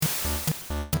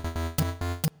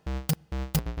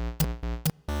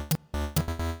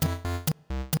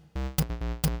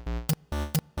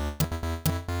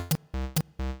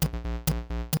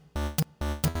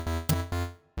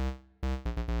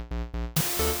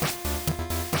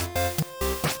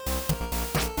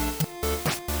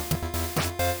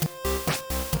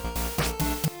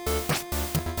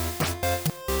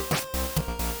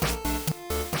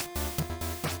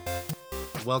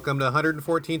Welcome to the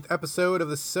 114th episode of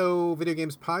the So Video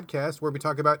Games Podcast, where we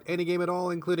talk about any game at all,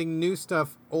 including new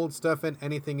stuff, old stuff, and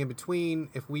anything in between.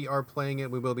 If we are playing it,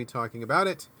 we will be talking about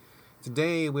it.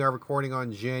 Today, we are recording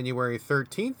on January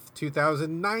 13th,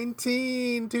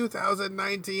 2019.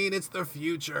 2019, it's the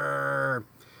future.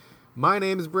 My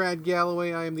name is Brad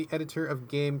Galloway. I am the editor of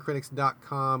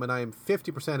GameCritics.com, and I am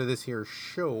 50% of this here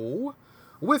show.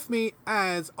 With me,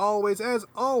 as always,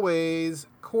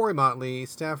 Corey Motley,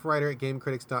 staff writer at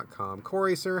GameCritics.com.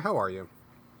 Corey, sir, how are you?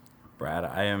 Brad,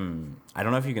 I don't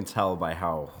know if you can tell by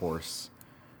how hoarse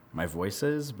my voice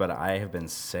is, but I have been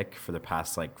sick for the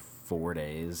past, 4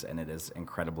 days, and it is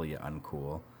incredibly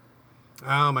uncool.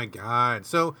 Oh, my God.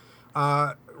 So,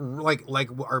 are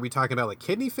we talking about,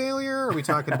 kidney failure? Are we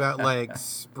talking about,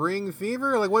 spring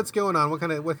fever? What's going on? What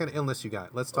kind of illness you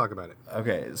got? Let's talk about it.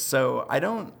 Okay, so I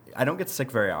don't get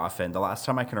sick very often. The last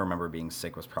time I can remember being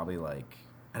sick was probably,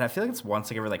 and I feel like it's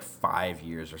once every, 5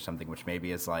 years or something, which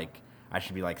maybe is, I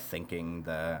should be, thanking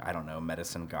the,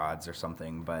 medicine gods or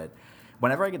something, but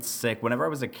whenever I get sick, whenever I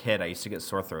was a kid, I used to get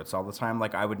sore throats all the time.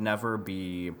 I would never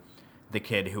be the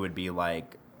kid who would be,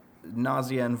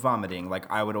 nausea and vomiting.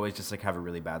 I would always just have a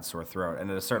really bad sore throat,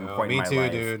 and at a certain point in my life, me too,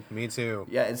 dude. Me too.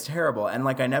 Yeah, it's terrible. And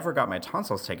I never got my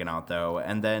tonsils taken out though.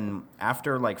 And then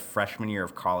after freshman year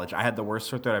of college, I had the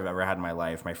worst sore throat I've ever had in my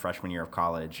life. My freshman year of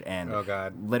college, and oh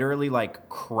God, literally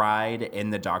cried in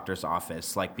the doctor's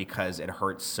office because it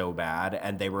hurt so bad.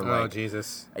 And they were oh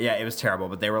Jesus, yeah, it was terrible.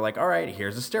 But they were all right,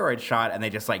 here's a steroid shot, and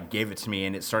they just gave it to me,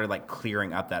 and it started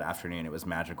clearing up that afternoon. It was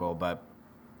magical, but.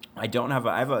 I don't have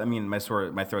my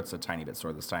throat's a tiny bit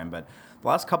sore this time, but the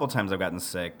last couple times I've gotten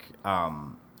sick,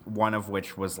 one of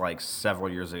which was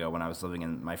several years ago when I was living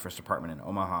in my first apartment in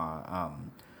Omaha.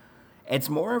 It's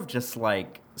more of just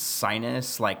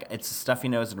sinus, it's a stuffy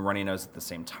nose and runny nose at the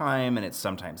same time, and it's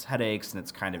sometimes headaches, and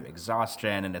it's kind of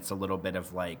exhaustion, and it's a little bit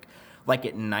of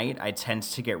at night I tend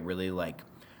to get really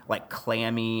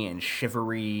clammy and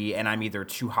shivery, and I'm either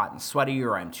too hot and sweaty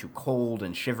or I'm too cold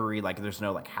and shivery. There's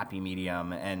no happy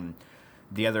medium. And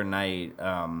the other night,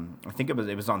 I think it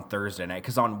was on Thursday night,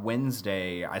 because on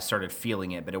Wednesday I started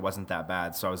feeling it, but it wasn't that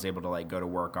bad, so I was able to go to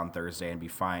work on Thursday and be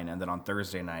fine. And then on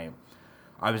Thursday night,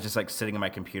 I was just sitting in my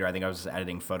computer. I think I was just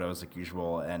editing photos like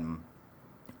usual, and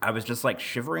I was just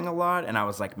shivering a lot, and I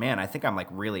was man, I think I'm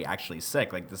really actually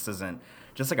sick. This isn't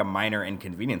just a minor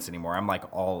inconvenience anymore. I'm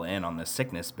all in on the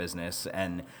sickness business.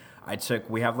 And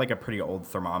we have a pretty old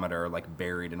thermometer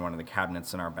buried in one of the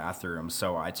cabinets in our bathroom.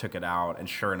 So I took it out, and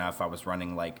sure enough, I was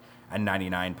running a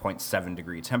 99.7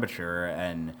 degree temperature.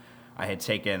 And I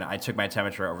took my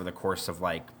temperature over the course of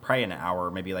probably an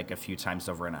hour, maybe a few times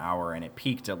over an hour, and it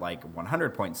peaked at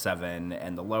 100.7,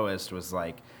 and the lowest was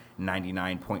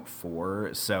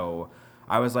 99.4. So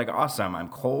I was awesome, I'm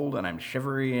cold and I'm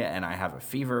shivery and I have a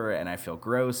fever and I feel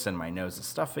gross and my nose is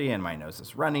stuffy and my nose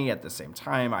is runny at the same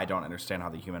time. I don't understand how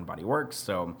the human body works.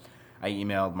 So I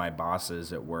emailed my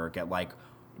bosses at work at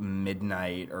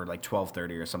midnight or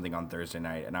 12:30 or something on Thursday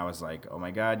night, and I was oh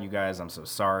my God, you guys, I'm so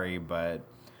sorry, but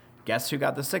guess who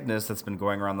got the sickness that's been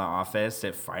going around the office?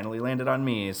 It finally landed on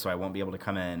me, so I won't be able to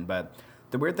come in. But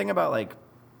the weird thing about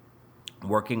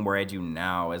working where I do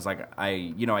now is I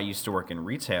used to work in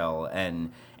retail,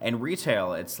 and in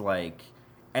retail it's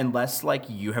unless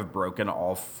you have broken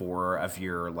all four of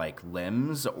your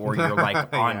limbs or you're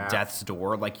on yeah. death's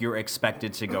door, you're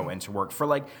expected to go into work for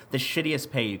the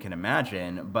shittiest pay you can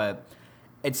imagine. But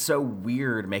it's so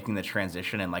weird making the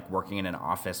transition and working in an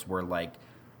office where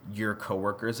your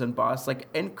coworkers and boss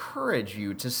encourage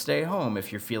you to stay home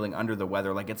if you're feeling under the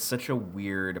weather. It's such a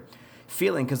weird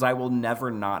feeling, because I will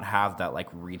never not have that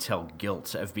retail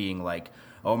guilt of being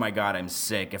oh my God, I'm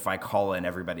sick. If I call in,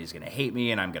 everybody's gonna hate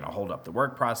me, and I'm gonna hold up the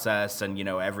work process, and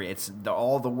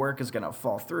all the work is gonna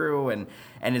fall through, and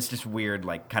it's just weird,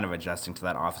 kind of adjusting to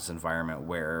that office environment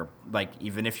where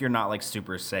even if you're not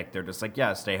super sick, they're just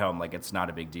yeah, stay home. It's not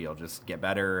a big deal. Just get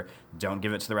better. Don't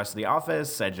give it to the rest of the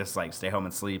office. And just stay home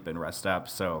and sleep and rest up.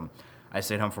 So I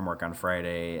stayed home from work on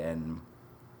Friday, and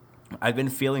I've been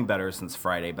feeling better since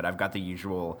Friday, but I've got the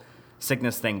usual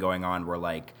sickness thing going on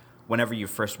where whenever you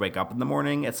first wake up in the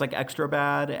morning, it's extra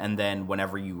bad, and then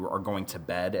whenever you are going to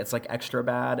bed, it's extra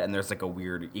bad, and there's a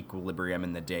weird equilibrium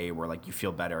in the day where you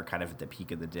feel better kind of at the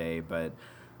peak of the day. But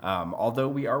although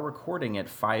we are recording at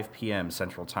 5 p.m.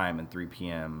 Central Time and 3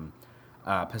 p.m.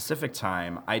 Pacific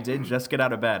Time, I did just get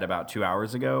out of bed about 2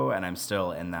 hours ago, and I'm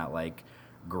still in that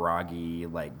groggy,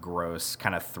 gross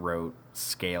kind of throat,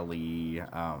 scaly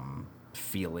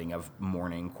feeling of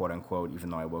morning, quote unquote, even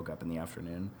though I woke up in the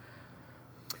afternoon.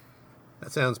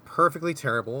 That sounds perfectly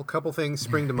terrible. A couple things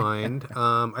spring to mind.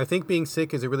 I think being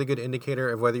sick is a really good indicator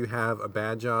of whether you have a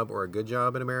bad job or a good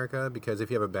job in America, because if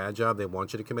you have a bad job, they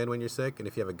want you to come in when you're sick, and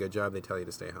if you have a good job, they tell you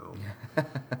to stay home.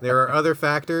 There are other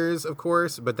factors, of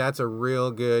course, but that's a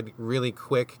real good, really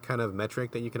quick kind of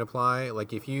metric that you can apply.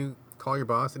 Like if you call your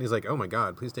boss and he's like, "Oh my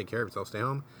God, please take care of yourself, stay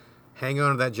home," hang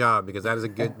on to that job, because that is a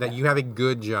good that you have a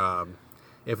good job.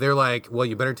 If they're like, well,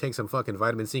 you better take some fucking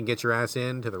vitamin C and get your ass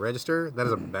in to the register, that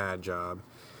is a bad job.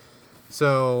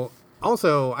 So,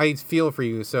 also, I feel for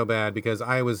you so bad, because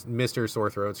I was Mr.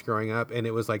 Sore Throats growing up, and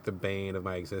it was like the bane of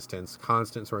my existence.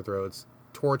 Constant sore throats,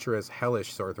 torturous,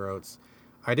 hellish sore throats.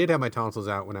 I did have my tonsils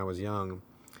out when I was young.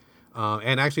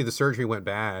 And actually, the surgery went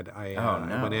bad.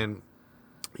 I went in.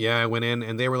 Yeah, I went in,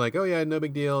 and they were like, oh, yeah, no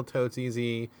big deal. Totes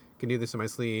easy. Can do this in my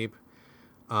sleep.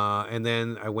 And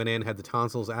then I went in, had the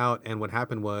tonsils out, and what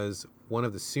happened was one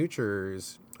of the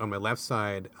sutures on my left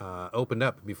side opened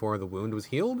up before the wound was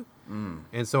healed.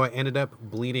 And so I ended up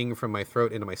bleeding from my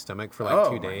throat into my stomach for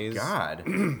like 2 days. Oh, my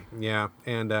God. Yeah,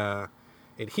 and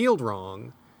it healed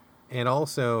wrong. And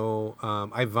also,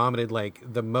 I vomited like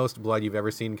the most blood you've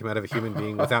ever seen come out of a human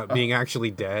being without being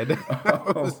actually dead.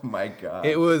 Oh, my God.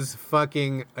 It was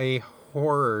fucking a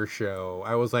horror show.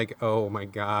 I was like, oh my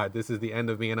God, this is the end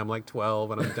of me, and I'm like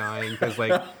 12 and I'm dying because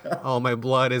like all my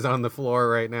blood is on the floor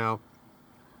right now.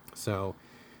 So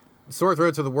sore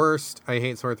throats are the worst. I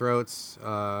hate sore throats.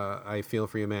 I feel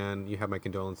for you, man. You have my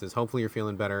condolences. Hopefully you're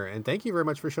feeling better, and thank you very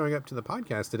much for showing up to the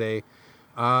podcast today.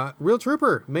 Real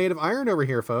trooper, made of iron over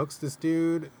here, folks. This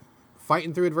dude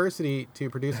fighting through adversity to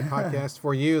produce a podcast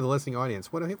for you, the listening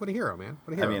audience. What a hero, man.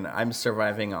 What a hero. I mean, I'm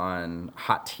surviving on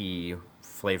hot tea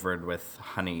flavored with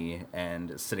honey,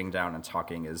 and sitting down and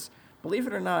talking is, believe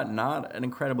it or not an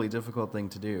incredibly difficult thing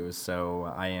to do.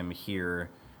 So I am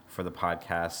here for the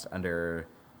podcast under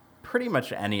pretty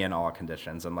much any and all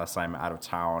conditions, unless I'm out of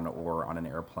town or on an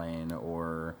airplane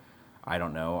or, I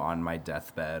don't know, on my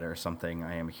deathbed or something.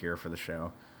 I am here for the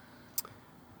show.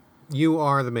 You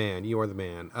are the man. You are the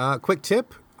man. Quick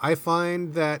tip. I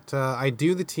find that I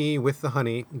do the tea with the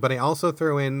honey, but I also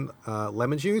throw in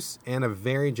lemon juice and a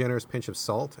very generous pinch of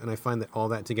salt, and I find that all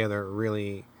that together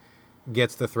really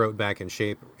gets the throat back in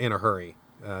shape in a hurry.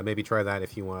 Maybe try that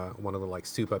if you want to like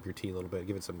soup up your tea a little bit.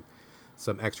 Give it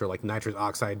some extra like nitrous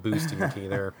oxide boost in your tea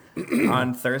there.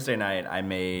 On Thursday night, I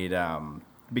made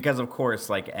because of course,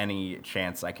 like any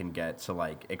chance I can get to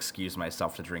like excuse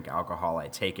myself to drink alcohol, I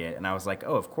take it. And I was like,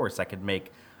 oh, of course I could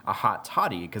make a hot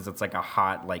toddy, because it's like a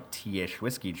hot like tea-ish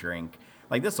whiskey drink.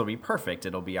 Like this will be perfect.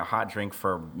 It'll be a hot drink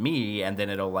for me, and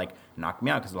then it'll like knock me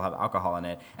out because it'll have alcohol in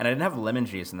it. And I didn't have lemon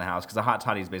juice in the house, because a hot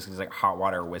toddy is basically just like hot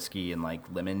water, whiskey, and like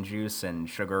lemon juice and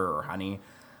sugar or honey.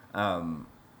 And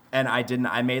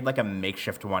I made like a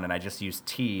makeshift one, and I just used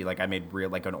tea. Like I made real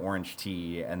like an orange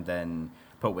tea, and then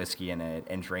put whiskey in it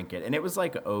and drank it. And it was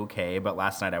like okay, but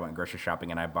last night I went grocery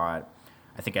shopping and I bought,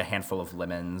 I think, a handful of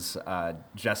lemons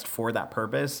just for that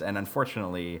purpose. And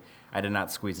unfortunately, I did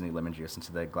not squeeze any lemon juice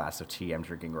into the glass of tea I'm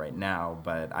drinking right now,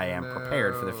 but I am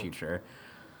prepared for the future.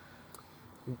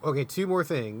 Okay, two more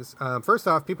things. First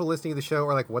off, people listening to the show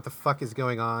are like, what the fuck is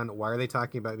going on? Why are they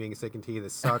talking about being sick and tea?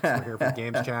 This sucks. We're here for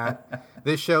games chat.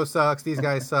 This show sucks. These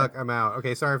guys suck. I'm out.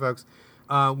 Okay, sorry, folks.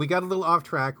 We got a little off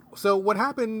track. So what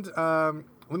happened...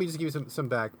 let me just give you some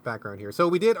background here. So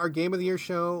we did our Game of the Year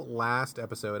show last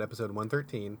episode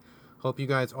 113. Hope you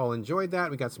guys all enjoyed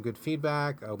that. We got some good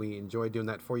feedback. We enjoyed doing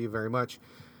that for you very much.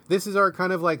 This is our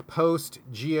kind of like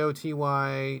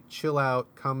post-GOTY, chill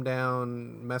out, come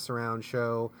down, mess around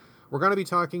show. We're going to be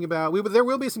talking about... there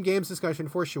will be some games discussion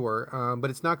for sure, but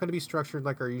it's not going to be structured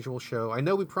like our usual show. I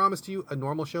know we promised you a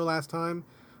normal show last time.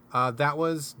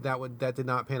 That did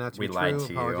not pan out to be true. We lied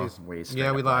to Apologies.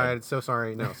 you. We lied. So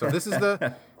sorry. No. So this is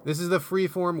the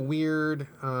freeform, weird,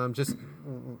 just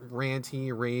ranty,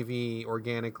 ravey,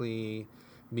 organically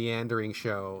meandering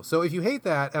show. So if you hate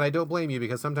that, and I don't blame you,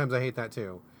 because sometimes I hate that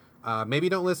too, maybe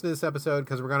don't listen to this episode,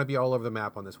 because we're going to be all over the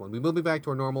map on this one. We will be back to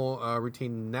our normal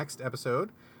routine next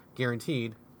episode,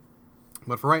 guaranteed.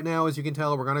 But for right now, as you can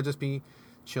tell, we're going to just be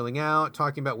chilling out,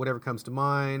 talking about whatever comes to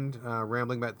mind,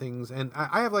 rambling about things. And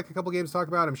I have like a couple games to talk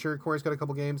about. I'm sure Corey's got a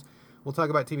couple games. We'll talk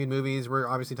about TV and movies. We're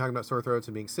obviously talking about sore throats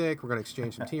and being sick. We're going to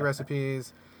exchange some tea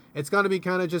recipes. It's going to be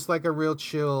kind of just like a real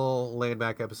chill,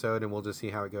 laid-back episode, and we'll just see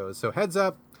how it goes. So heads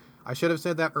up. I should have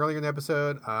said that earlier in the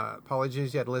episode.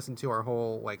 Apologies, you had to listen to our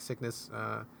whole like sickness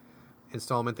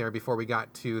installment there before we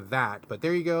got to that. But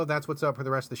there you go. That's what's up for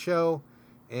the rest of the show.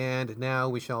 And now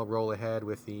we shall roll ahead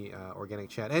with the organic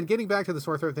chat. And getting back to the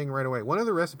sore throat thing right away, one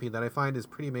other recipe that I find is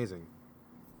pretty amazing.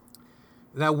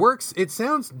 That works. It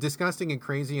sounds disgusting and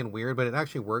crazy and weird, but it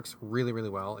actually works really, really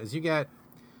well. Is you get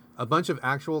a bunch of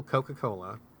actual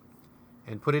Coca-Cola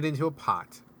and put it into a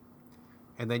pot.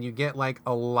 And then you get like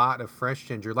a lot of fresh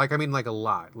ginger. Like a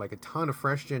lot. Like a ton of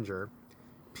fresh ginger.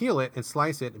 Peel it and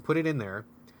slice it and put it in there.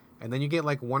 And then you get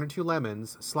like 1 or 2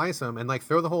 lemons, slice them, and like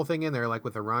throw the whole thing in there, like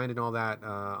with the rind and all that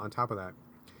on top of that.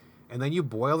 And then you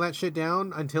boil that shit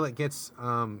down until it gets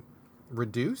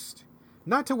reduced.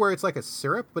 Not to where it's like a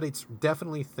syrup, but it's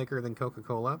definitely thicker than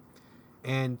Coca-Cola.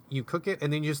 And you cook it,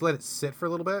 and then you just let it sit for a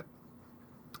little bit.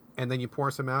 And then you pour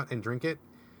some out and drink it.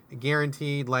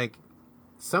 Guaranteed, like,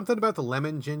 something about the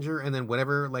lemon, ginger, and then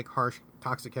whatever, like, harsh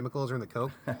toxic chemicals are in the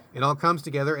Coke. It all comes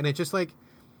together, and it just, like,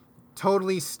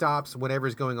 totally stops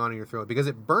whatever's going on in your throat. Because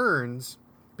it burns,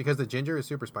 because the ginger is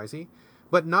super spicy.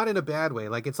 But not in a bad way.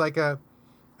 Like, it's like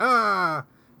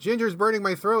ginger's burning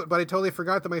my throat, but I totally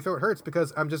forgot that my throat hurts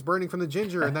because I'm just burning from the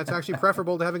ginger, and that's actually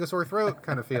preferable to having a sore throat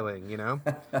kind of feeling, you know?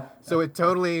 So it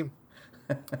totally...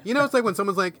 You know, it's like when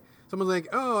someone's like,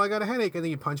 oh, I got a headache, and then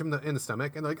you punch them in the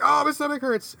stomach, and they're like, oh, my stomach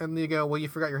hurts, and then you go, well, you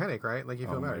forgot your headache, right? Like, you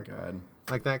feel better. Oh, my God.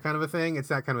 Like that kind of a thing. It's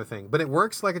that kind of a thing. But it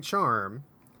works like a charm,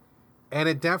 and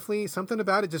it definitely, something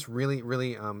about it just really,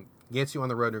 really gets you on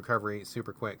the road to recovery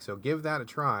super quick. So give that a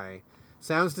try.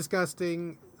 Sounds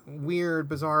disgusting, weird,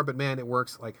 bizarre, but man, it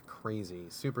works like crazy.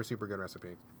 Super, super good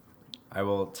recipe. I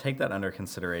will take that under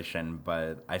consideration,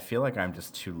 but I feel like I'm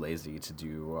just too lazy to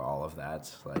do all of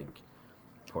that. Like,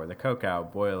 pour the Coke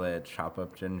out, boil it, chop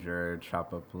up ginger,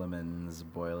 chop up lemons,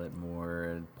 boil it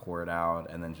more, pour it out,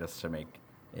 and then just to make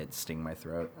it sting my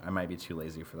throat. I might be too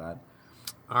lazy for that.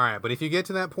 All right, but if you get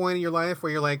to that point in your life where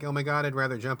you're like, oh my God, I'd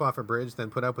rather jump off a bridge than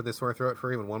put up with this sore throat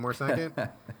for even one more second,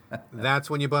 that's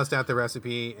when you bust out the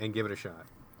recipe and give it a shot.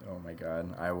 Oh my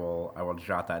God. I will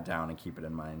jot that down and keep it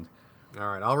in mind. All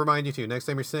right, I'll remind you too. Next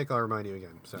time you're sick, I'll remind you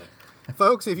again. So,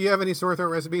 folks, if you have any sore throat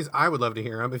recipes, I would love to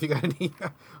hear them. If you got any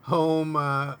home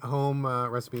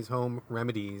recipes, home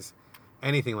remedies,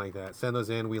 anything like that, send those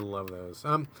in. We love those.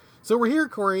 So we're here,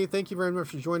 Corey. Thank you very much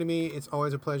for joining me. It's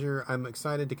always a pleasure. I'm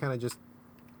excited to kind of just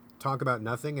talk about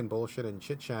nothing and bullshit and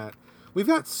chit chat. We've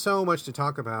got so much to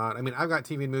talk about. I mean, I've got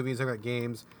TV and movies. I've got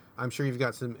games. I'm sure you've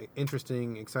got some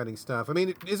interesting, exciting stuff. I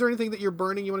mean, is there anything that you're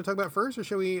burning you want to talk about first, or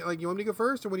should we, like, you want me to go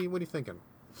first, or what are you thinking?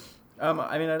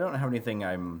 I mean, I don't have anything.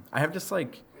 I have just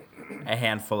like a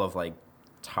handful of like.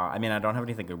 I mean, I don't have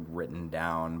anything written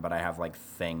down, but I have like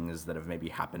things that have maybe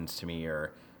happened to me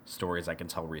or stories I can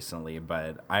tell recently.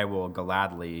 But I will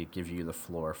gladly give you the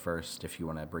floor first if you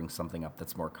want to bring something up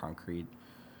that's more concrete.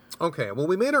 Okay, well,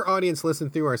 we made our audience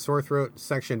listen through our sore throat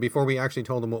section before we actually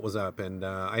told them what was up, and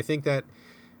I think that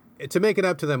to make it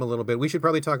up to them a little bit, we should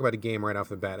probably talk about a game right off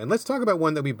the bat. And let's talk about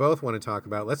one that we both want to talk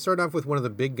about. Let's start off with one of the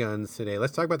big guns today.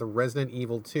 Let's talk about the Resident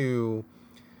Evil 2,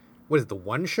 what is it, the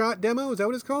one-shot demo? Is that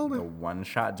what it's called? The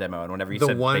one-shot demo. And whenever you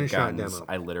said big guns, demo.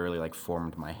 I literally like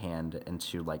formed my hand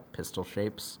into like pistol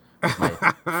shapes, with my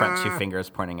front 2 fingers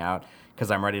pointing out,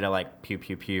 because I'm ready to like pew,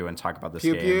 pew, pew and talk about this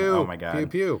game. Pew. Oh my God. Pew,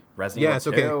 pew. Resident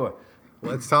Evil 2. Okay.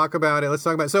 Let's talk about it.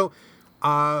 So,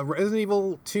 Resident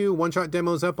Evil 2 one-shot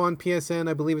demo's up on PSN.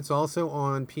 I believe it's also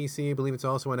on PC. I believe it's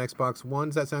also on Xbox One.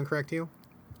 Does that sound correct to you?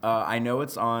 I know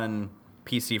it's on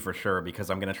PC for sure because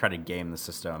I'm going to try to game the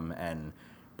system and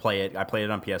play it. I played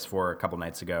it on PS4 a couple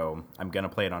nights ago. I'm going to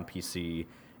play it on PC,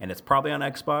 and it's probably on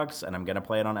Xbox, and I'm going to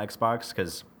play it on Xbox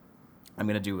because I'm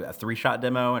going to do a 3-shot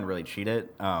demo and really cheat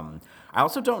it. I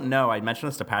also don't know. I mentioned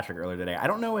this to Patrick earlier today. I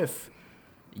don't know if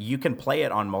you can play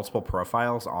it on multiple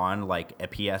profiles on like a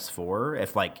PS4.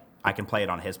 If like I can play it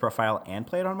on his profile and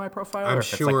play it on my profile. I'm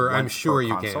sure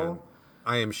you console. can.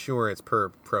 I am sure it's per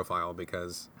profile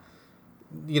because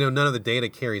none of the data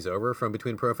carries over from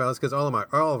between profiles because all of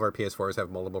our PS4s have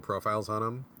multiple profiles on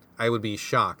them. I would be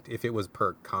shocked if it was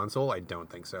per console. I don't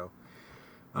think so.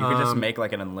 You could just make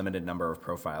like an unlimited number of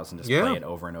profiles and just play it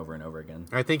over and over and over again.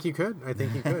 I think you could.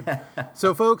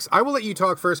 So, folks, I will let you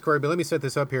talk first, Corey, but let me set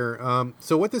this up here.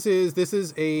 So what this is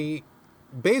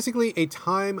basically a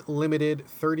time-limited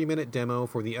 30-minute demo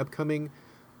for the upcoming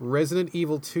Resident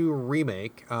Evil 2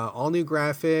 remake. All new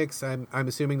graphics. I'm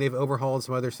assuming they've overhauled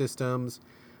some other systems.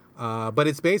 But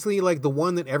it's basically like the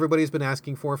one that everybody's been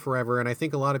asking for forever, and I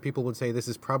think a lot of people would say this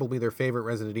is probably their favorite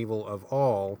Resident Evil of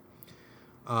all.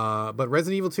 But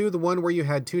Resident Evil 2, the one where you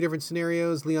had 2 different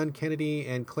scenarios, Leon Kennedy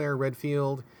and Claire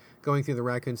Redfield going through the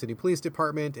Raccoon City Police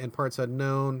Department and parts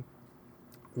unknown.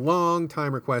 Long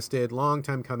time requested, long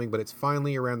time coming, but it's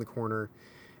finally around the corner.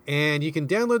 And you can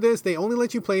download this. They only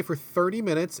let you play for 30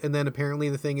 minutes, and then apparently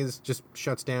the thing just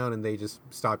shuts down and they just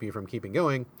stop you from keeping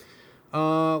going.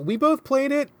 We both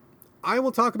played it. I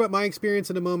will talk about my experience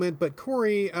in a moment, but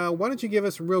Corey, why don't you give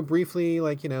us real briefly,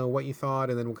 what you thought,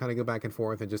 and then we'll kind of go back and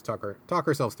forth and just talk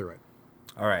ourselves through it.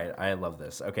 All right. I love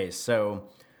this. Okay, so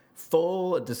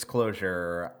Full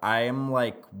disclosure, I'm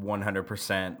like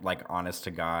 100% like honest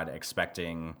to God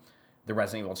expecting the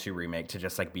Resident Evil 2 remake to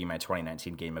just like be my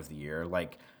 2019 game of the year.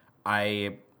 Like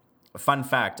fun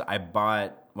fact, I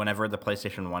bought, whenever the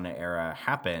PlayStation 1 era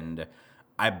happened,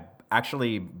 I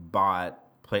actually bought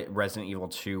Resident Evil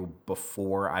 2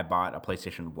 before I bought a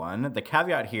PlayStation 1. The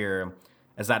caveat here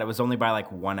is that it was only by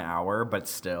like 1 hour, but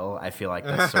still, I feel like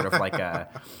that's sort of like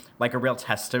a real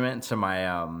testament to my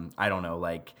I don't know,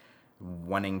 like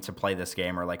wanting to play this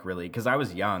game, or like really, because I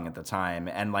was young at the time,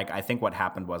 and like I think what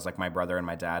happened was like my brother and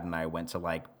my dad and I went to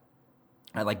like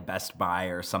at like Best Buy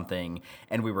or something,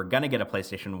 and we were gonna get a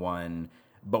PlayStation 1,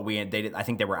 but I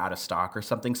think they were out of stock or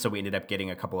something, so we ended up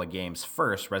getting a couple of games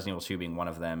first, Resident Evil 2 being one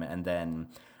of them, and then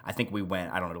I think we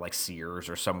went, I don't know, like Sears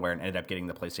or somewhere, and ended up getting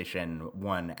the PlayStation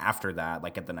 1 after that,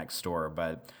 like at the next store.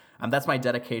 But that's my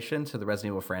dedication to the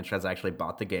Resident Evil franchise. I actually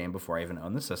bought the game before I even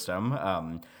owned the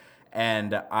system.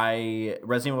 And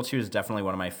Resident Evil 2 is definitely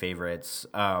one of my favorites.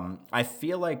 I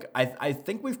feel like, I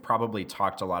think we've probably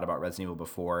talked a lot about Resident Evil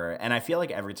before, and I feel like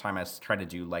every time I try to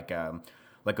do like a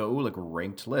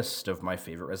ranked list of my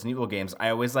favorite Resident Evil games,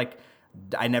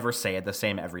 I never say it the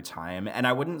same every time. And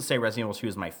I wouldn't say Resident Evil 2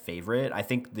 is my favorite. I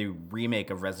think the remake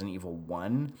of Resident Evil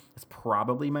 1 is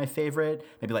probably my favorite,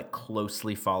 maybe like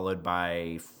closely followed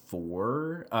by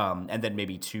 4, and then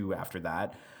maybe 2 after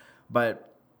that. But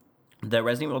the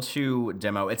Resident Evil 2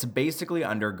 demo, it's basically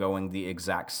undergoing the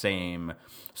exact same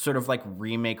sort of like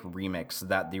remix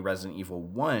that the Resident Evil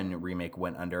 1 remake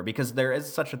went under, because there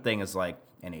is such a thing as like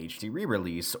an HD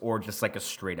re-release or just like a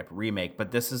straight up remake.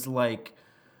 But this is like,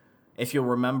 if you'll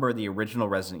remember the original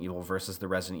Resident Evil versus the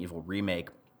Resident Evil remake,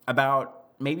 about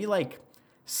maybe like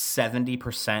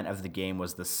 70% of the game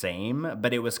was the same,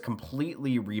 but it was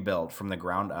completely rebuilt from the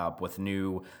ground up with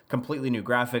completely new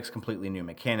graphics, completely new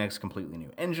mechanics, completely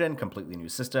new engine, completely new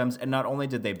systems. And not only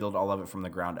did they build all of it from the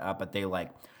ground up, but they like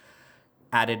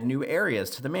added new areas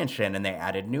to the mansion, and they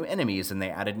added new enemies, and they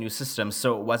added new systems.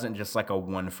 So it wasn't just like a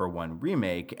one-for-one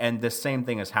remake. And the same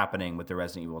thing is happening with the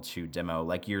Resident Evil 2 demo.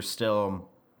 Like, you're still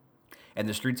in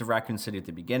the streets of Raccoon City at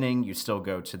the beginning. You still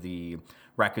go to the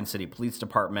Raccoon City Police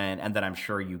Department, and then I'm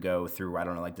sure you go through, I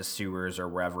don't know, like the sewers or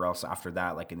wherever else after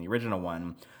that, like in the original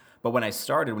one. But when you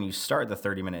start the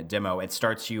 30-minute demo, it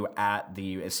starts you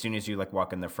as soon as you like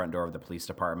walk in the front door of the police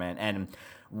department. And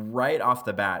right off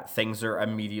the bat, things are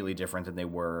immediately different than they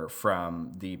were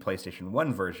from the PlayStation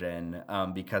 1 version,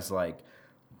 because like,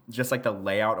 just like the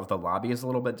layout of the lobby is a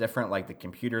little bit different. Like the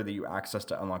computer that you access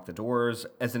to unlock the doors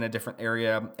is in a different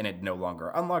area, and it no longer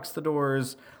unlocks the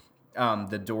doors.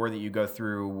 The door that you go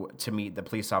through to meet the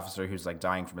police officer who's like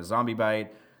dying from a zombie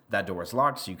bite, that door is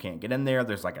locked, so you can't get in there.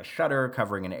 There's like a shutter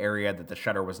covering an area that the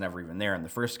shutter was never even there in the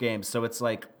first game. So it's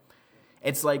like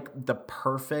the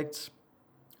perfect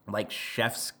like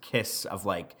chef's kiss of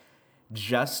like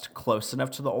just close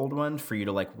enough to the old one for you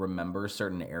to like remember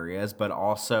certain areas, but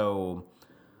also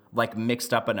like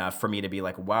mixed up enough for me to be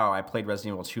like, wow, I played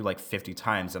Resident Evil 2 like 50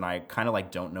 times and I kind of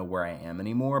like don't know where I am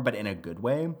anymore, but in a good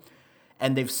way.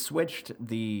 And they've switched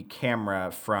the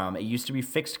camera from, it used to be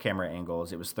fixed camera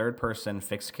angles. It was third person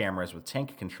fixed cameras with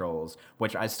tank controls,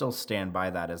 which I still stand by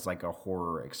that as like a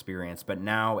horror experience. But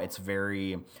now it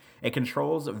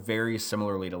controls very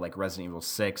similarly to like Resident Evil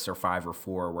 6 or 5 or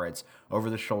 4, where it's over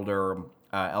the shoulder,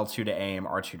 L2 to aim,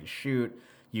 R2 to shoot.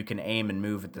 You can aim and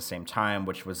move at the same time,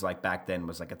 which was like back then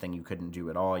was like a thing you couldn't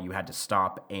do at all. You had to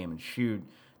stop, aim, and shoot.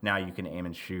 Now you can aim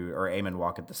and shoot, or aim and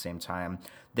walk at the same time.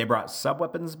 They brought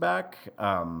sub-weapons back.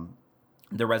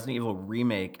 The Resident Evil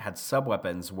remake had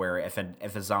sub-weapons where if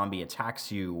a zombie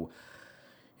attacks you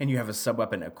and you have a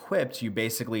sub-weapon equipped,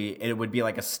 it would be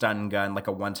like a stun gun, like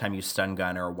a one-time use stun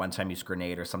gun or a one-time use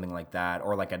grenade or something like that,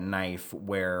 or like a knife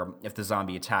where if the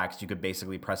zombie attacks, you could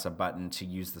basically press a button to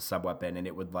use the sub-weapon and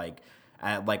it would like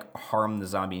harm the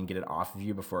zombie and get it off of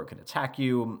you before it could attack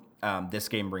you. This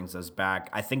game brings those back.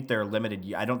 I think they're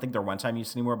limited. I don't think they're one-time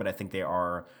use anymore, but I think they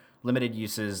are limited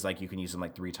uses. Like you can use them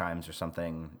like 3 times or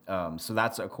something. So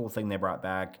that's a cool thing they brought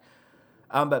back.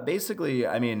 But basically,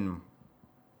 I mean,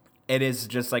 it is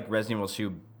just like Resident Evil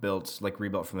 2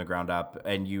 rebuilt from the ground up.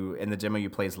 And in the demo,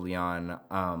 you play as Leon.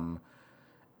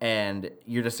 And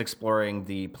you're just exploring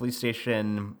the police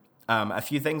station. A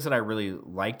few things that I really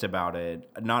liked about it,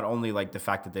 not only like the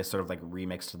fact that they sort of like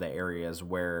remixed the areas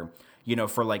where, you know,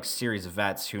 for like series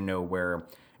vets who know where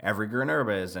every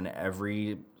Granurba is and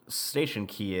every station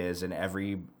key is and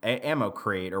every ammo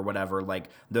crate or whatever, like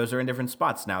those are in different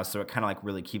spots now. So it kind of like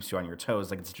really keeps you on your toes.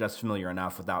 Like it's just familiar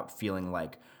enough without feeling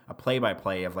like a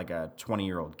play-by-play of like a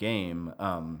 20-year-old game.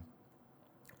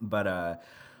 But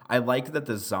I like that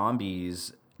the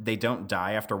zombies they don't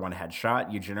die after one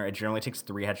headshot. It generally takes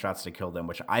 3 headshots to kill them,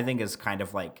 which I think is kind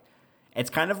of like, it's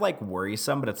kind of like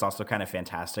worrisome, but it's also kind of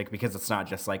fantastic because it's not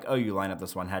just like, oh, you line up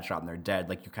this one headshot and they're dead.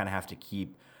 Like, you kind of have to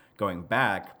keep going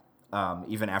back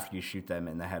even after you shoot them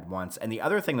in the head once. And the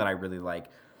other thing that I really like,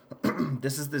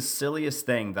 this is the silliest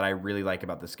thing that I really like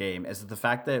about this game, is the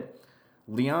fact that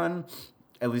Leon,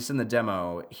 at least in the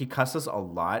demo, he cusses a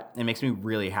lot. It makes me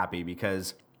really happy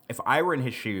because if I were in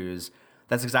his shoes,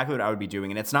 that's exactly what I would be doing.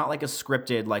 And it's not like a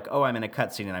scripted, like, oh, I'm in a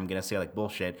cutscene and I'm going to say like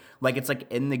bullshit. Like, it's like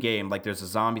in the game, like there's a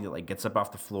zombie that like gets up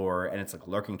off the floor and it's like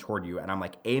lurking toward you. And I'm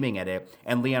like aiming at it.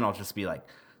 And Leon will just be like,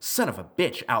 son of a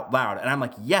bitch, out loud. And I'm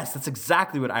like, yes, that's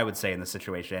exactly what I would say in this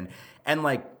situation. And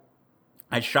like,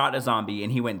 I shot a zombie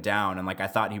and he went down, and like I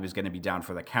thought he was going to be down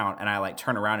for the count, and I like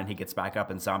turn around and he gets back up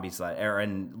and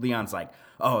and Leon's like,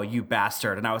 "Oh, you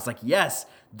bastard." And I was like, "Yes,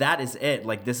 that is it.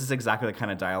 Like, this is exactly the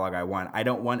kind of dialogue I want. I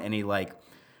don't want any like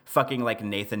fucking like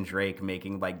Nathan Drake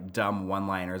making like dumb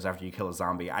one-liners after you kill a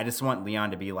zombie. I just want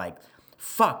Leon to be like,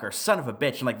 "Fuck," or "son of a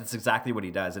bitch." And like, that's exactly what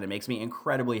he does, and it makes me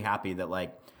incredibly happy that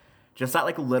like just that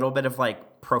like little bit of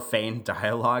like profane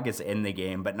dialogue is in the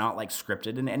game, but not like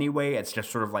scripted in any way. It's just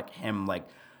sort of like him like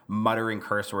muttering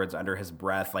curse words under his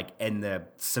breath, like in the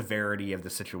severity of the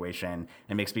situation.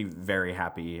 It makes me very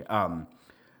happy.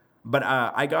 But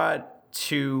I got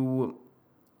to,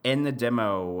 in the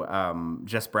demo,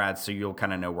 just Brad, so you'll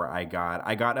kind of know where I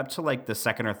got up to like the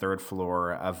 2nd or 3rd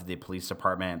floor of the police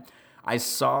department. I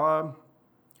saw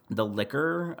the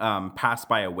liquor pass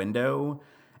by a window,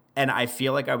 and I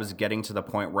feel like I was getting to the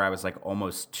point where I was like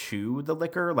almost to the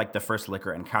liquor, like the first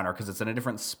liquor encounter, because it's in a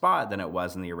different spot than it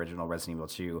was in the original Resident Evil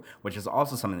 2, which is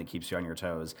also something that keeps you on your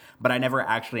toes. But I never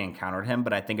actually encountered him,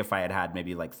 but I think if I had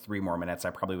maybe like 3 more minutes, I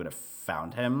probably would have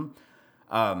found him.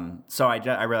 So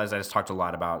I realized I just talked a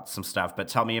lot about some stuff, but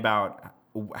tell me about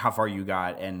how far you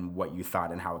got and what you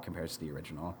thought and how it compares to the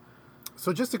original.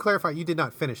 So just to clarify, you did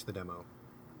not finish the demo.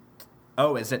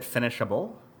 Oh, is it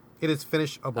finishable? It is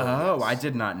finishable. Oh, yes. I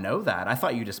did not know that. I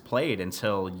thought you just played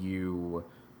until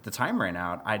the time ran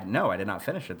out. I did not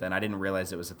finish it then. I didn't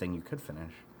realize it was a thing you could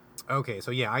finish. Okay,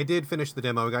 so yeah, I did finish the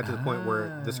demo. We got to the point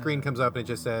where the screen comes up and it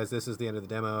just says, "This is the end of the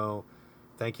demo.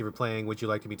 Thank you for playing. Would you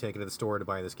like to be taken to the store to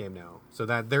buy this game now?" So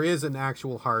that there is an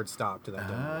actual hard stop to that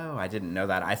demo. Oh, I didn't know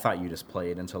that. I thought you just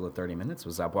played until the 30 minutes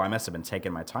was up. Well, I must have been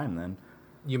taking my time then.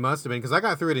 You must have been, because I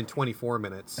got through it in 24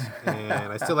 minutes, and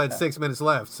I still had 6 minutes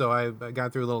left, so I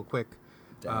got through a little quick.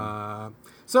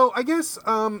 So I guess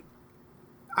I'm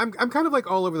kind of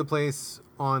like all over the place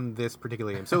on this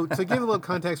particular game. So to give a little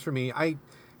context for me, I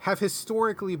have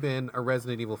historically been a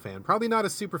Resident Evil fan. Probably not a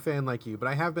super fan like you, but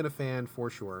I have been a fan for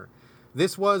sure.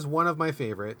 This was one of my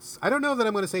favorites. I don't know that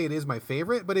I'm going to say it is my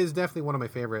favorite, but it is definitely one of my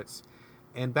favorites.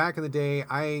 And back in the day,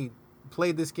 I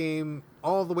played this game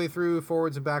all the way through,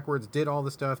 forwards and backwards, did all the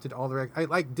stuff,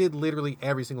 I did literally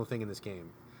every single thing in this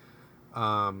game.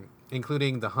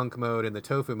 Including the hunk mode and the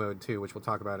tofu mode too, which we'll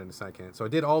talk about in a second. So I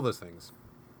did all those things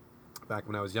back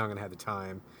when I was young and had the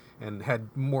time and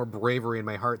had more bravery in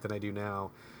my heart than I do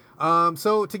now.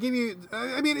 So to give you,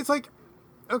 I mean, it's like,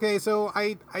 okay, so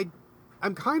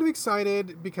I'm kind of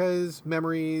excited because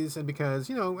memories and because,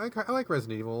 you know, I like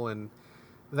Resident Evil and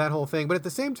that whole thing. But at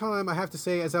the same time, I have to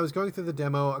say, as I was going through the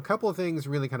demo, a couple of things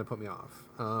really kind of put me off.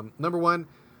 Number one,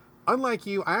 unlike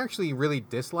you, I actually really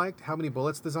disliked how many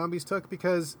bullets the zombies took,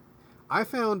 because I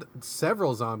found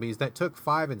several zombies that took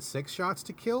 5 and 6 shots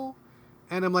to kill.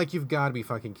 And I'm like, you've got to be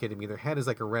fucking kidding me. Their head is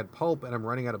like a red pulp, and I'm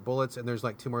running out of bullets, and there's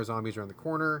like 2 more zombies around the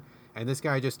corner. And this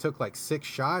guy just took like 6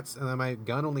 shots, and then my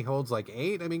gun only holds like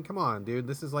 8. I mean, come on, dude.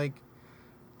 This is like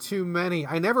too many.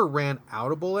 I never ran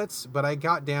out of bullets, but I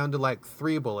got down to like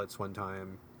 3 bullets one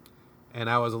time. And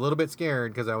I was a little bit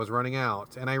scared because I was running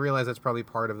out. And I realized that's probably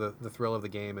part of the thrill of the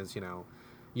game is, you know,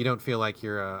 you don't feel like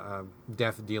you're a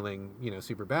death-dealing, you know,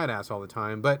 super badass all the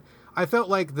time. But I felt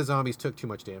like the zombies took too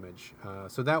much damage.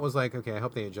 So that was like, okay, I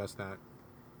hope they adjust that.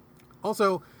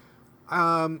 Also,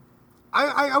 I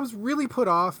was really put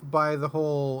off by the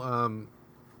whole,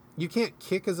 you can't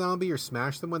kick a zombie or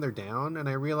smash them when they're down. And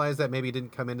I realized that maybe it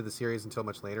didn't come into the series until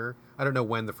much later. I don't know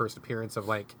when the first appearance of,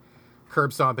 like,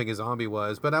 curb stomping a zombie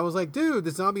was, but I was like, dude,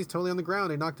 the zombie's totally on the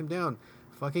ground. I knocked him down.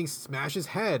 Fucking smash his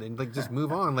head and like just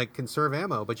move on, like conserve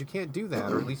ammo. But you can't do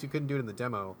that, or at least you couldn't do it in the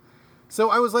demo.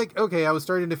 So I was like, okay, I was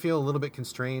starting to feel a little bit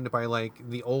constrained by like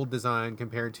the old design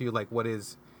compared to like what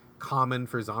is common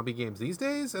for zombie games these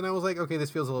days. And I was like, okay,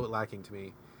 this feels a little bit lacking to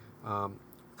me.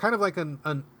 Kind of like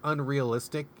an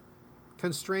unrealistic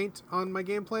constraint on my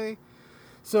gameplay.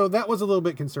 So that was a little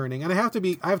bit concerning. And I have to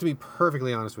be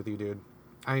perfectly honest with you, dude.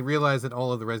 I realize that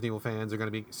all of the Resident Evil fans are going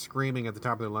to be screaming at the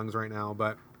top of their lungs right now,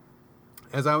 but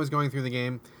as I was going through the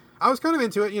game, I was kind of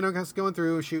into it, just going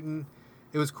through, shooting.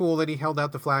 It was cool that he held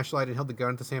out the flashlight and held the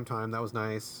gun at the same time. That was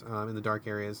nice, in the dark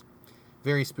areas.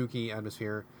 Very spooky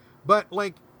atmosphere. But,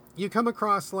 like, you come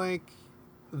across, like,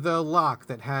 the lock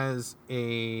that has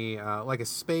a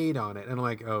spade on it, and I'm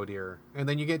like, oh dear. And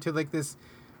then you get to, like, this,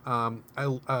 a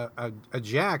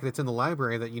jack that's in the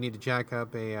library that you need to jack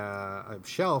up a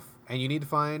shelf, and you need to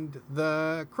find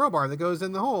the crowbar that goes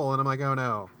in the hole, and I'm like, oh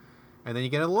no. And then you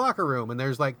get in the locker room, and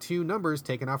there's like 2 numbers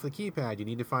taken off the keypad. You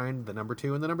need to find the number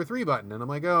 2 and the number 3 button. And I'm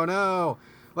like, oh no.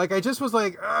 Like, I just was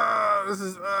like,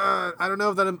 I don't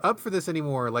know that I'm up for this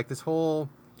anymore. Like, this whole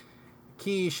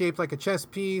key shaped like a chess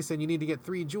piece, and you need to get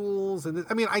 3 jewels. And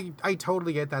I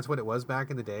totally get that's what it was back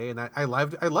in the day, and I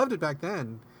loved it back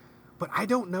then. But I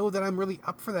don't know that I'm really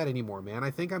up for that anymore, man.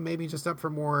 I think I'm maybe just up for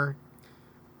more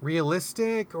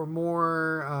realistic or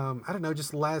more, I don't know,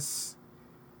 just less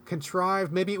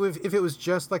contrived. Maybe if it was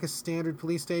just like a standard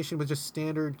police station with just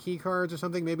standard key cards or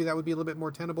something, maybe that would be a little bit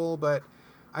more tenable. But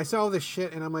I saw all this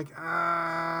shit and I'm like,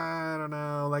 I don't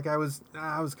know. Like I was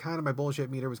kind of, my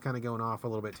bullshit meter was kind of going off a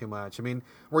little bit too much. I mean,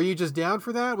 were you just down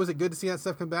for that? Was it good to see that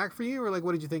stuff come back for you, or like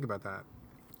what did you think about that?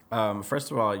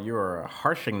 First of all, you are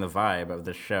harshing the vibe of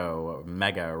the show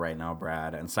mega right now,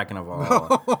 Brad. And second of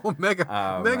all, mega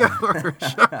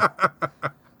harsh.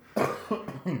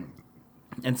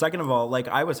 And second of all, like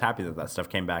I was happy that stuff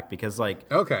came back because,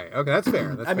 like, okay, that's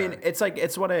fair. That's mean,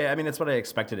 it's what I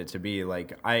expected it to be.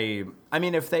 Like, I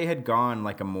mean, if they had gone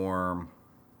like a more,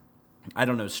 I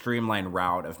don't know, streamlined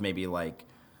route of maybe like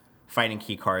finding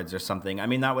key cards or something, I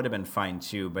mean, that would have been fine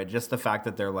too. But just the fact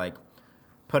that they're like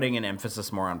putting an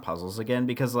emphasis more on puzzles again,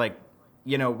 because like,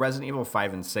 Resident Evil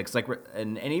 5 and 6, like,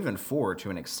 and even 4 to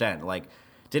an extent, like,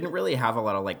 didn't really have a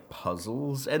lot of like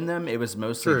puzzles in them. It was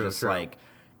mostly just like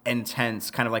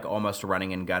intense, kind of like almost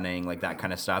running and gunning, like that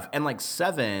kind of stuff. And like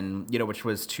 7, which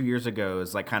was 2 years ago,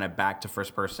 is like kind of back to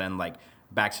first person, like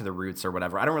back to the roots or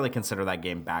whatever. I don't really consider that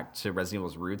game back to Resident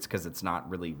Evil's roots because it's not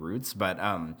really roots, but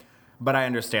I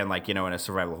understand, like, in a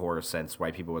survival horror sense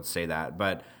why people would say that.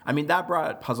 But I mean, that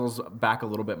brought puzzles back a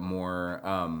little bit more,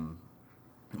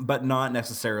 but not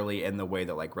necessarily in the way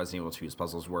that like Resident Evil 2's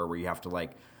puzzles were, where you have to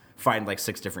like find like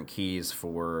 6 different keys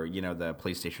for, the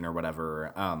police station or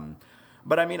whatever.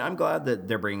 But I mean, I'm glad that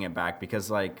they're bringing it back because,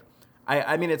 like,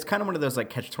 I mean, it's kind of one of those like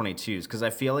catch-22s because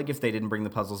I feel like if they didn't bring the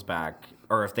puzzles back,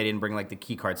 or if they didn't bring like the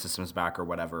key card systems back or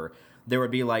whatever, there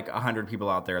would be like 100 people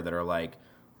out there that are like,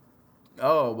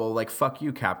 oh, well, like, fuck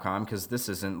you, Capcom, because this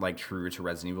isn't like true to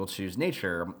Resident Evil 2's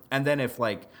nature. And then if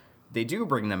like they do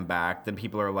bring them back, then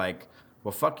people are like,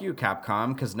 well, fuck you,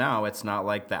 Capcom, because now it's not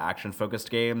like the action-focused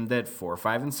game that 4,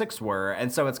 5, and 6 were.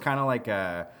 And so it's kind of like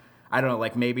I don't know,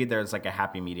 like maybe there's like a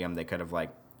happy medium they could have like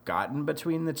gotten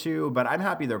between the two, but I'm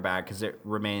happy they're back because it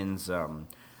remains,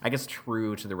 I guess,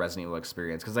 true to the Resident Evil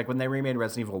experience. Because like when they remade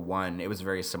Resident Evil 1, it was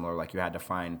very similar. Like you had to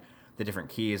find the different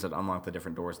keys that unlock the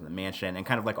different doors in the mansion, and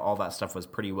kind of like all that stuff was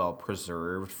pretty well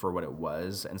preserved for what it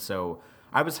was. And so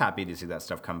I was happy to see that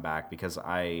stuff come back because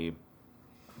I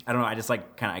don't know, I just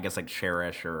like kind of, I guess, like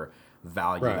cherish or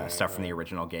value that stuff from the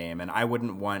original game. And I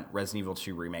wouldn't want Resident Evil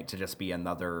 2 Remake to just be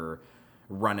another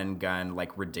run and gun,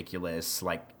 like ridiculous,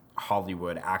 like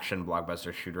Hollywood action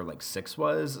blockbuster shooter like 6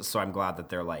 was. So I'm glad that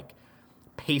they're like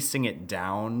pacing it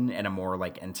down in a more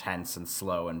like intense and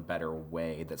slow and better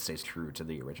way that stays true to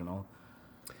the original.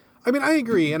 I mean, I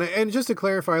agree. And just to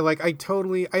clarify, like, I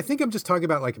think I'm just talking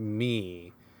about like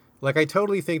me. Like, I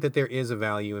totally think that there is a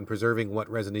value in preserving what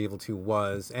Resident Evil 2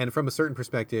 was. And from a certain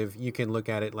perspective, you can look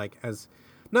at it like as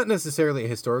not necessarily a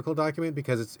historical document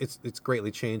because it's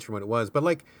greatly changed from what it was, but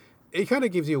like it kind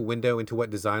of gives you a window into what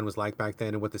design was like back then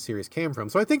and what the series came from.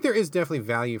 So I think there is definitely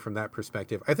value from that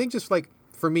perspective. I think just like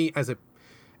for me as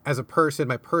a person,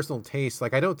 my personal taste,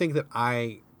 like I don't think that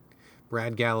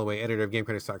Brad Galloway, editor of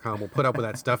GameCritics.com, will put up with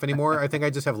that stuff anymore. I think I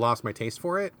just have lost my taste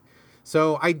for it.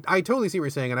 So I totally see what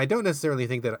you're saying, and I don't necessarily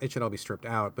think that it should all be stripped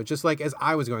out. But just like as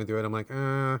I was going through it, I'm like,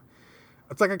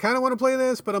 it's like I kind of want to play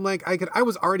this, but I'm like, I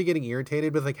was already getting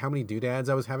irritated with like how many doodads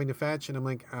I was having to fetch, and I'm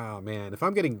like, oh man, if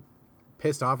I'm getting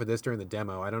pissed off at this during the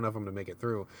demo, I don't know if I'm going to make it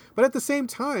through. But at the same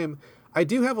time, I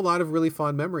do have a lot of really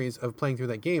fond memories of playing through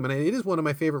that game, and it is one of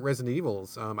my favorite Resident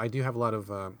Evils. I do have a lot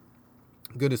of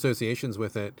good associations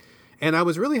with it. And I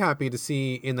was really happy to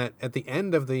see in that at the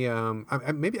end of the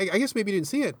I guess maybe you didn't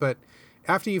see it, but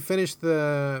after you finish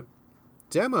the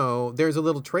demo, there's a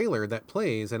little trailer that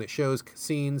plays and it shows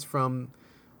scenes from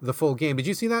the full game. Did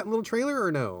you see that little trailer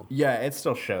or no? Yeah, it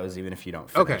still shows even if you don't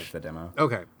finish the demo.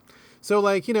 Okay. So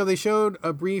like, they showed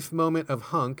a brief moment of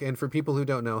Hunk, and for people who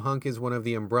don't know, Hunk is one of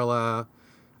the Umbrella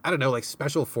I don't know, like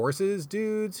special forces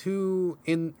dudes who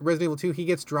in Resident Evil 2, he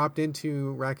gets dropped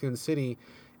into Raccoon City.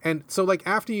 And so like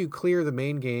after you clear the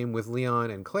main game with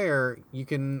Leon and Claire, you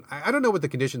can, I don't know what the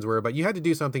conditions were, but you had to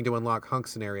do something to unlock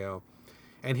Hunk's scenario.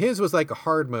 And his was like a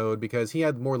hard mode because he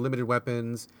had more limited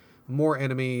weapons, more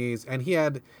enemies, and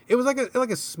it was like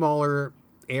a smaller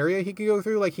area he could go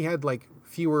through. Like he had like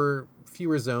fewer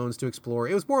zones to explore.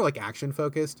 It was more like action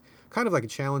focused, kind of like a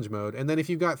challenge mode. And then if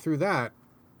you got through that,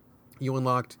 you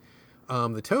unlocked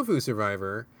the Tofu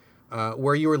Survivor,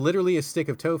 where you were literally a stick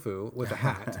of tofu with a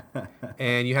hat,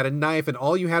 and you had a knife, and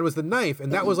all you had was the knife,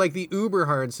 and that was like the uber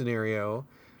hard scenario,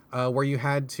 where you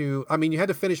had to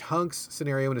finish Hunk's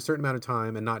scenario in a certain amount of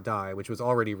time and not die, which was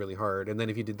already really hard. And then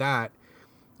if you did that,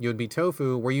 you would be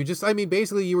Tofu, where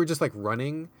basically you were just like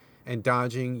running and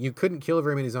dodging. You couldn't kill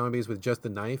very many zombies with just the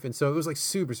knife, and so it was like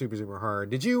super, super, super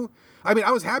hard.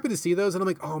 I was happy to see those, and I'm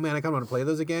like, oh man, I kind of want to play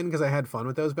those again because I had fun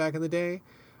with those back in the day.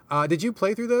 Did you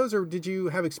play through those, or did you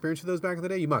have experience with those back in the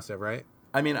day? You must have, right?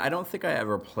 I mean, I don't think I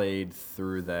ever played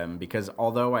through them because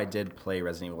although I did play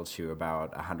Resident Evil 2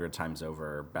 about 100 times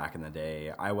over back in the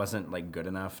day, I wasn't like good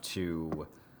enough to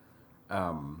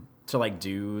like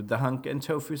do the Hunk and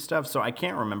Tofu stuff. So I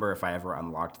can't remember if I ever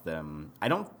unlocked them. I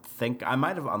don't think I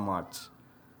might have unlocked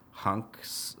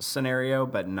Hunk's scenario,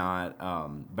 but not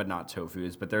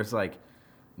Tofu's. But there's like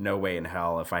no way in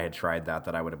hell if I had tried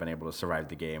that I would have been able to survive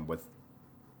the game with,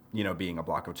 being a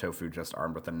block of tofu just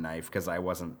armed with a knife because I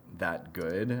wasn't that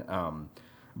good.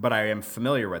 But I am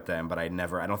familiar with them, but I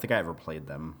don't think I ever played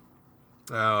them.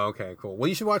 Oh, okay, cool. Well,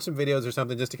 you should watch some videos or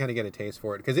something just to kind of get a taste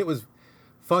for it because it was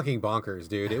fucking bonkers,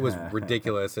 dude. It was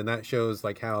ridiculous, and that shows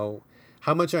like how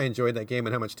much I enjoyed that game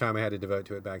and how much time I had to devote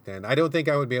to it back then. I don't think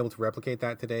I would be able to replicate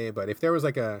that today, but if there was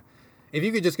if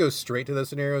you could just go straight to those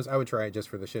scenarios, I would try it just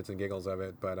for the shits and giggles of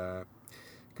it. But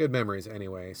good memories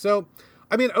anyway. So,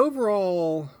 I mean,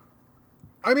 overall,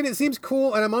 it seems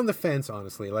cool, and I'm on the fence,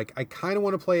 honestly. Like, I kind of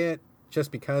want to play it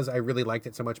just because I really liked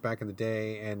it so much back in the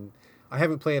day, and I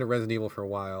haven't played a Resident Evil for a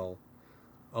while,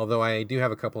 although I do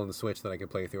have a couple on the Switch that I could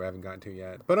play through I haven't gotten to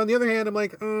yet. But on the other hand, I'm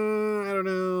like, I don't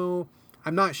know.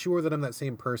 I'm not sure that I'm that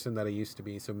same person that I used to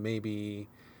be, so maybe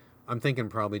I'm thinking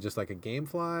probably just like a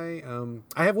Gamefly.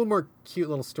 I have one more cute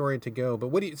little story to go, but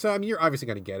you're obviously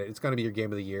going to get it. It's going to be your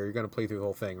game of the year. You're going to play through the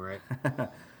whole thing, right?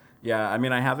 Yeah, I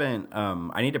mean, I haven't.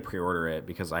 I need to pre-order it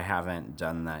because I haven't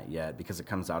done that yet because it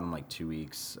comes out in like 2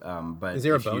 weeks. But is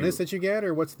there a bonus that you get,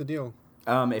 or what's the deal?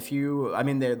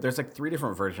 There's like 3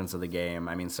 different versions of the game.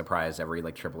 I mean, surprise! Every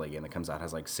like AAA game that comes out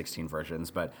has like 16 versions,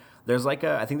 but there's I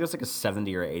think there's like a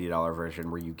 $70 or $80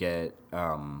 version where you get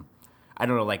I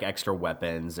don't know, like extra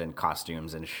weapons and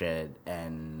costumes and shit.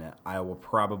 And I will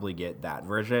probably get that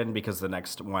version because the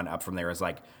next one up from there is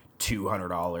like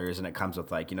 $200, and it comes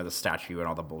with like the statue and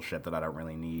all the bullshit that I don't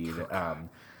really need.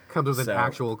 Comes with an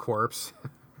actual corpse.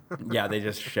 Yeah, they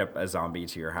just ship a zombie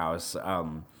to your house.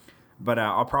 But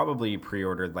I'll probably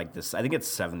pre-order like this. I think it's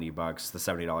 $70, the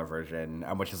 $70 version,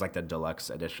 which is like the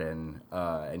deluxe edition,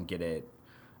 and get it.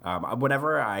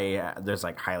 Whenever there's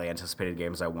like highly anticipated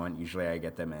games I want, usually I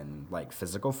get them in like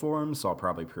physical form. So I'll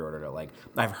probably pre-order it. Like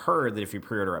I've heard that if you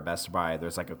pre-order at Best Buy,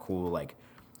 there's like a cool like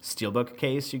steelbook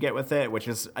case you get with it, which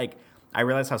is like, I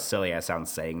realize how silly I sound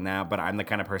saying that, but I'm the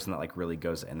kind of person that like really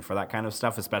goes in for that kind of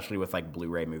stuff, especially with like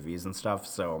Blu-ray movies and stuff.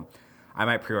 So I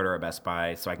might pre-order at Best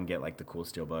Buy so I can get like the cool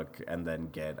steelbook and then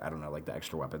get, I don't know, like the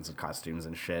extra weapons and costumes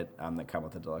and shit that come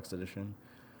with the deluxe edition.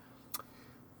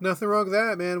 Nothing wrong with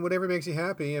that, man. Whatever makes you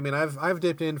happy. I mean, I've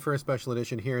dipped in for a special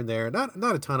edition here and there. Not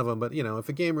a ton of them, but if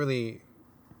a game really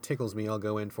tickles me, I'll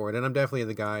go in for it. And I'm definitely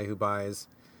the guy who buys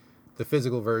the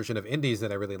physical version of indies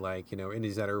that I really like,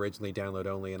 indies that are originally download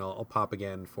only, and I'll pop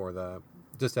again for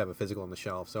just to have a physical on the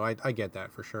shelf. So I get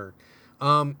that for sure.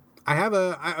 I have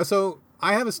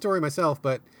a story myself,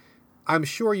 but I'm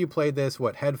sure you played this,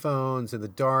 headphones in the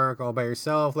dark, all by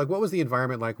yourself. Like, what was the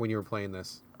environment like when you were playing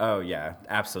this? Oh yeah,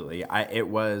 absolutely.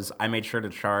 I made sure to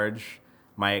charge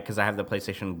because I have the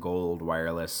PlayStation Gold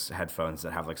wireless headphones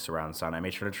that have like surround sound. I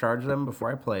made sure to charge them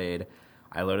before I played.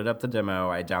 I loaded up the demo.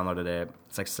 I downloaded it.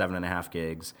 It's like 7.5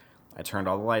 gigs. I turned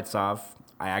all the lights off.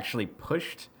 I actually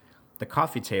pushed the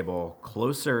coffee table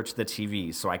closer to the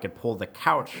TV so I could pull the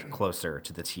couch closer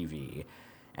to the TV.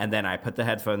 And then I put the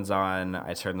headphones on.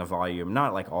 I turned the volume,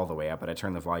 not like all the way up, but I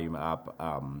turned the volume up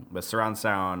with surround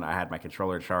sound. I had my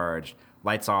controller charged,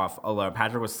 lights off, alone.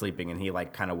 Patrick was sleeping, and he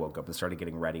like kind of woke up and started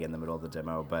getting ready in the middle of the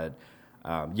demo. But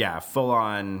yeah, full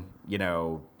on,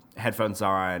 headphones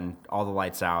on, all the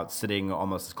lights out, sitting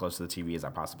almost as close to the TV as I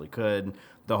possibly could,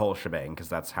 the whole shebang, because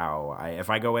that's how if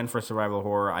I go in for survival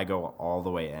horror, I go all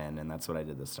the way in, and that's what I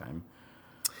did this time.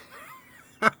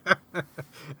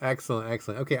 Excellent,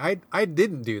 excellent. Okay, I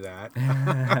didn't do that.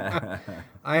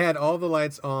 I had all the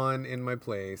lights on in my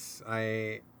place.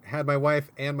 I had my wife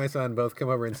and my son both come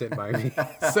over and sit by me.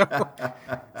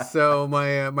 So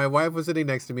my wife was sitting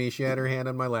next to me. She had her hand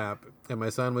on my lap, and my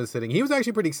son was sitting. He was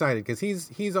actually pretty excited because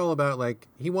he's all about, like,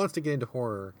 he wants to get into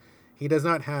horror. He does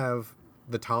not have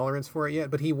the tolerance for it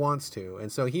yet, but he wants to.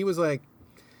 And so he was like,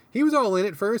 he was all in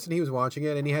at first, and he was watching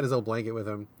it, and he had his old blanket with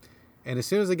him. And as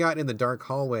soon as I got in the dark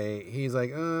hallway, he's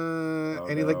like,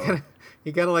 and he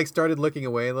he kind of like started looking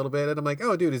away a little bit. And I'm like,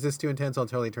 oh, dude, is this too intense? I'll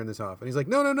totally turn this off. And he's like,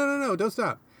 no, don't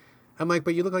stop. I'm like,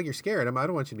 but you look like you're scared. I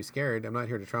don't want you to be scared. I'm not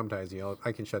here to traumatize you.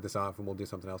 I can shut this off and we'll do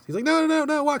something else. He's like,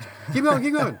 no, watch. Keep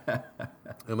going.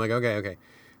 I'm like, okay.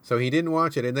 So he didn't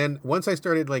watch it. And then once I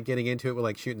started like getting into it with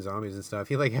like shooting zombies and stuff,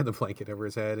 he like had the blanket over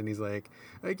his head and he's like,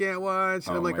 I can't watch.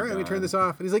 And I'm like, all right, let me turn this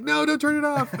off. And he's like, no, don't turn it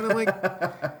off. And I'm like,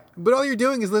 but all you're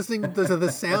doing is listening to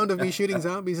the sound of me shooting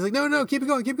zombies. He's like, no, keep it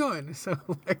going. So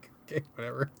I'm like, okay,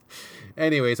 whatever.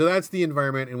 Anyway, so that's the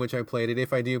environment in which I played it.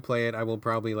 If I do play it, I will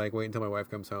probably like wait until my wife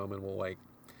comes home and we'll like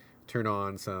turn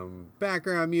on some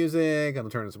background music. I'll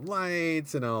turn on some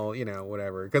lights and I'll,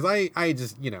 whatever. Because I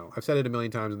just, I've said it a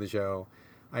million times in the show.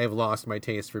 I have lost my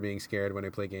taste for being scared when I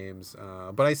play games.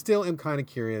 But I still am kind of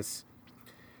curious.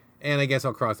 And I guess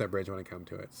I'll cross that bridge when I come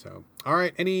to it. So, all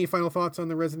right. Any final thoughts on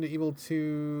the Resident Evil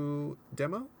 2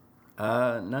 demo?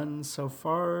 None so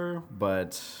far.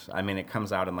 But, I mean, it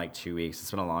comes out in like 2 weeks.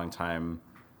 It's been a long time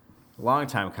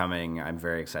coming. I'm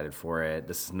very excited for it.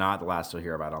 This is not the last you'll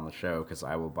hear about on the show because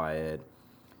I will buy it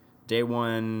day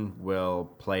one, will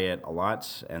play it a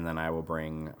lot, and then I will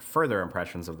bring further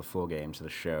impressions of the full game to the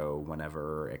show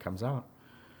whenever it comes out.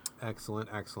 Excellent.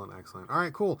 All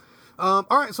right, cool. All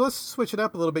right, so let's switch it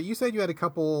up a little bit. You said you had a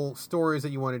couple stories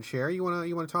that you wanted to share. You want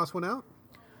to toss one out?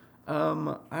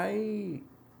 I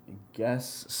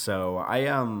guess so.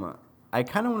 I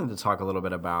kind of wanted to talk a little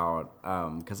bit about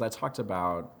because I talked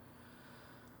about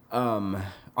on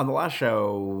the last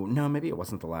show. No, maybe it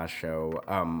wasn't the last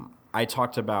show. I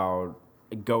talked about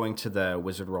going to the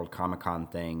Wizard World Comic-Con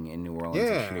thing in New Orleans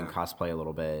and shooting cosplay a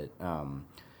little bit.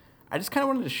 I just kind of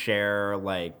wanted to share,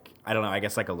 like, I don't know, I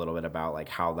guess, like, a little bit about, like,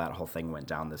 how that whole thing went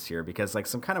down this year. Because, like,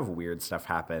 some kind of weird stuff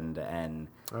happened, and...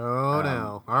 Oh,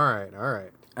 no. All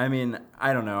right. I mean,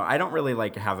 I don't know. I don't really,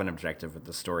 like, have an objective with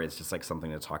the story. It's just, like,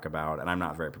 something to talk about, and I'm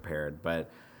not very prepared.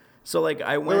 But, so, like,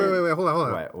 I went... Wait, hold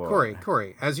on. What?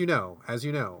 Corey, as you know...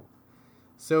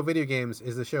 So Video Games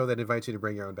is the show that invites you to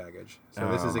bring your own baggage. So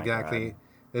this is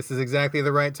exactly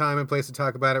the right time and place to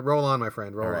talk about it. Roll on, my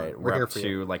friend. Roll on. All right, we're here up for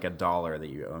you. Like $1 that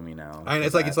you owe me now.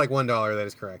 It's like $1. That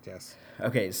is correct. Yes.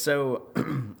 Okay, so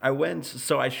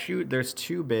I shoot. There's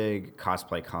two big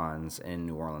cosplay cons in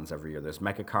New Orleans every year. There's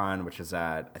MechaCon, which is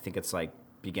at, I think it's like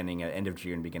end of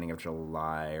June, beginning of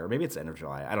July, or maybe it's end of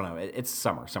July. I don't know. It's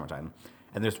summertime.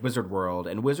 And there's Wizard World,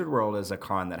 and Wizard World is a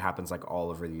con that happens like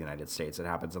all over the United States. It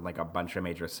happens in like a bunch of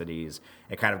major cities.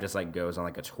 It kind of just like goes on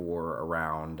like a tour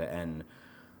around, and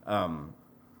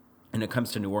it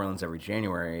comes to New Orleans every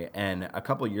January. And a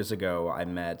couple of years ago, I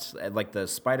met like the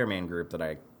Spider-Man group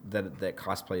that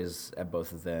cosplays at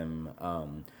both of them.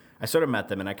 I sort of met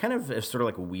them, and I kind of sort of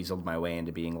like weaseled my way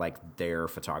into being like their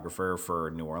photographer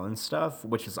for New Orleans stuff,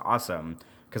 which is awesome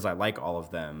because I like all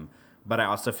of them. But I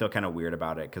also feel kind of weird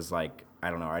about it because, like,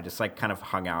 I don't know, I just, like, kind of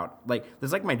hung out. Like,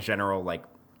 there's, like, my general, like,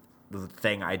 the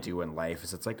thing I do in life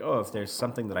is it's like, oh, if there's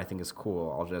something that I think is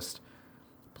cool, I'll just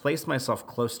place myself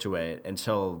close to it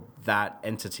until that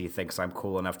entity thinks I'm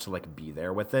cool enough to, like, be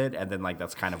there with it. And then, like,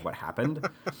 that's kind of what happened.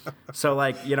 So,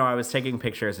 like, I was taking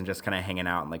pictures and just kind of hanging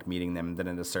out and, like, meeting them. Then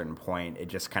at a certain point, it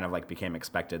just kind of, like, became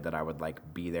expected that I would,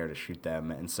 like, be there to shoot them.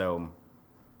 And so...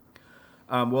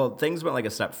 well, things went like a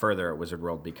step further at Wizard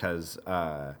World because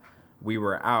we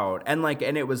were out, and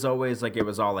it was always like it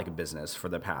was all like a business for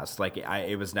the past. Like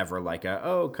it was never like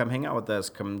come hang out with us,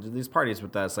 come to these parties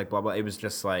with us, like blah blah. It was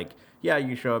just like, yeah,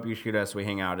 you show up, you shoot us, we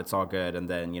hang out, it's all good, and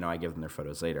then I give them their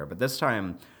photos later. But this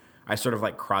time, I sort of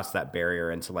like crossed that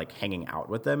barrier into like hanging out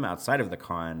with them outside of the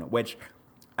con, which,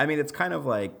 I mean, it's kind of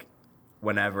like.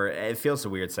 Whenever it feels so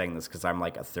weird saying this because I'm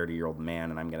like a 30-year-old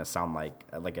man and I'm gonna sound like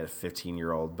a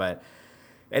 15-year-old, but.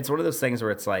 It's one of those things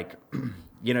where it's like,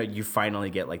 you finally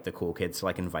get like the cool kids to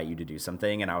like invite you to do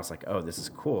something. And I was like, oh, this is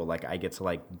cool. Like I get to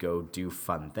like go do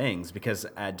fun things because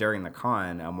during the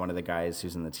con, one of the guys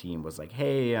who's in the team was like,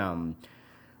 hey,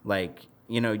 like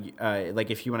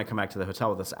if you want to come back to the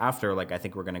hotel with us after, like, I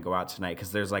think we're going to go out tonight.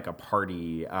 Cause there's like a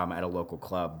party at a local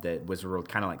club that Wizard World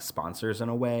kind of like sponsors in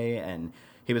a way. And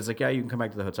he was like, yeah, you can come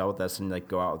back to the hotel with us and like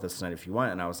go out with us tonight if you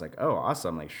want. And I was like, oh,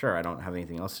 awesome. Like, sure. I don't have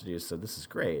anything else to do. So this is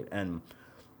great. And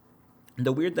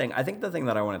the weird thing, I think the thing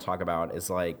that I want to talk about is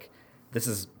like, this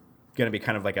is going to be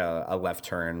kind of like a left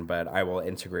turn, but I will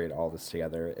integrate all this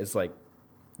together, is like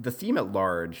the theme at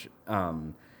large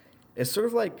is sort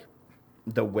of like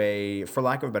the way, for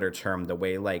lack of a better term, the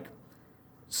way like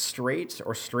straight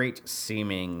or straight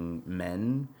seeming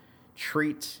men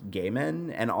treat gay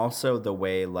men, and also the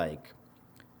way like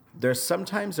there's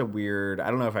sometimes a weird, I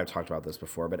don't know if I've talked about this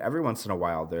before, but every once in a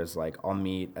while there's like, I'll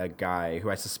meet a guy who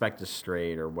I suspect is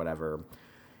straight or whatever,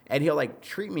 and he'll like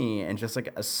treat me in just like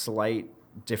a slight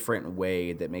different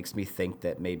way that makes me think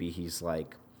that maybe he's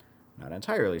like not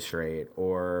entirely straight,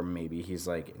 or maybe he's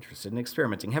like interested in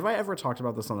experimenting. Have I ever talked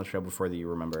about this on the show before that you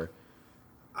remember?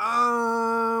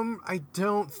 I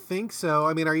don't think so.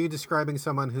 I mean, are you describing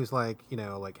someone who's like, you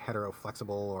know, like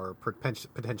hetero-flexible or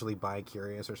potentially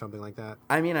bi-curious or something like that?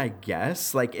 I mean, I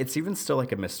guess. Like, it's even still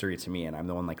like a mystery to me, and I'm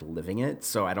the one like living it,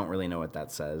 so I don't really know what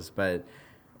that says. But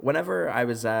whenever I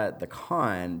was at the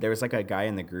con, there was like a guy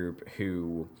in the group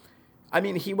who, I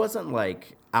mean, he wasn't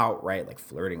like outright like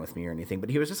flirting with me or anything, but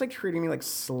he was just like treating me like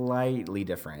slightly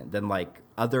different than like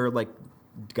other like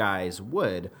guys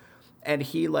would. And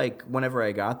he, like, whenever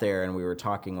I got there and we were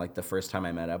talking, like, the first time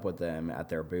I met up with them at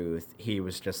their booth, he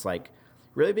was just, like,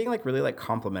 really being, like, really, like,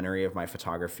 complimentary of my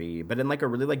photography, but in, like, a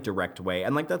really, like, direct way.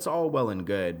 And, like, that's all well and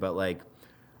good, but, like,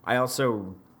 I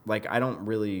also, like, I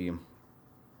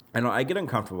get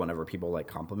uncomfortable whenever people, like,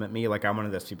 compliment me. Like, I'm one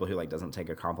of those people who, like, doesn't take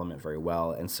a compliment very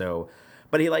well. And so,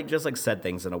 but he, like, just, like, said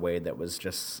things in a way that was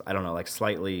just, I don't know, like,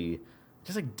 slightly,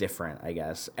 just, like, different, I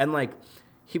guess. And, like,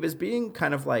 he was being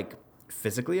kind of, like,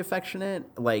 physically affectionate.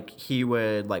 Like, he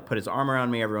would like put his arm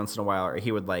around me every once in a while, or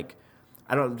he would like,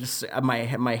 I don't, just my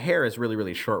hair is really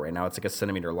really short right now, it's like a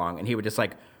centimeter long, and he would just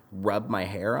like rub my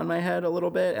hair on my head a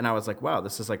little bit, and I was like, wow,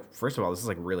 this is like, first of all, this is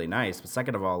like really nice, but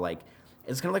second of all, like,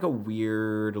 it's kind of like a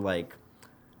weird like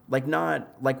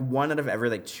not like one out of every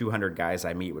like 200 guys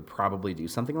I meet would probably do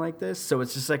something like this. So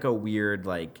it's just like a weird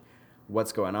like,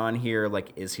 what's going on here?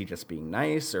 Like, is he just being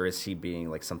nice, or is he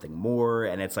being like something more?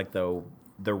 And it's like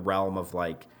the realm of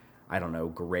like, I don't know,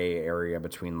 gray area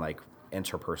between like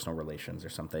interpersonal relations or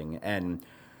something. And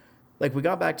like, we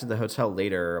got back to the hotel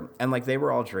later, and like they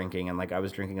were all drinking, and like I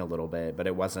was drinking a little bit, but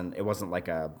it wasn't like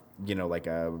a, you know, like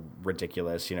a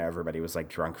ridiculous, you know, everybody was like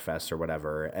drunk fest or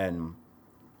whatever. And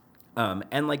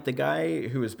like the guy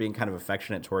who was being kind of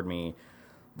affectionate toward me,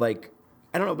 like,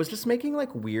 I don't know, was just making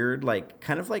like weird, like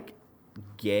kind of like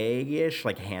gay-ish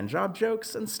like hand job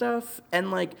jokes and stuff.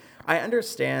 And like, I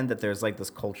understand that there's like this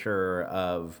culture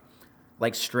of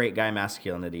like straight guy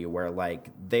masculinity where like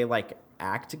they like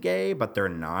act gay but they're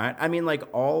not. I mean, like,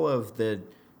 all of the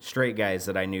straight guys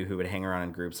that I knew who would hang around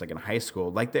in groups like in high school,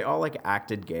 like they all like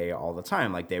acted gay all the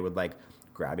time. Like, they would like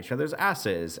grab each other's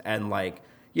asses and like,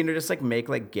 you know, just like make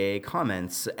like gay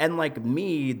comments. And like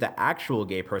me, the actual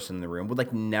gay person in the room, would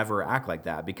like never act like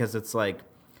that, because it's like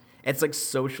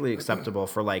socially acceptable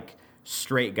for like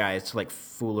straight guys to like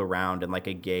fool around in like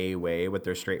a gay way with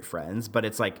their straight friends, but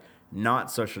it's like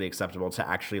not socially acceptable to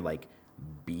actually like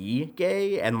be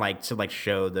gay and like to like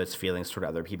show those feelings toward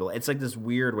other people. It's like this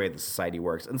weird way that society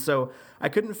works. And so I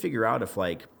couldn't figure out if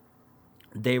like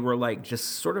they were like just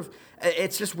sort of,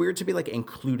 it's just weird to be like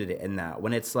included in that,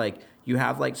 when it's like you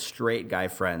have like straight guy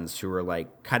friends who are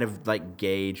like kind of like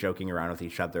gay joking around with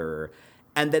each other,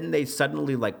 and then they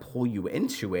suddenly like pull you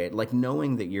into it, like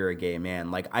knowing that you're a gay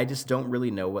man. Like, I just don't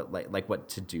really know what like what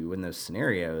to do in those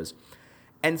scenarios.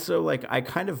 And so like I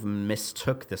kind of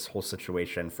mistook this whole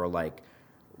situation for like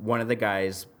one of the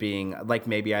guys being like,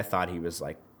 maybe I thought he was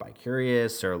like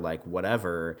bi-curious or like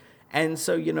whatever. And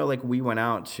so, you know, like we went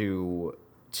out to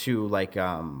like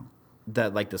the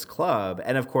like this club,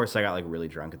 and of course I got like really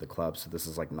drunk at the club, so this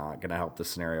is like not gonna help the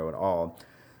scenario at all.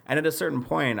 And at a certain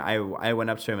point, I went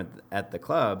up to him at the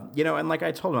club, you know, and like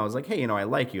I told him, I was like, hey, you know, I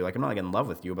like you. Like, I'm not like in love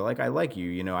with you, but like I like you.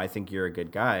 You know, I think you're a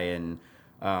good guy, and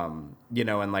you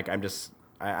know, and like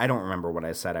I don't remember what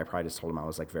I said. I probably just told him I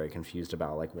was like very confused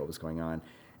about like what was going on,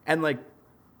 and like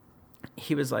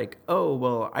he was like, oh,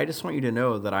 well, I just want you to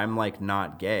know that I'm like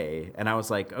not gay. And I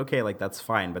was like, okay, like that's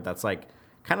fine, but that's like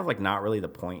kind of like not really the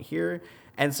point here.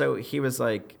 And so he was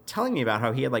like telling me about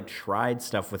how he had like tried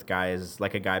stuff with guys,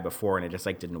 like a guy before, and it just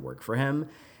like didn't work for him.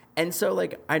 And so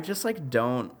like I just like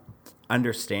don't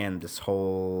understand this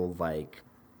whole like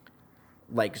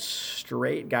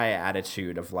straight guy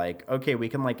attitude of like, okay, we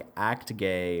can like act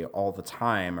gay all the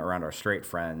time around our straight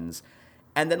friends.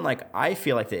 And then like I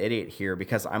feel like the idiot here,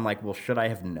 because I'm like, well, should I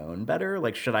have known better?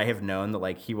 Like, should I have known that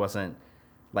like he wasn't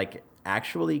like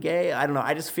actually gay? I don't know.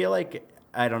 I just feel like,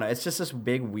 I don't know. It's just this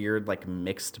big, weird, like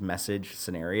mixed message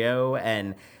scenario.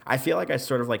 And I feel like I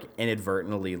sort of like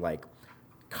inadvertently like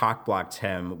cock blocked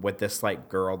him with this like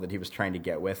girl that he was trying to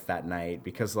get with that night,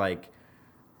 because like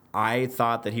I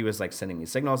thought that he was like sending me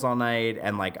signals all night,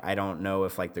 and like I don't know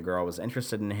if like the girl was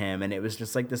interested in him, and it was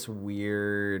just like this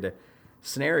weird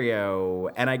scenario.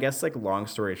 And I guess like long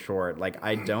story short, like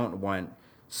I don't want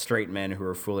straight men who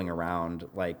are fooling around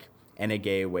like in a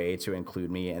gay way to include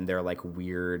me in their like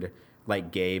weird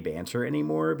like gay banter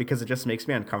anymore, because it just makes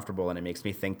me uncomfortable, and it makes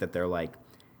me think that they're like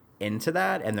into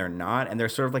that and they're not, and they're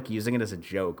sort of like using it as a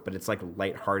joke, but it's like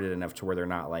lighthearted enough to where they're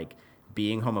not like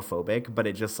being homophobic, but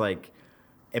it just like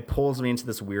it pulls me into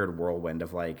this weird whirlwind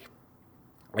of like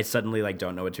I suddenly like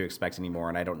don't know what to expect anymore,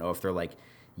 and I don't know if they're like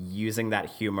using that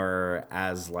humor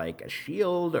as like a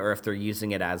shield, or if they're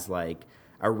using it as like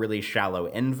a really shallow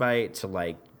invite to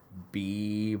like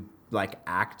be like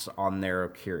act on their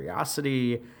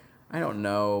curiosity. I don't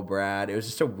know, Brad. It was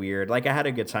just a weird, like I had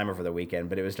a good time over the weekend,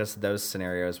 but it was just those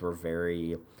scenarios were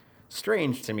very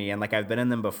strange to me, and like I've been in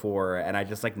them before, and I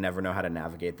just like never know how to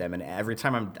navigate them, and every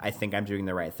time I think I'm doing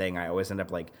the right thing, I always end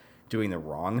up like doing the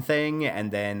wrong thing,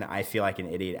 and then I feel like an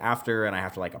idiot after, and I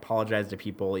have to like apologize to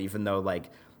people, even though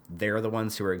like they're the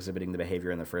ones who are exhibiting the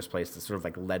behavior in the first place that sort of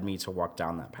like led me to walk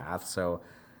down that path. So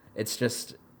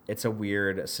it's a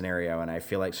weird scenario, and I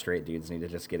feel like straight dudes need to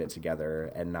just get it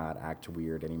together and not act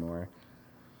weird anymore.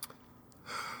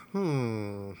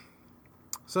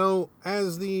 So,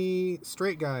 as the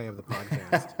straight guy of the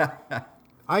podcast,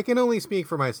 I can only speak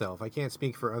for myself. I can't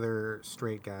speak for other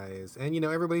straight guys. And, you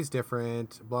know, everybody's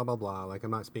different, blah, blah, blah. Like,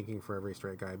 I'm not speaking for every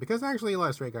straight guy, because actually a lot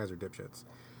of straight guys are dipshits.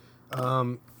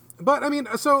 But, I mean,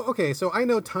 so I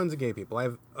know tons of gay people. I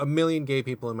have a million gay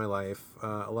people in my life.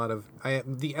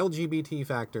 The LGBT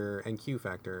factor and Q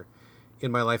factor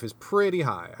in my life is pretty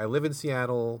high. I live in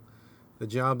Seattle. The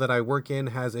job that I work in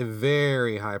has a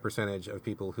very high percentage of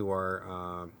people who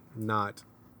are not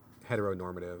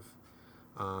heteronormative.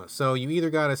 So you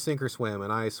either got to sink or swim,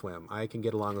 and I swim. I can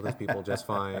get along with those people just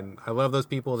fine. I love those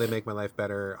people. They make my life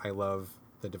better. I love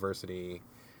the diversity.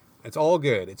 It's all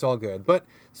good. It's all good. But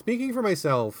speaking for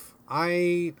myself,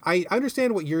 I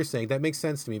understand what you're saying. That makes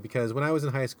sense to me, because when I was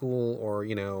in high school, or,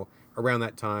 you know, around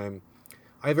that time,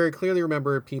 I very clearly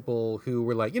remember people who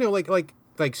were like, you know,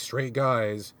 like straight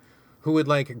guys who would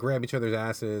like grab each other's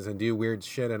asses and do weird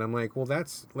shit, and I'm like, well,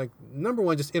 that's like, number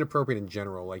one, just inappropriate in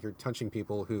general. Like, you're touching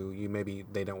people who maybe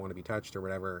they don't want to be touched or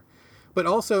whatever. But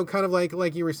also kind of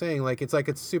like you were saying, like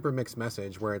it's super mixed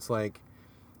message, where it's like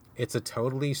it's a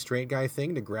totally straight guy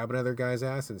thing to grab another guy's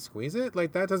ass and squeeze it.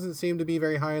 Like, that doesn't seem to be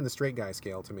very high on the straight guy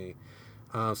scale to me.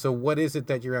 So what is it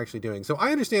that you're actually doing? So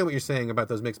I understand what you're saying about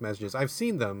those mixed messages. I've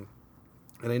seen them,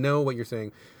 and I know what you're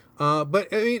saying. But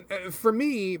I mean, for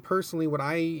me personally, what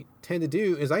I tend to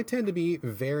do is I tend to be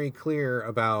very clear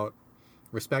about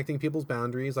respecting people's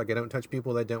boundaries. Like, I don't touch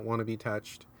people that don't want to be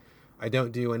touched. I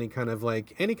don't do any kind of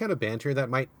banter that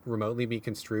might remotely be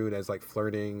construed as like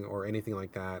flirting or anything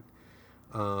like that.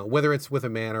 Whether it's with a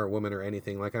man or a woman or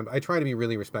anything, like I try to be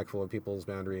really respectful of people's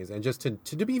boundaries, and just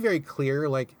to be very clear,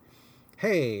 like,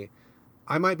 hey,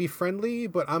 I might be friendly,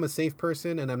 but I'm a safe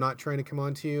person, and I'm not trying to come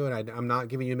on to you, and I'm not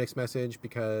giving you a mixed message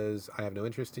because I have no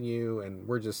interest in you, and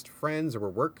we're just friends, or we're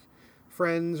work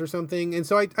friends or something. And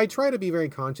so I try to be very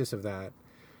conscious of that.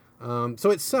 So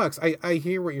it sucks. I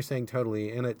hear what you're saying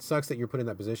totally, and it sucks that you're put in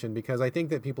that position, because I think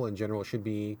that people in general should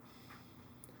be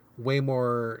way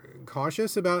more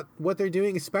cautious about what they're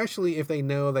doing, especially if they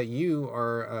know that you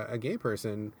are a gay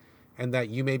person, and that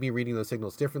you may be reading those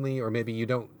signals differently, or maybe you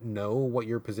don't know what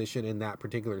your position in that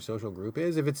particular social group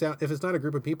is. If it's not a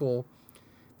group of people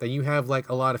that you have like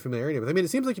a lot of familiarity with. I mean, it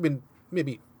seems like you've been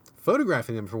maybe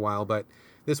photographing them for a while, but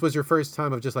this was your first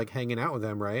time of just like hanging out with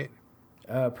them, right?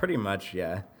 Pretty much,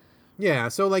 yeah. Yeah,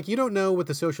 so like you don't know what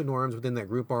the social norms within that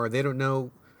group are. They don't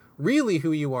know really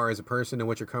who you are as a person and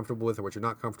what you're comfortable with or what you're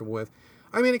not comfortable with.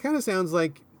 I mean, it kind of sounds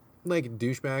like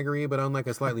douchebaggery, but on like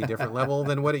a slightly different level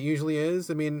than what it usually is.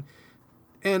 I mean,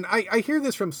 and I hear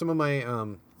this from some of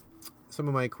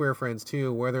my queer friends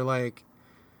too, where they're like,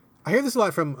 I hear this a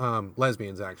lot from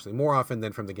lesbians, actually, more often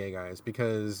than from the gay guys,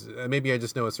 because maybe I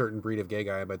just know a certain breed of gay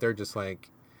guy, but they're just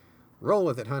like, roll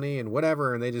with it, honey, and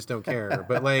whatever, and they just don't care.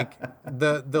 But like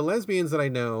the lesbians that I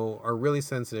know are really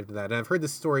sensitive to that, and I've heard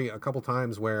this story a couple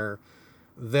times where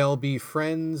they'll be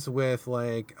friends with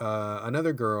like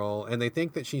another girl, and they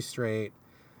think that she's straight,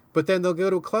 but then they'll go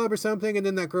to a club or something, and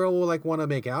then that girl will like want to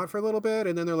make out for a little bit,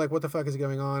 and then they're like, what the fuck is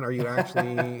going on? Are you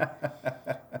actually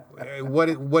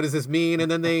what does this mean?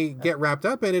 And then they get wrapped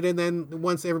up in it, and then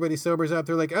once everybody sobers up,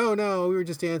 they're like, oh no, we were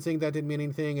just dancing, that didn't mean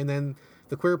anything. And then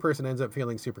the queer person ends up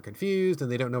feeling super confused,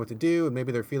 and they don't know what to do, and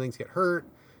maybe their feelings get hurt,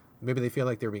 maybe they feel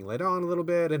like they're being led on a little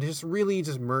bit, and it's just really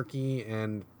just murky.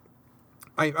 And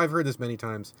I've heard this many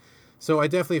times, so I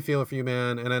definitely feel for you,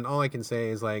 man. And then all I can say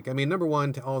is, like, I mean, number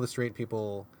one, to all the straight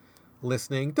people,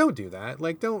 listening, don't do that.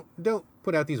 Like, don't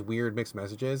put out these weird mixed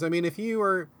messages. I mean, if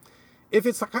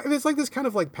it's like this kind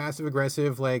of like passive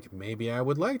aggressive, like maybe I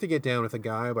would like to get down with a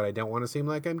guy, but I don't want to seem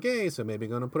like I'm gay, so maybe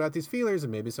I'm gonna put out these feelers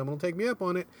and maybe someone will take me up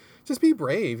on it. Just be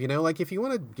brave, you know. Like if you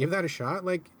want to give that a shot,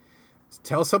 like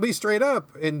tell somebody straight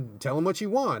up and tell them what you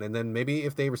want, and then maybe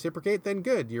if they reciprocate, then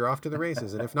good, you're off to the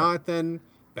races, and if not, then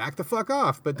back the fuck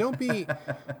off. But don't be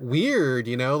weird,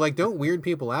 you know. Like don't weird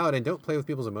people out and don't play with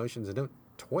people's emotions and don't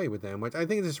toy with them, which I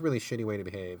think is just a really shitty way to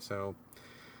behave. So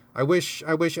I wish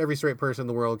every straight person in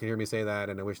the world could hear me say that,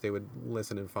 and I wish they would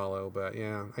listen and follow. But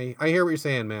yeah, I hear what you're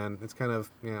saying, man. It's kind of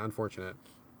unfortunate.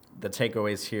 The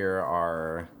takeaways here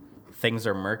are things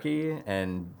are murky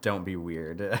and don't be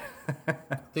weird.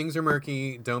 Things are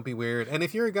murky, don't be weird. And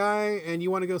if you're a guy and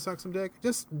you want to go suck some dick,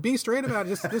 just be straight about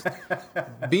it. Just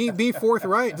be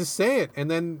forthright. Just say it. And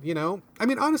then, you know, I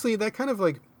mean, honestly, that kind of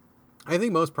like, I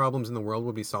think most problems in the world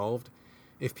would be solved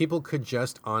if people could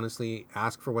just honestly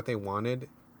ask for what they wanted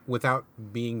without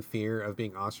being fear of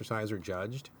being ostracized or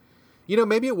judged. You know,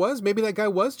 maybe that guy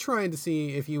was trying to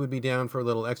see if you would be down for a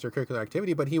little extracurricular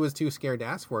activity, but he was too scared to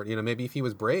ask for it. You know, maybe if he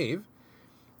was brave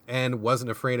and wasn't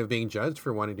afraid of being judged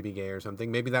for wanting to be gay or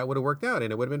something, maybe that would have worked out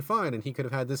and it would have been fine. And he could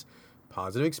have had this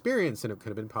positive experience and it could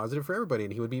have been positive for everybody.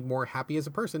 And he would be more happy as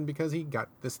a person because he got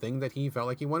this thing that he felt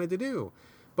like he wanted to do.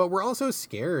 But we're also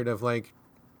scared of like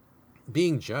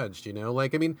being judged, you know,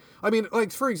 like, I mean,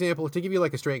 like, for example, to give you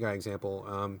like a straight guy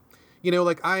example, you know,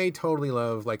 like I totally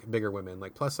love like bigger women,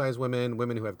 like plus size women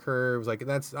who have curves. Like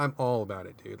I'm all about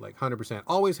it, dude. Like 100%,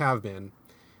 always have been.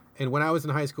 And when I was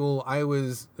in high school, I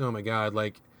was, oh my God,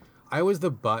 like I was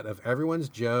the butt of everyone's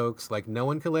jokes. Like no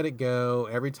one could let it go.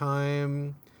 Every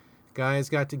time guys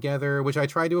got together, which I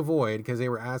tried to avoid because they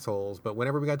were assholes. But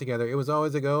whenever we got together, it was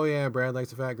always like, oh yeah, Brad likes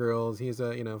the fat girls. He's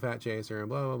a, you know, fat chaser and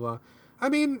blah, blah, blah. I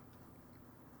mean,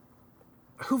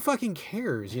 who fucking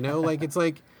cares? You know, like, it's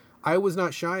like, I was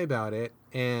not shy about it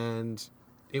and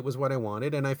it was what I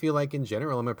wanted. And I feel like in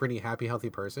general, I'm a pretty happy,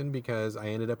 healthy person because I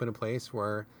ended up in a place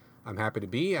where I'm happy to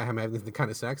be. I'm having the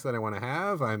kind of sex that I want to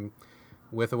have. I'm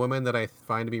with a woman that I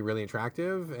find to be really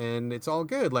attractive and it's all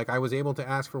good. Like I was able to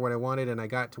ask for what I wanted and I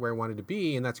got to where I wanted to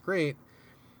be and that's great.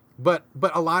 But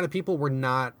a lot of people were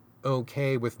not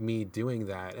okay with me doing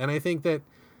that. And I think that,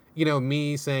 you know,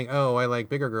 me saying, oh, I like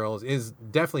bigger girls is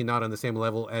definitely not on the same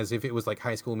level as if it was like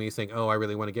high school me saying, oh, I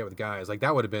really want to get with guys. Like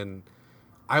that would have been,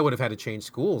 I would have had to change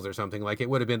schools or something. Like it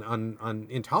would have been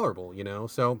intolerable, you know?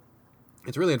 So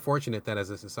it's really unfortunate that as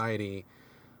a society,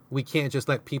 we can't just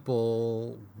let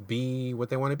people be what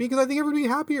they want to be. Because I think everyone would be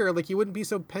happier. Like you wouldn't be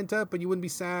so pent up, but you wouldn't be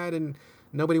sad and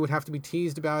nobody would have to be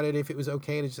teased about it if it was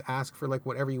okay to just ask for like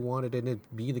whatever you wanted and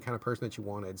it'd be the kind of person that you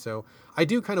wanted. So I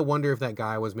do kind of wonder if that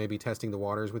guy was maybe testing the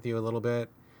waters with you a little bit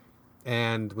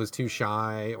and was too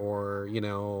shy or, you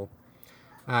know,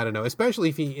 I don't know, especially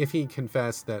if he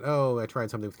confessed that, oh, I tried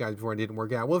something with guys before and it didn't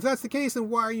work out. Well, if that's the case, then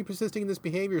why are you persisting in this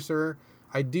behavior, sir?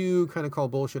 I do kind of call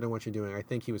bullshit on what you're doing. I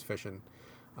think he was fishing.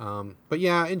 But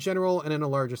yeah, in general and in a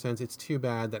larger sense, it's too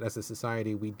bad that as a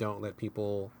society, we don't let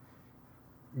people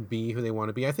be who they want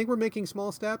to be. I think we're making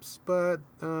small steps, but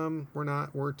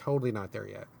we're totally not there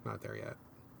yet.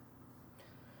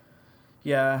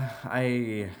 Yeah,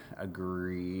 I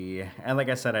agree. And like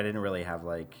I said, I didn't really have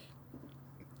like,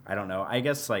 I don't know. I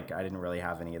guess like I didn't really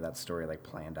have any of that story like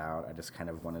planned out. I just kind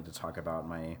of wanted to talk about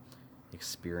my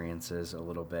experiences a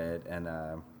little bit. And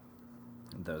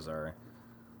those are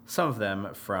some of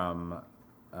them from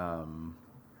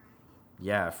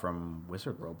from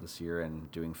Wizard World this year and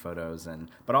doing photos.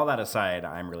 But all that aside,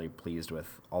 I'm really pleased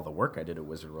with all the work I did at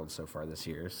Wizard World so far this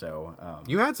year. So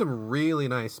you had some really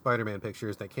nice Spider-Man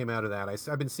pictures that came out of that.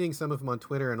 I've been seeing some of them on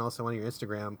Twitter and also on your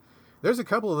Instagram. There's a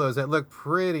couple of those that look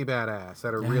pretty badass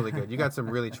that are really good. You got some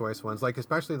really choice ones, like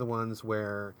especially the ones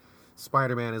where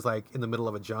Spider-Man is like in the middle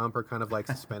of a jump or kind of like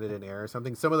suspended in air or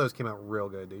something. Some of those came out real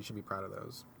good, dude. You should be proud of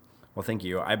those. Well, thank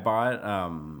you. I bought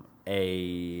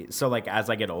so like as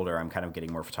I get older, I'm kind of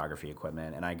getting more photography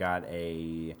equipment, and I got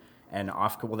they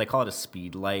call it a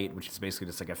speed light, which is basically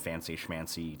just like a fancy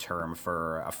schmancy term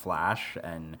for a flash.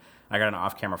 And I got an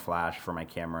off-camera flash for my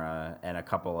camera and a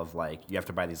couple of like, you have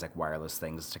to buy these like wireless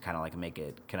things to kind of like make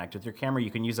it connect with your camera.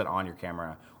 You can use it on your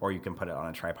camera or you can put it on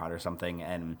a tripod or something.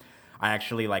 And I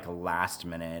actually like last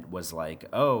minute was like,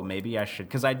 oh, maybe I should,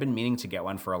 because I'd been meaning to get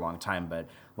one for a long time, but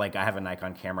like I have a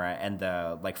Nikon camera and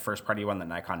the like first party one that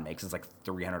Nikon makes is like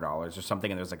 $300 or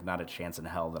something, and there's like not a chance in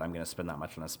hell that I'm going to spend that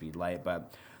much on a speed light.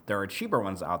 But there are cheaper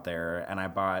ones out there, and I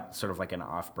bought sort of like an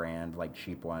off-brand like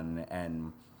cheap one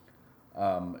and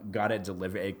got it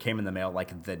delivered. It came in the mail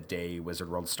like the day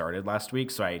Wizard World started last week,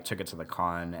 so I took it to the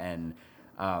con and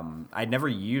I'd never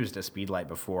used a speed light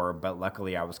before, but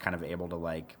luckily I was kind of able to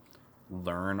like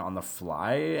learn on the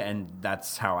fly, and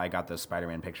that's how I got those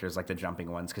Spider-Man pictures, like the jumping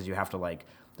ones, because you have to like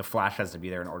the flash has to be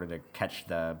there in order to catch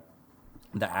the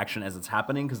action as it's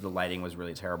happening, because the lighting was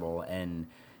really terrible in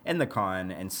the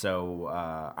con, and so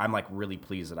I'm like really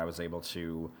pleased that I was able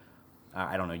to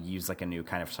I don't know, use like a new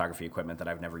kind of photography equipment that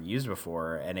I've never used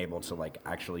before, and able to like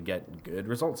actually get good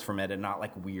results from it, and not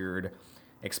like weird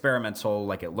experimental,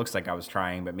 like it looks like I was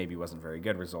trying, but maybe wasn't very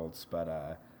good results.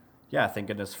 But yeah, thank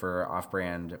goodness for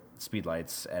off-brand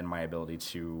speedlights and my ability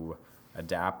to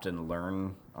adapt and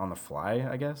learn on the fly,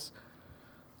 I guess.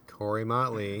 Corey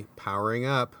Motley, powering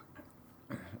up.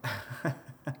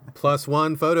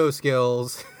 +1 photo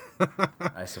skills.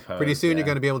 I suppose. Pretty soon yeah. you're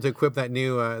going to be able to equip that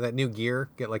new gear,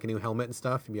 get like a new helmet and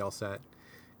stuff, and be all set.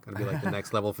 Going to be like the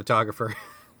next level photographer.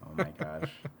 Oh my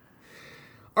gosh.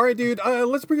 All right, dude.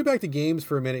 Let's bring it back to games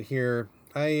for a minute here.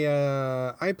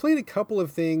 I played a couple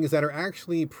of things that are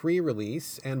actually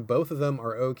pre-release, and both of them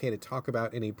are okay to talk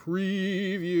about in a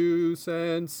preview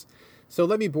sense. So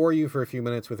let me bore you for a few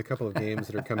minutes with a couple of games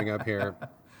that are coming up here.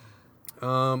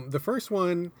 The first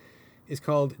one is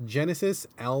called Genesis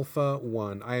Alpha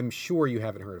 1. I am sure you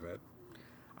haven't heard of it.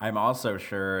 I'm also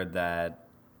sure that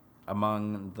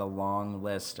among the long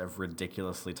list of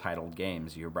ridiculously titled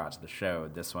games you brought to the show,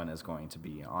 this one is going to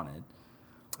be on it.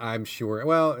 I'm sure.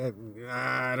 Well,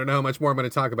 I don't know how much more I'm going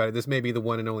to talk about it. This may be the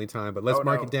one and only time, but let's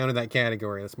mark it down in that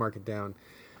category. Let's mark it down.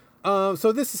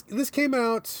 So this came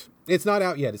out. It's not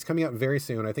out yet. It's coming out very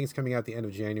soon. I think it's coming out the end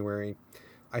of January.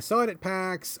 I saw it at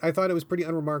PAX. I thought it was pretty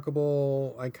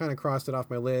unremarkable. I kind of crossed it off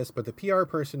my list, but the PR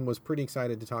person was pretty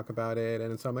excited to talk about it,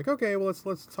 and so I'm like, okay, well,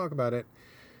 let's talk about it.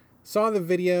 Saw the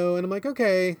video, and I'm like,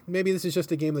 okay, maybe this is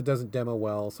just a game that doesn't demo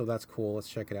well, so that's cool. Let's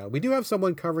check it out. We do have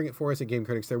someone covering it for us at Game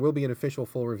Critics. There will be an official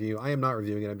full review. I am not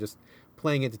reviewing it. I'm just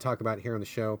playing it to talk about it here on the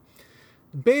show.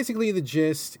 Basically, the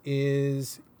gist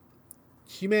is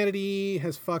humanity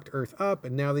has fucked Earth up,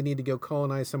 and now they need to go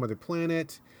colonize some other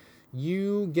planet.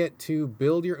 You get to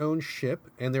build your own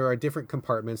ship, and there are different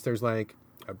compartments. There's like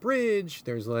a bridge,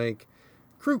 there's like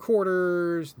crew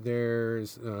quarters,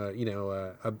 there's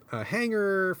a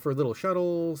hangar for little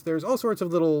shuttles. There's all sorts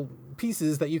of little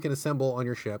pieces that you can assemble on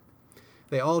your ship.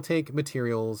 They all take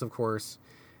materials, of course,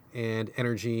 and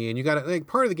energy, and you got to, like,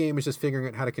 part of the game is just figuring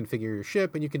out how to configure your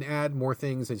ship, and you can add more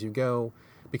things as you go,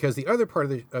 because the other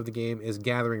part of the game is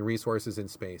gathering resources in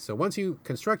space. So once you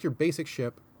construct your basic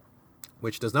ship,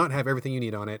 which does not have everything you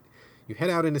need on it, you head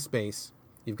out into space.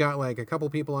 You've got like a couple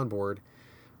people on board.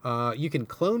 You can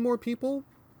clone more people,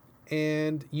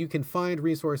 and you can find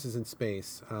resources in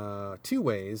space. Two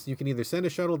ways. You can either send a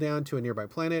shuttle down to a nearby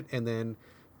planet and then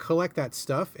collect that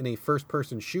stuff in a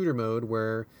first-person shooter mode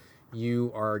where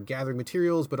you are gathering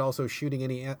materials but also shooting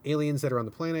any aliens that are on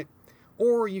the planet.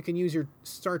 Or you can use your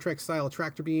Star Trek-style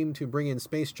tractor beam to bring in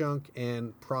space junk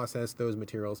and process those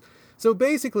materials. So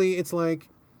basically, it's like,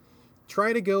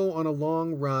 try to go on a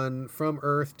long run from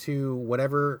Earth to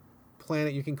whatever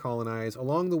planet you can colonize.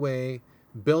 Along the way,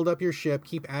 build up your ship,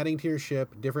 keep adding to your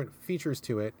ship, different features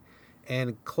to it,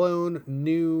 and clone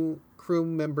new crew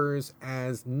members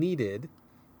as needed.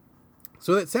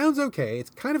 So that sounds okay. It's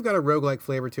kind of got a roguelike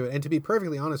flavor to it. And to be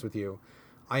perfectly honest with you,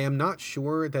 I am not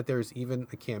sure that there's even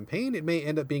a campaign. It may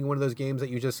end up being one of those games that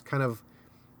you just kind of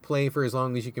play for as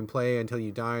long as you can play until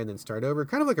you die and then start over.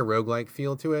 Kind of like a roguelike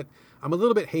feel to it. I'm a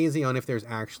little bit hazy on if there's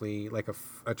actually like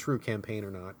a true campaign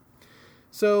or not.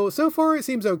 So far it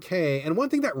seems okay. And one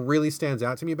thing that really stands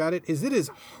out to me about it is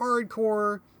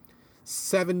hardcore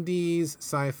 70s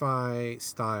sci-fi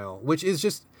style, which is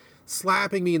just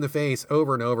slapping me in the face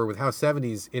over and over with how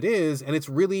 70s it is. And it's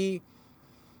really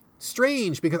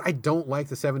strange because I don't like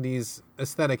the 70s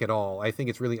aesthetic at all. I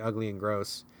think it's really ugly and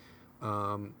gross.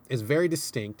 Is very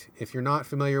distinct. If you're not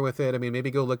familiar with it, I mean, maybe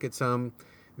go look at some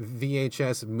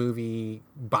VHS movie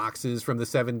boxes from the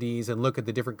 70s and look at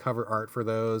the different cover art for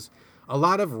those. A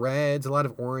lot of reds, a lot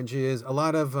of oranges, a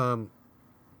lot of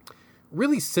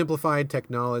really simplified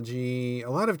technology,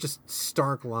 a lot of just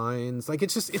stark lines. Like,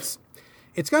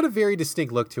 it's got a very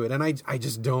distinct look to it, and I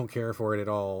just don't care for it at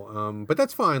all. But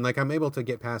that's fine. Like, I'm able to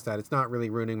get past that. It's not really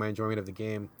ruining my enjoyment of the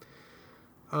game.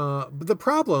 But the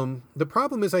problem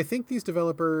is I think these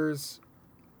developers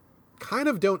kind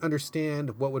of don't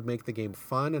understand what would make the game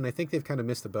fun, and I think they've kind of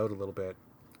missed the boat a little bit.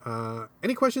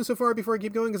 Any questions so far before I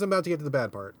keep going? Because I'm about to get to the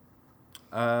bad part.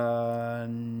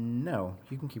 No.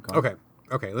 You can keep going.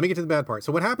 Okay, let me get to the bad part.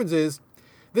 So what happens is,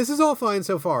 this is all fine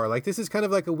so far. Like, this is kind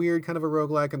of like a weird kind of a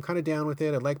roguelike. I'm kind of down with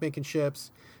it. I like making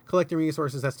ships, collecting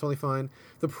resources. That's totally fine.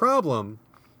 The problem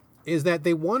is that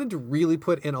they wanted to really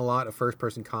put in a lot of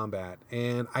first-person combat,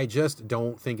 and I just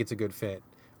don't think it's a good fit,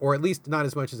 or at least not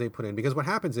as much as they put in. Because what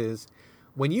happens is,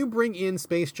 when you bring in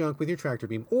space junk with your tractor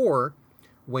beam, or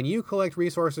when you collect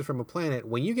resources from a planet,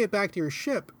 when you get back to your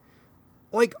ship,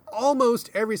 like almost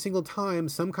every single time,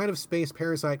 some kind of space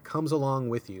parasite comes along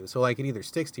with you. So like it either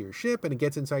sticks to your ship and it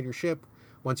gets inside your ship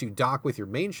once you dock with your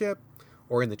main ship,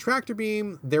 or in the tractor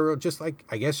beam, there are just like,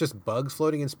 I guess, just bugs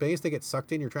floating in space. They get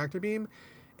sucked in your tractor beam.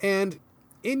 And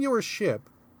in your ship,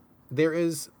 there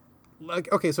is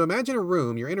like, okay, so imagine a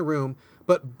room, you're in a room,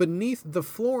 but beneath the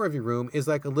floor of your room is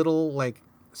like a little like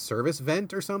service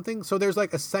vent or something. So there's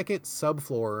like a second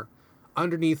subfloor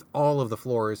underneath all of the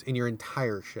floors in your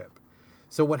entire ship.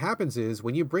 So what happens is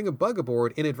when you bring a bug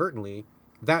aboard inadvertently,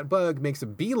 that bug makes a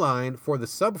beeline for the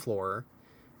subfloor,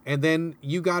 and then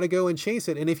you got to go and chase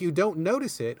it. And if you don't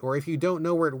notice it, or if you don't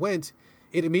know where it went,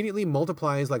 it immediately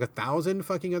multiplies like 1,000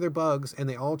 fucking other bugs, and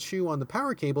they all chew on the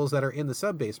power cables that are in the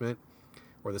sub basement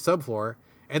or the subfloor,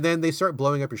 and then they start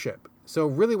blowing up your ship. So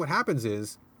really what happens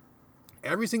is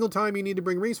every single time you need to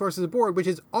bring resources aboard, which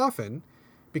is often,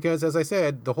 because as I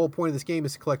said, the whole point of this game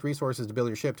is to collect resources to build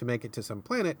your ship to make it to some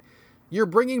planet, you're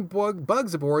bringing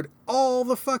bugs aboard all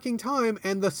the fucking time,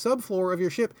 and the subfloor of your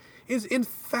ship is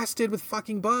infested with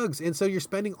fucking bugs. And so you're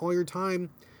spending all your time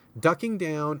ducking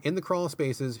down in the crawl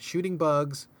spaces, shooting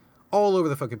bugs all over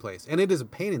the fucking place. And it is a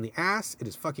pain in the ass. It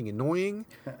is fucking annoying.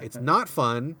 It's not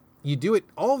fun. You do it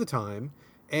all the time.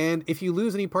 And if you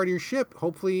lose any part of your ship,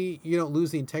 hopefully you don't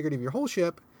lose the integrity of your whole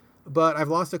ship. But I've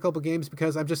lost a couple games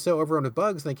because I'm just so overrun with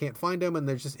bugs and I can't find them. And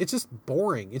it's just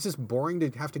boring. It's just boring to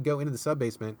have to go into the sub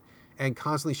basement and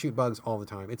constantly shoot bugs all the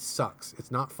time. It sucks.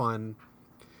 It's not fun.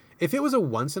 If it was a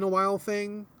once in a while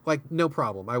thing, like, no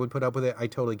problem. I would put up with it. I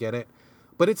totally get it.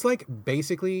 But it's like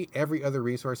basically every other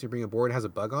resource you bring aboard has a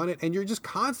bug on it, and you're just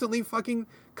constantly fucking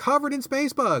covered in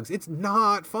space bugs. It's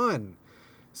not fun.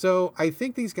 So I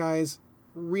think these guys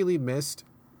really missed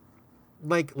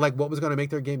like what was going to make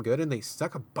their game good, and they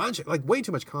stuck a bunch of, like, way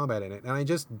too much combat in it, and I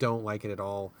just don't like it at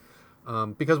all.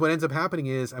 Because what ends up happening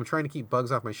is I'm trying to keep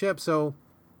bugs off my ship, so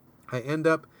I end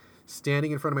up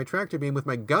standing in front of my tractor beam with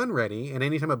my gun ready, and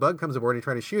anytime a bug comes aboard, I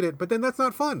try to shoot it, but then that's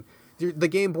not fun. The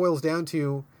game boils down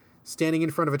to standing in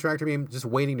front of a tractor beam just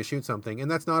waiting to shoot something, and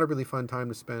that's not a really fun time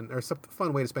to spend, or a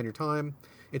fun way to spend your time.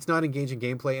 It's not engaging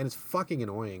gameplay, and it's fucking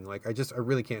annoying. Like, I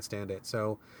really can't stand it.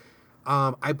 So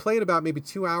I played about maybe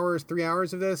 2 hours, 3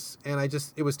 hours of this, and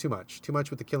it was too much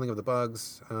with the killing of the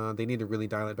bugs. They need to really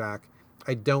dial it back.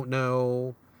 I don't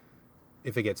know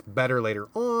if it gets better later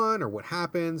on or what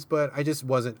happens, but I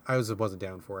wasn't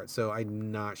down for it. So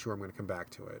I'm not sure I'm going to come back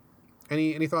to it.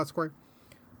 Any thoughts, Corey?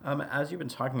 As you've been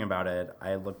talking about it,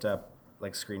 I looked up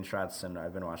like screenshots, and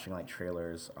I've been watching like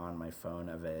trailers on my phone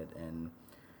of it, and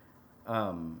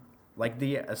like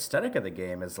the aesthetic of the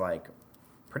game is like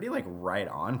pretty like right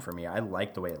on for me. I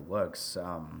like the way it looks.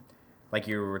 Like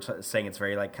you were saying, it's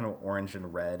very like kind of orange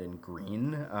and red and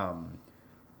green.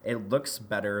 It looks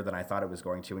better than I thought it was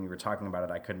going to. When you were talking about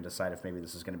it, I couldn't decide if maybe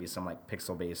this is going to be some like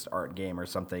pixel-based art game or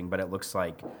something, but it looks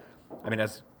like, I mean,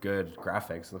 that's good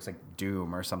graphics. It looks like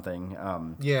Doom or something.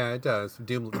 Yeah, it does.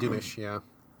 Doomish, yeah.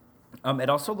 It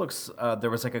also looks,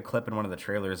 there was like a clip in one of the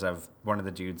trailers of one of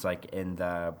the dudes like in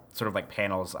the sort of like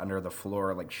panels under the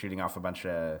floor, like shooting off a bunch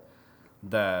of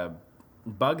the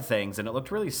bug things, and it looked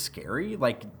really scary.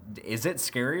 Like, is it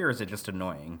scary or is it just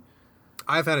annoying?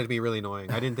 I found it to be really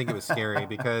annoying. I didn't think it was scary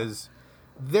because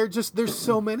there's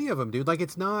so many of them, dude. Like,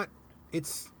 it's not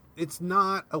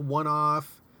a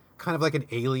one-off kind of like an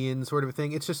Alien sort of a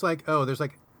thing. It's just like, oh, there's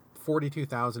like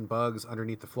 42,000 bugs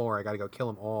underneath the floor. I got to go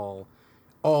kill them all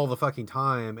the fucking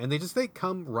time. And they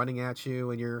come running at you,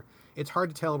 and it's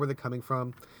hard to tell where they're coming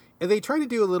from. And they try to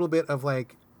do a little bit of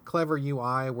like clever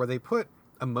UI where they put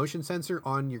a motion sensor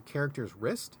on your character's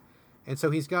wrist. And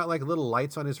so he's got like little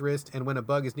lights on his wrist, and when a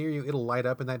bug is near you, it'll light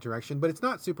up in that direction, but it's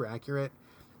not super accurate.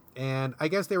 And I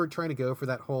guess they were trying to go for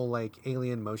that whole like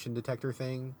Alien motion detector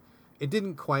thing. It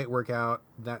didn't quite work out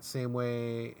that same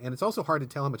way. And it's also hard to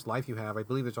tell how much life you have. I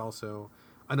believe there's also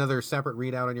another separate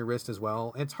readout on your wrist as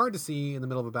well. And it's hard to see in the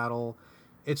middle of a battle.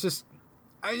 It's just,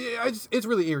 it's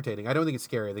really irritating. I don't think it's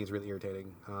scary. I think it's really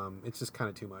irritating. It's just kind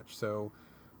of too much. So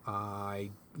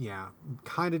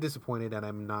kind of disappointed, and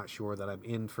I'm not sure that I'm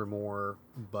in for more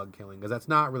bug killing, because that's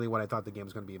not really what I thought the game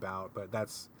was going to be about. But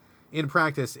that's, in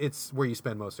practice, it's where you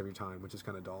spend most of your time, which is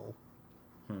kind of dull.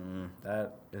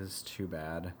 That is too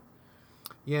bad.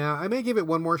 Yeah, I may give it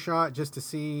one more shot just to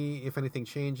see if anything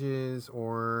changes,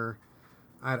 or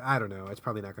I don't know. It's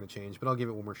probably not going to change, but I'll give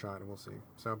it one more shot and we'll see.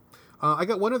 So I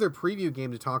got one other preview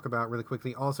game to talk about really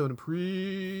quickly, also in a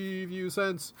preview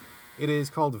sense. It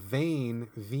is called Vane,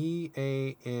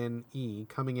 Vane,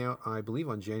 coming out, I believe,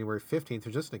 on January 15th, or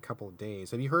just in a couple of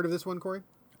days. Have you heard of this one, Corey?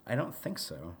 I don't think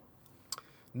so.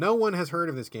 No one has heard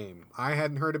of this game. I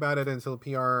hadn't heard about it until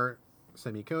PR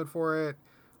sent me code for it.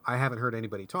 I haven't heard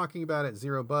anybody talking about it.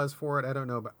 Zero buzz for it. I don't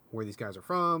know about where these guys are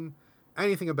from,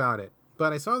 anything about it.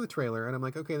 But I saw the trailer and I'm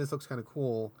like, okay, this looks kind of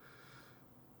cool.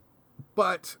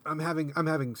 But I'm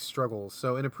having struggles.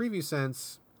 So in a preview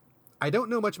sense, I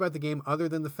don't know much about the game other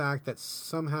than the fact that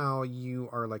somehow you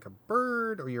are like a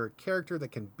bird or you're a character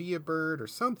that can be a bird or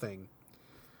something.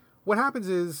 What happens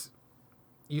is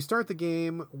you start the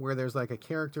game where there's like a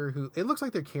character who, it looks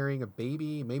like they're carrying a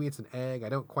baby. Maybe it's an egg. I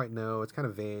don't quite know. It's kind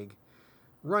of vague.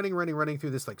 Running through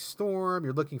this like storm.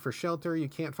 You're looking for shelter. You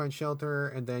can't find shelter.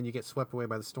 And then you get swept away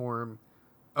by the storm.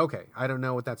 Okay. I don't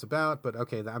know what that's about, but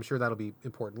okay. I'm sure that'll be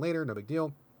important later. No big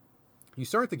deal. You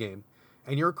start the game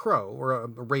and you're a crow or a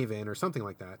raven or something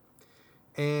like that.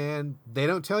 And they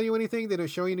don't tell you anything. They don't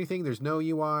show you anything. There's no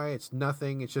UI. It's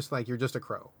nothing. It's just like you're just a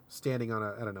crow standing on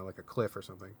I don't know, like a cliff or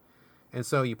something. And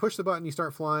so you push the button, you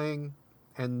start flying,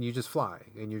 and you just fly.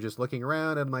 And you're just looking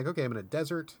around, and I'm like, okay, I'm in a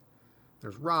desert.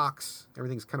 There's rocks.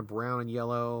 Everything's kind of brown and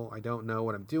yellow. I don't know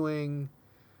what I'm doing.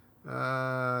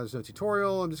 There's no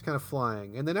tutorial. I'm just kind of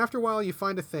flying. And then after a while, you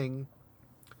find a thing,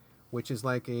 which is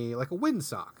like a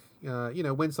windsock.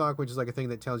 Windsock, which is like a thing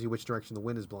that tells you which direction the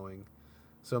wind is blowing.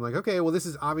 So I'm like, okay, well, this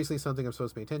is obviously something I'm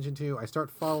supposed to pay attention to. I start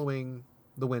following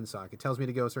the windsock. It tells me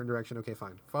to go a certain direction. Okay,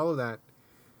 fine. Follow that.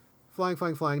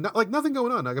 Flying. Not, like nothing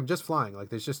going on. Like I'm just flying. Like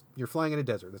you're flying in a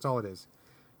desert. That's all it is.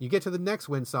 You get to the next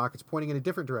windsock. It's pointing in a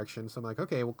different direction. So I'm like,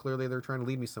 okay, well, clearly they're trying to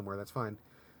lead me somewhere. That's fine.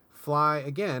 Fly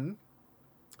again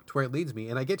to where it leads me.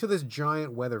 And I get to this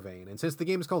giant weather vane. And since the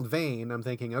game is called Vane, I'm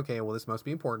thinking, okay, well, this must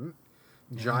be important.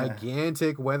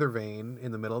 Gigantic weather vane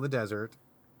in the middle of the desert.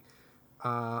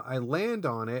 I land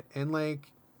on it, and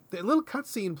like the little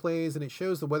cutscene plays, and it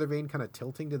shows the weather vane kind of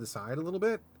tilting to the side a little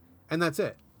bit, and that's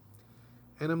it.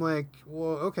 And I'm like,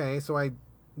 well, okay, so I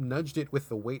nudged it with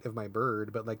the weight of my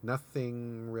bird, but like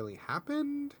nothing really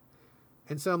happened.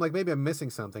 And so I'm like, maybe I'm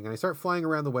missing something. And I start flying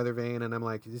around the weather vane, and I'm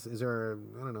like, is there,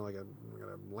 I don't know, like I'm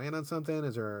gonna land on something?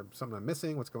 Is there something I'm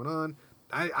missing? What's going on?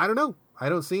 I don't know. I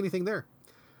don't see anything there.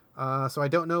 So I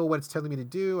don't know what it's telling me to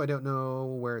do. I don't know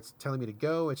where it's telling me to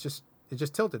go. It just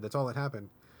tilted. That's all that happened.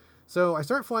 So I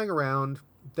start flying around,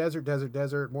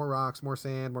 desert, more rocks, more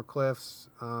sand, more cliffs.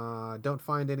 Don't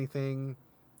find anything.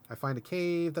 I find a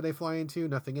cave that I fly into,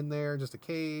 nothing in there, just a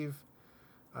cave.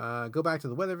 Go back to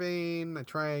the weather vane. I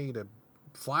try to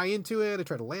fly into it. I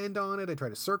try to land on it. I try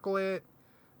to circle it.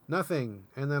 Nothing.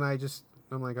 And then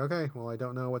I'm like, okay, well, I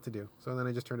don't know what to do. So then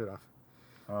I just turned it off.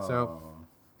 Oh. So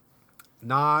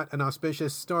not an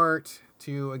auspicious start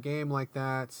to a game like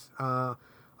that.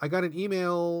 I got an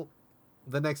email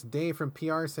the next day from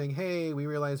PR saying, hey, we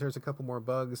realize there's a couple more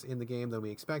bugs in the game than we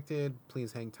expected.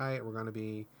 Please hang tight. We're going to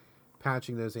be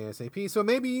patching those ASAP. So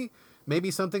maybe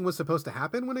something was supposed to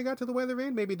happen when I got to the weather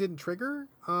vane. Maybe it didn't trigger.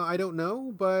 I don't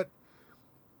know, but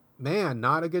man,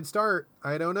 not a good start.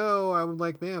 I don't know. I'm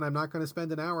like, man, I'm not going to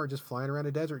spend an hour just flying around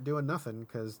a desert doing nothing,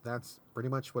 because that's pretty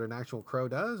much what an actual crow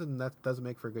does, and that doesn't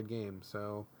make for a good game.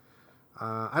 So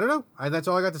I don't know. That's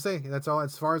all I got to say. That's all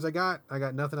as far as I got. I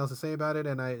got nothing else to say about it,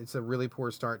 and it's a really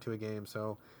poor start to a game.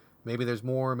 So maybe there's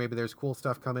more. Maybe there's cool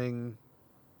stuff coming.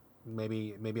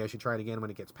 Maybe I should try it again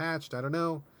when it gets patched. I don't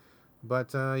know.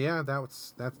 But yeah,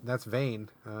 that's Vane.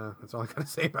 That's all I got to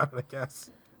say about it, I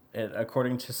guess.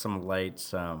 According to some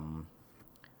light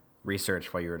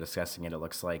research while you were discussing it, it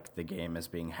looks like the game is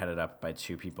being headed up by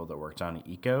two people that worked on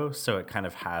Ico, so it kind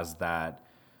of has that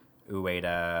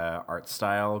Ueda art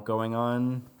style going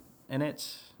on in it.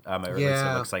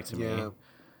 It looks like to me.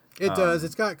 It does.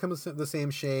 It's got the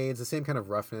same shades, the same kind of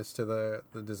roughness to the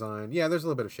design. Yeah, there's a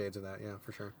little bit of shades of that, yeah,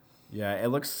 for sure. Yeah, it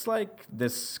looks like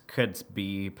this could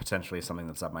be potentially something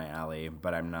that's up my alley,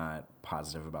 but I'm not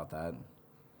positive about that.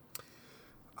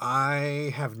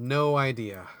 I have no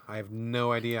idea.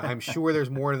 I'm sure there's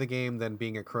more to the game than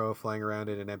being a crow flying around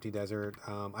in an empty desert.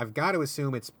 I've got to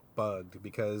assume it's bugged,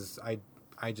 because I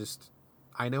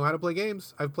know how to play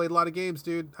games. I've played a lot of games,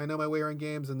 dude. I know my way around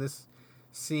games, and this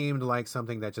seemed like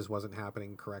something that just wasn't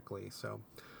happening correctly. So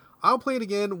I'll play it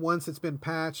again once it's been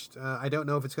patched. I don't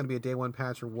know if it's going to be a day one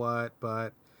patch or what,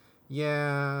 but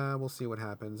yeah, we'll see what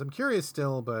happens. I'm curious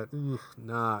still, but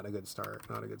not a good start.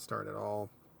 Not a good start at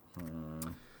all.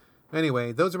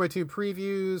 Anyway, those are my two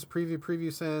previews.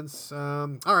 Preview sense.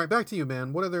 All right, back to you,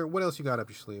 man. What else you got up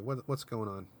your sleeve? What's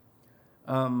going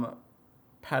on?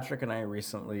 Patrick and I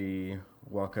recently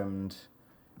welcomed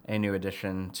a new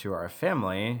addition to our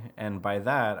family, and by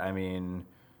that I mean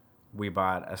we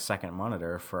bought a second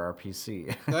monitor for our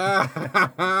PC.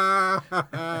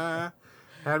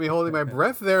 Had me holding my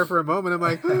breath there for a moment. I'm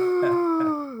like,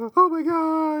 oh my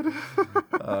god.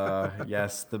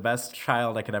 Yes, the best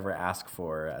child I could ever ask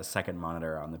for, a second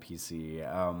monitor on the PC.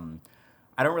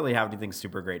 I don't really have anything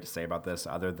super great to say about this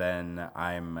other than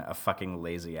I'm a fucking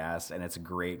lazy ass, and it's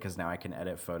great because now I can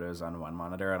edit photos on one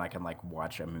monitor and I can like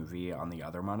watch a movie on the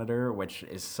other monitor, which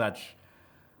is such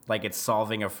like it's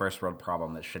solving a first world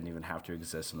problem that shouldn't even have to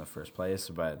exist in the first place.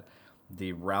 But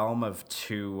the realm of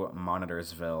two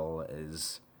monitorsville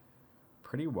is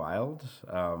pretty wild.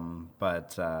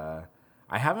 But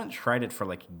I haven't tried it for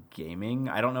like gaming.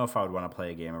 I don't know if I would want to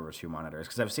play a game over two monitors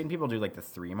because I've seen people do like the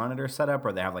 3 monitor setup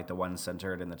where they have like the one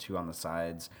centered and the 2 on the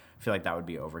sides. I feel like that would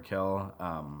be overkill.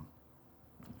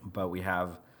 But we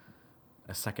have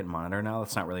a second monitor now.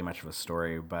 That's not really much of a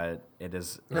story, but it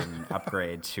is an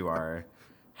upgrade to our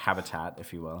habitat,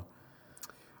 if you will.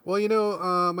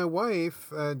 Well, my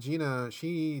wife, Gina,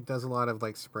 she does a lot of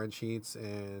like spreadsheets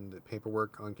and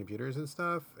paperwork on computers and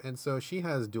stuff. And so she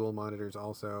has dual monitors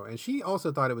also. And she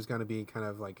also thought it was going to be kind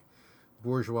of like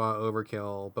bourgeois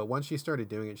overkill. But once she started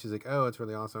doing it, she's like, oh, it's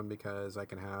really awesome because I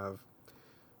can have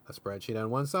a spreadsheet on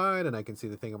one side and I can see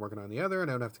the thing I'm working on the other and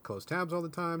I don't have to close tabs all the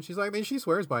time. She's like, I mean, she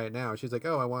swears by it now. She's like,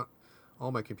 oh, I want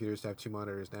all my computers to have 2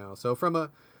 monitors now. So from a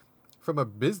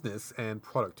business and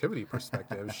productivity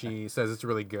perspective, she says it's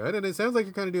really good. And it sounds like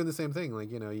you're kind of doing the same thing. Like,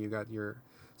 you got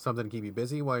something to keep you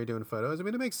busy while you're doing photos. I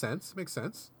mean, it makes sense.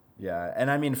 Yeah.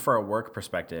 And I mean, for a work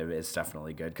perspective, it's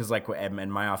definitely good. Cause like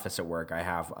in my office at work, I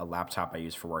have a laptop I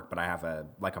use for work, but I have a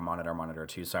monitor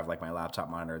too. So I have like my laptop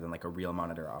monitor, then like a real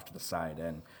monitor off to the side.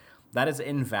 And that is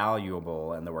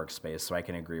invaluable in the workspace. So I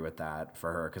can agree with that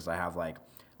for her. Cause I have like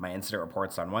my incident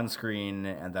reports on one screen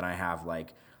and then I have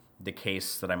like the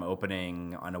case that I'm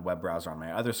opening on a web browser on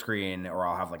my other screen, or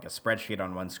I'll have like a spreadsheet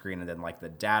on one screen and then like the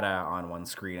data on one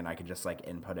screen and I can just like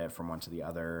input it from one to the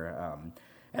other.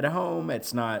 At home,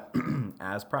 it's not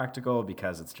as practical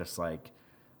because it's just like,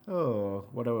 oh,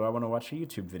 what do I want to watch a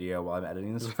YouTube video while I'm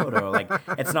editing this photo? Like,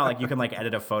 it's not like you can like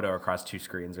edit a photo across 2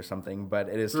 screens or something, but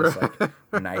it is just like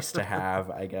nice to have,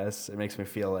 I guess. It makes me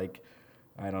feel like,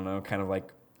 I don't know, kind of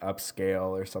like upscale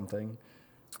or something.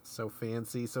 So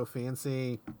fancy.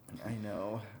 I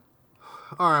know.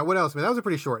 All right, what else? Man, that was a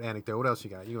pretty short anecdote. What else you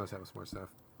got? You must have some more stuff.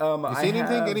 You see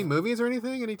anything? Any movies or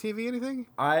anything? Any TV? Anything?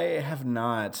 I have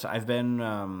not. I've been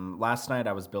last night.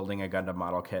 I was building a Gundam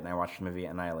model kit, and I watched the movie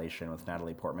Annihilation with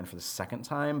Natalie Portman for the second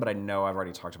time. But I know I've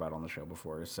already talked about it on the show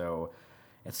before, so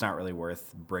it's not really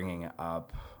worth bringing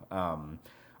up.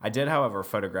 I did, however,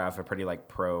 photograph a pretty like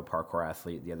pro parkour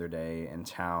athlete the other day in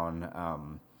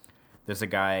town. There's a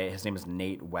guy, his name is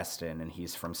Nate Weston, and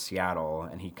he's from Seattle,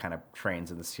 and he kind of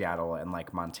trains in the Seattle and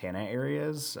like Montana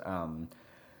areas.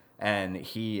 And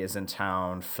he is in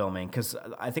town filming, because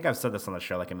I think I've said this on the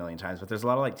show like a million times, but there's a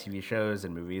lot of like TV shows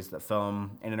and movies that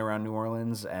film in and around New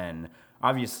Orleans. And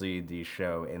obviously the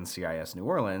show NCIS New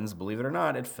Orleans, believe it or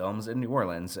not, it films in New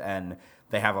Orleans. And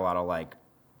they have a lot of like,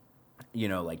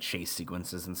 like chase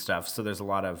sequences and stuff. So there's a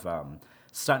lot of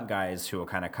stunt guys who will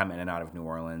kind of come in and out of New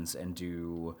Orleans and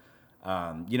do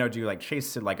like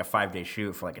chase, like a 5-day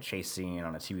shoot for like a chase scene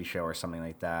on a TV show or something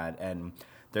like that. And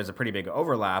there's a pretty big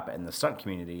overlap in the stunt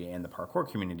community and the parkour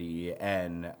community.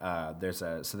 And there's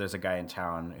a guy in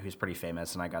town who's pretty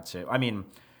famous. And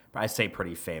I say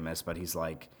pretty famous, but he's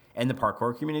like in the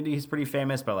parkour community, he's pretty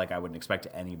famous, but like I wouldn't expect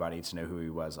anybody to know who he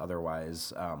was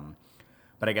otherwise.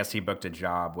 But I guess he booked a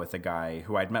job with a guy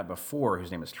who I'd met before,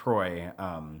 whose name is Troy,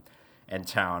 in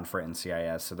town for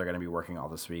NCIS, so they're going to be working all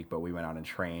this week, but we went out and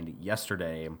trained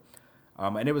yesterday,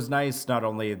 and it was nice not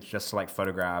only just to like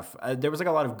photograph, there was like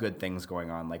a lot of good things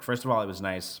going on. Like, first of all, it was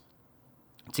nice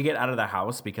to get out of the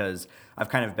house because I've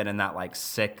kind of been in that like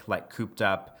sick, like cooped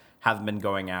up, haven't been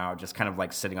going out, just kind of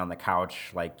like sitting on the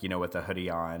couch, like, with a hoodie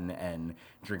on and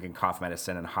drinking cough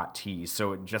medicine and hot tea.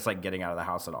 So just like getting out of the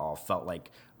house at all felt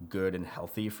like good and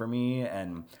healthy for me.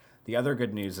 And the other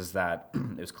good news is that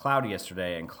it was cloudy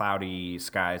yesterday, and cloudy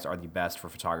skies are the best for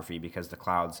photography because the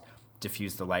clouds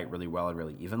diffuse the light really well and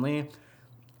really evenly.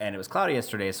 And it was cloudy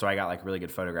yesterday, so I got like really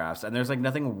good photographs. And there's like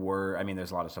nothing worse. I mean, there's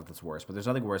a lot of stuff that's worse, but there's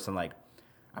nothing worse than like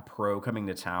a pro coming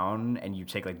to town and you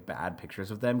take like bad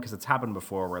pictures of them, because it's happened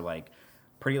before where like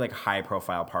pretty like high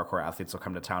profile parkour athletes will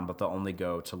come to town, but they'll only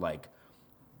go to like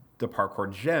the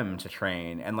parkour gym to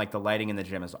train, and like the lighting in the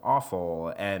gym is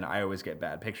awful, and I always get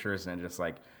bad pictures and it just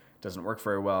like doesn't work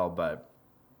very well. But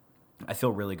I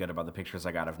feel really good about the pictures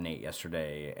I got of Nate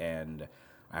yesterday, and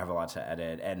I have a lot to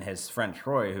edit. And his friend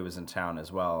Troy, who was in town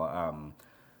as well,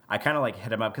 I kind of like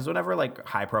hit him up because whenever like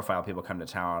high profile people come to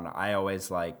town, I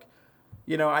always like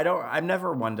I'm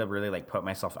never one to really like put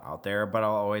myself out there, but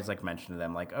I'll always like mention to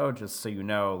them like, oh, just so you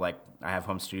know, like I have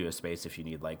home studio space if you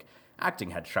need like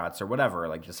acting headshots or whatever,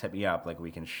 like just hit me up, like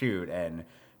we can shoot. And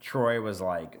Troy was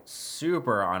like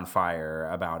super on fire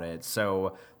about it.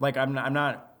 So like I'm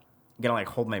not gonna like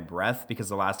hold my breath, because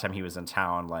the last time he was in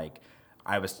town, like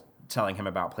I was telling him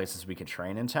about places we could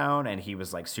train in town, and he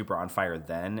was like super on fire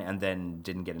then, and then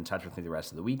didn't get in touch with me the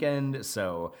rest of the weekend.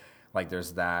 So like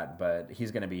there's that, but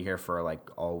he's going to be here for like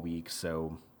all week.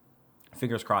 So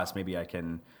fingers crossed, maybe I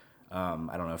can,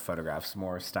 I don't know, photograph some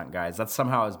more stunt guys. That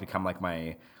somehow has become like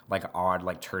my like odd,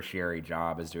 like tertiary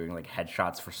job, is doing like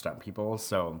headshots for stunt people.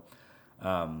 So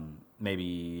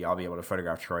maybe I'll be able to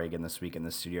photograph Troy again this week in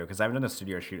the studio, because I haven't done a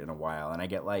studio shoot in a while, and I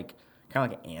get like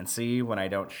kind of like antsy when I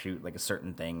don't shoot like a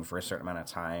certain thing for a certain amount of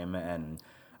time, and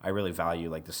I really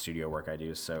value like the studio work I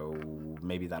do. So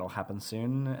maybe that'll happen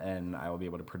soon, and I will be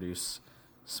able to produce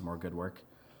some more good work.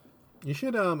 You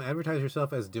should advertise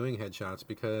yourself as doing headshots,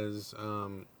 because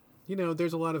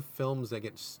there's a lot of films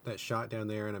that shot down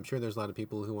there, and I'm sure there's a lot of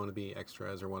people who want to be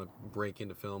extras or want to break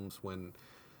into films when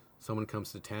someone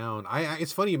comes to town.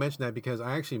 It's funny you mentioned that, because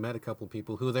I actually met a couple of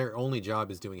people who their only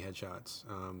job is doing headshots.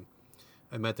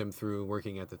 I met them through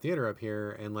working at the theater up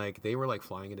here, and like they were like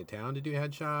flying into town to do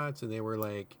headshots, and they were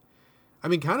like, I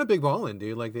mean, kind of big ballin',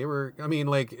 dude. Like they were, I mean,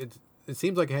 like it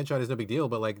seems like a headshot is no big deal,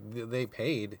 but like the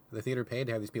theater paid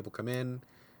to have these people come in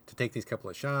to take these couple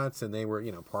of shots, and they were,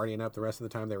 partying up the rest of the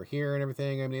time they were here and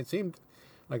everything. I mean, it seemed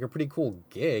like a pretty cool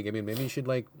gig. I mean, maybe you should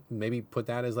like maybe put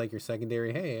that as like your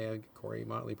secondary. Hey, Corey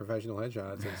Motley Professional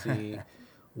Headshots, and see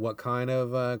what kind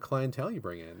of clientele you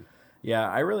bring in. Yeah,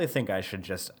 I really think I should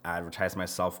just advertise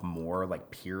myself more, like,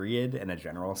 period, in a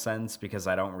general sense, because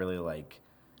I don't really, like,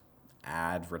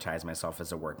 advertise myself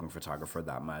as a working photographer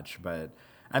that much. But,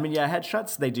 I mean, yeah,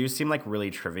 headshots, they do seem, like,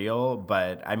 really trivial,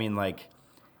 but, I mean, like,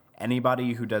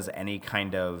 anybody who does any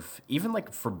kind of, even,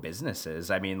 like, for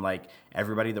businesses, I mean, like,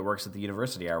 everybody that works at the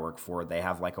university I work for, they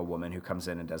have, like, a woman who comes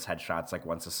in and does headshots, like,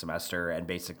 once a semester, and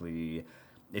basically,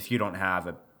 if you don't have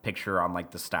a picture on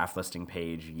like the staff listing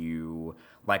page, you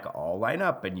like all line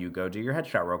up and you go do your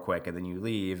headshot real quick and then you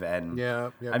leave. And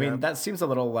I mean, that seems a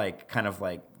little like kind of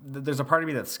like there's a part of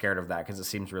me that's scared of that, because it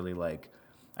seems really like,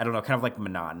 I don't know, kind of like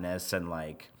monotonous and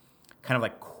like kind of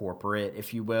like corporate,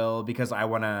 if you will, because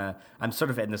I'm sort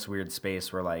of in this weird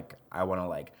space where like I want to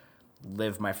like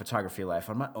live my photography life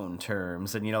on my own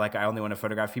terms, and like I only want to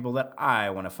photograph people that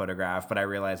I want to photograph, but I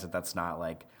realize that that's not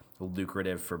like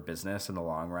lucrative for business in the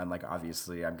long run. Like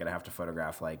obviously I'm gonna have to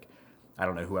photograph like, I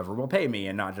don't know, whoever will pay me,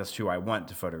 and not just who I want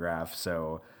to photograph.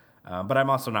 So but I'm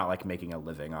also not like making a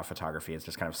living off photography. It's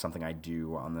just kind of something I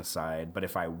do on the side. But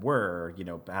if I were,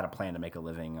 had a plan to make a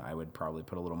living, I would probably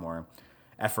put a little more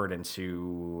effort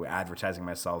into advertising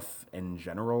myself in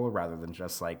general, rather than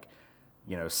just like,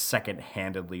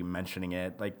 second-handedly mentioning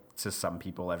it like to some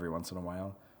people every once in a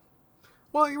while.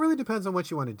 Well, it really depends on what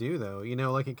you want to do, though.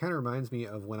 Like it kind of reminds me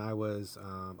of when I was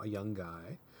a young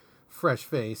guy,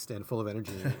 fresh-faced and full of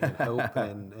energy and hope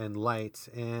and light.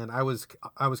 And I was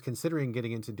considering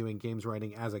getting into doing games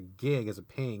writing as a gig, as a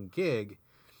paying gig.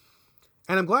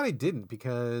 And I'm glad I didn't,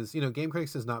 because, Game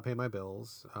Critics does not pay my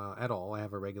bills at all. I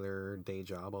have a regular day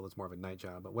job, although it's more of a night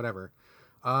job, but whatever.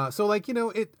 So like,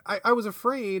 I was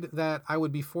afraid that I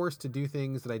would be forced to do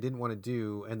things that I didn't want to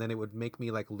do, and then it would make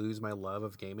me like lose my love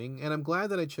of gaming. And I'm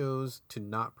glad that I chose to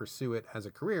not pursue it as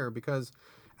a career, because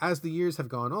as the years have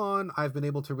gone on, I've been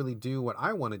able to really do what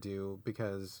I want to do,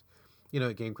 because,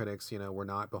 at Game Critics, we're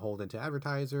not beholden to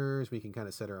advertisers. We can kind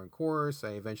of set our own course. I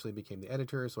eventually became the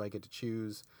editor, so I get to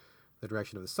choose the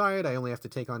direction of the site. I only have to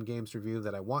take on games to review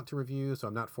that I want to review, so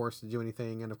I'm not forced to do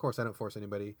anything. And of course, I don't force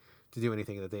anybody to do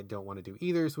anything that they don't want to do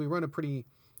either. So we run a pretty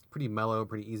mellow,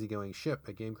 pretty easygoing ship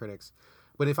at Game Critics.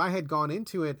 But if I had gone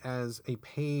into it as a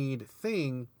paid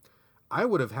thing, I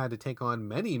would have had to take on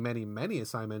many, many, many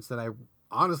assignments that I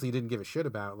honestly didn't give a shit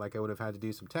about. Like I would have had to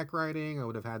do some tech writing. I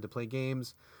would have had to play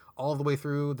games all the way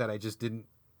through that I just didn't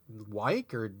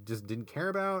like or just didn't care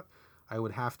about. I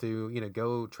would have to,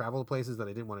 go travel to places that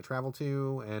I didn't want to travel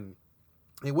to. And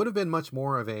it would have been much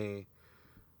more of a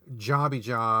jobby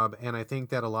job. And I think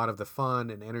that a lot of the fun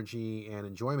and energy and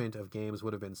enjoyment of games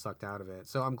would have been sucked out of it.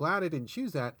 So I'm glad I didn't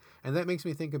choose that. And that makes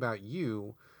me think about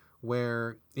you,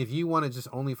 where if you want to just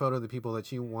only photo the people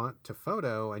that you want to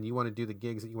photo, and you want to do the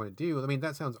gigs that you want to do, I mean,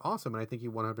 that sounds awesome. And I think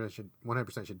you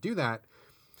 100% should do that.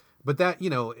 But that,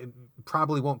 it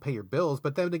probably won't pay your bills.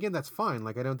 But then again, that's fine.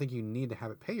 Like, I don't think you need to have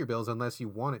it pay your bills unless you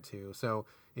want it to. So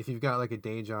if you've got like a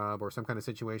day job or some kind of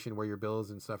situation where your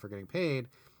bills and stuff are getting paid,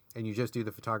 and you just do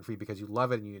the photography because you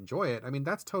love it and you enjoy it, I mean,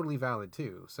 that's totally valid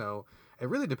too. So it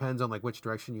really depends on like which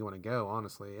direction you want to go,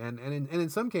 honestly. And in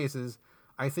some cases,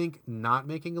 I think not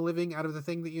making a living out of the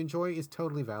thing that you enjoy is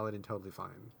totally valid and totally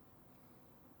fine.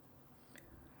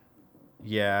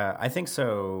 Yeah, I think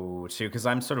so too, because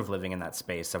I'm sort of living in that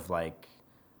space of like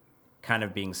kind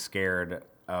of being scared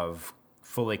of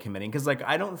fully committing. Because like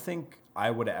I don't think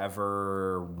I would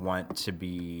ever want to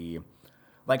be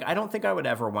like I don't think I would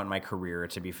ever want my career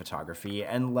to be photography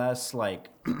unless like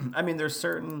I mean there's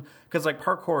certain because like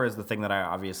parkour is the thing that I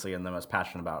obviously am the most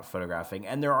passionate about photographing,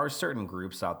 and there are certain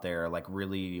groups out there like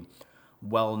really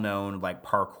well known like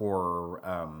parkour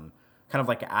kind of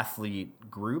like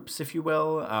athlete groups, if you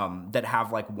will, that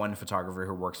have like one photographer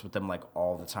who works with them like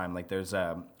all the time. Like there's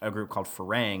a group called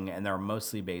Farang, and they're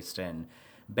mostly based in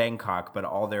Bangkok, but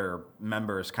all their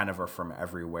members kind of are from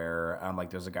everywhere.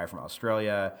 Like there's a guy from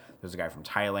Australia, there's a guy from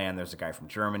Thailand, there's a guy from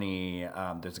Germany,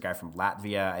 there's a guy from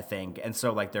Latvia, I think. And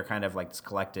so like they're kind of like this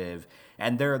collective,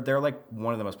 and they're like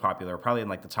one of the most popular, probably in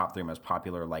like the top 3 most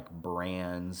popular like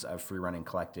brands of free running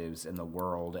collectives in the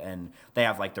world. And they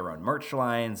have like their own merch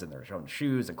lines and their own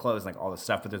shoes and clothes and like all this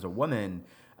stuff. But there's a woman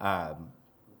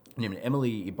named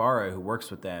Emily Ibarra who works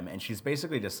with them, and she's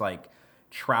basically just like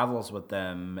travels with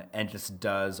them and just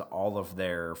does all of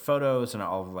their photos and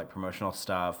all of like promotional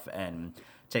stuff and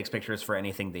takes pictures for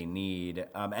anything they need.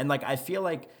 And like I feel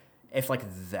like if like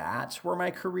that were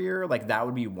my career, like that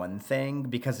would be one thing,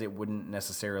 because it wouldn't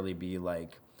necessarily be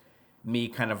like me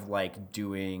kind of like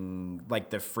doing like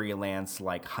the freelance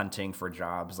like hunting for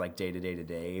jobs like day to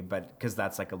day, but because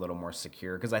that's like a little more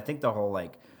secure. Because I think the whole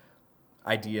like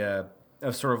idea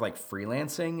of sort of like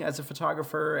freelancing as a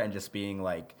photographer and just being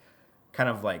like kind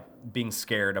of like being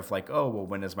scared of like, oh, well,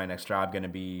 when is my next job going to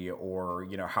be? Or,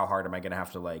 you know, how hard am I going to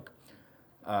have to like,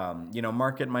 you know,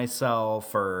 market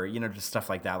myself, or, you know, just stuff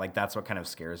like that. Like that's what kind of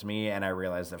scares me. And I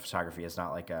realize that photography is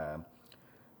not like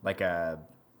a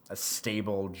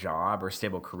stable job or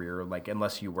stable career, like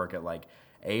unless you work at like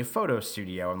a photo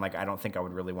studio. And like, I don't think I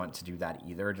would really want to do that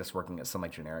either, just working at some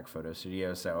like generic photo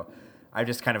studio. So I'm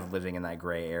just kind of living in that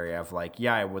gray area of like,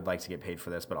 yeah, I would like to get paid for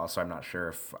this, but also I'm not sure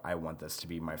if I want this to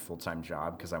be my full-time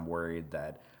job, because I'm worried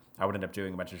that I would end up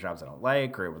doing a bunch of jobs I don't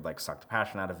like, or it would like suck the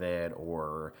passion out of it,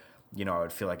 or, you know, I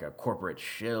would feel like a corporate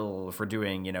shill for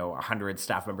doing, you know, 100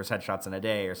 staff members headshots in a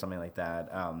day or something like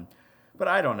that. But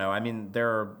I don't know. I mean, there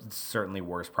are certainly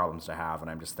worse problems to have,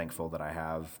 and I'm just thankful that I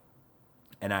have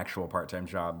an actual part-time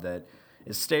job that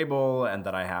is stable, and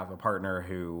that I have a partner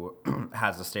who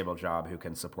has a stable job who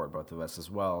can support both of us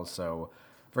as well. So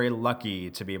very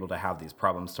lucky to be able to have these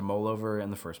problems to mull over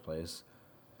in the first place.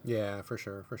 Yeah, for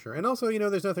sure, for sure. And also, you know,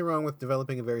 there's nothing wrong with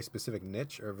developing a very specific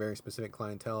niche or a very specific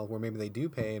clientele where maybe they do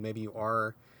pay and maybe you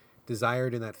are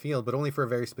desired in that field, but only for a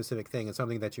very specific thing and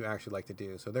something that you actually like to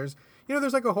do. So there's, you know,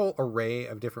 there's like a whole array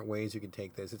of different ways you can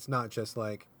take this. It's not just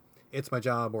like, it's my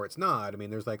job or it's not. I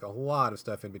mean, there's like a lot of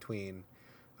stuff in between.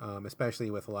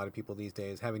 Especially with a lot of people these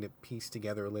days having to piece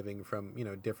together a living from, you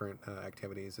know, different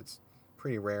activities. It's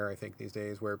pretty rare, I think, these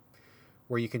days where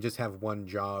you can just have one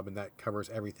job and that covers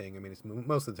everything. I mean, it's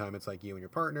most of the time it's like you and your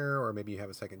partner, or maybe you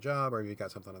have a second job, or you've got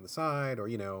something on the side, or,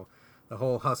 you know, the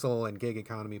whole hustle and gig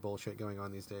economy bullshit going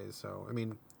on these days. So, I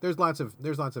mean, there's lots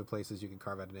of places you can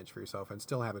carve out a niche for yourself and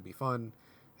still have it be fun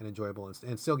and enjoyable,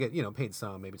 and still get, you know, paid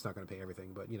some. Maybe it's not going to pay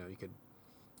everything, but, you know, you could,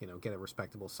 you know, get a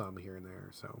respectable sum here and there.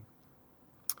 So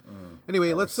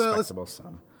anyway, let's respectable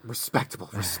sum. Respectable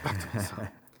sum.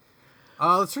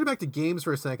 Let's turn back to games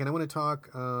for a second. I want to talk.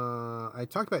 I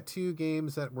talked about 2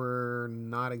 games that were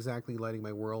not exactly lighting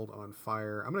my world on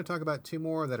fire. I'm going to talk about 2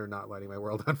 more that are not lighting my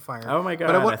world on fire. Oh my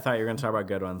god! I thought you were going to talk about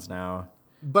good ones now.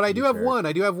 But I do have one.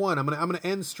 I'm going to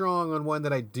end strong on one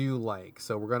that I do like.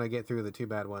 So we're going to get through the 2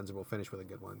 bad ones, and we'll finish with a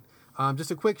good one. Just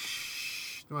a quick.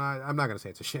 I'm not going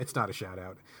to say it's not a shout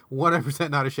out. 100%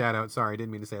 not a shout out. Sorry, I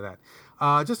didn't mean to say that.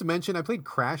 Just to mention, I played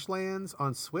Crashlands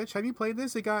on Switch. Have you played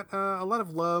this? It got a lot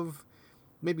of love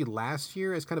maybe last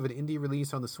year as kind of an indie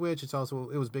release on the Switch. It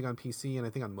was big on PC and I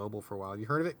think on mobile for a while. Have you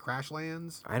heard of it?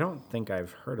 Crashlands? I don't think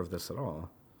I've heard of this at all.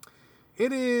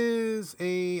 It is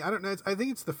I don't know. I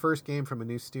think it's the first game from a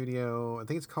new studio. I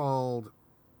think it's called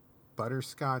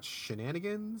Butterscotch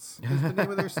Shenanigans is the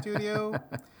name of their studio.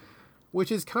 Which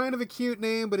is kind of a cute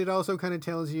name, but it also kind of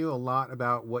tells you a lot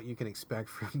about what you can expect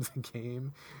from the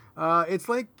game. It's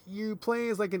like you play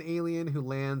as like an alien who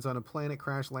lands on a planet,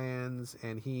 Crashlands,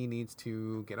 and he needs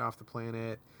to get off the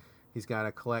planet. He's got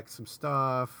to collect some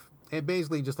stuff. And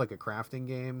basically just like a crafting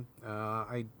game.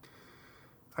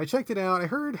 I checked it out. I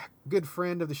heard good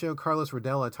friend of the show, Carlos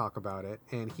Rodella, talk about it,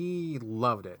 and he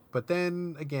loved it. But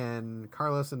then, again,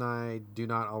 Carlos and I do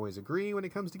not always agree when it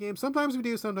comes to games. Sometimes we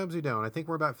do, sometimes we don't. I think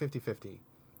we're about 50-50.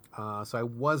 So I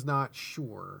was not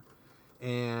sure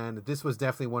and this was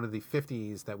definitely one of the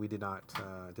 50s that we did not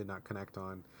connect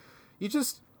on. You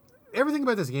just everything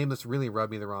about this game just really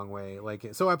rubbed me the wrong way.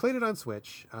 Like, so I played it on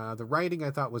Switch. The writing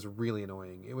I thought was really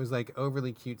annoying. It was like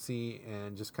overly cutesy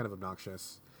and just kind of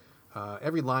obnoxious.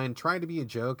 Every line tried to be a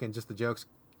joke, and just the jokes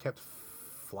kept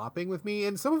flopping with me.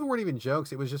 And some of them weren't even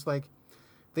jokes. It was just like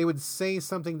they would say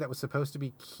something that was supposed to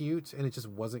be cute, and it just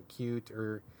wasn't cute.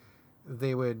 Or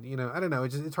they would, I don't know.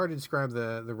 It's hard to describe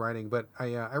the writing. But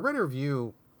I read a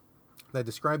review that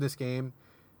described this game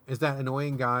as that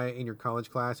annoying guy in your college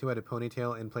class who had a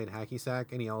ponytail and played hacky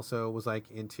sack, and he also was like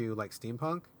into like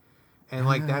steampunk. And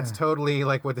like that's totally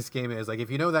like what this game is. Like, if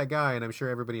you know that guy, and I'm sure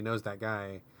everybody knows that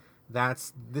guy,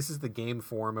 this is the game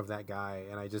form of that guy.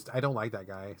 And I don't like that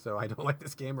guy, so I don't like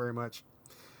this game very much.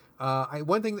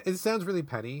 One thing, it sounds really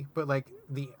petty, but like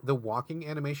the walking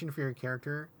animation for your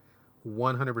character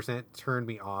 100% turned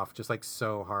me off just like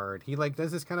so hard. He like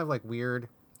does this kind of like weird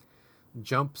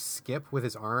jump skip with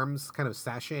his arms kind of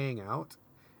sashaying out,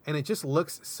 and it just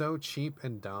looks so cheap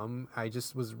and dumb. I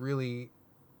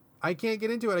can't get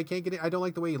into it. I don't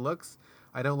like the way he looks.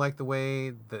 I don't like the way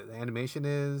the animation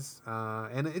is,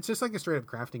 and it's just like a straight up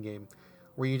crafting game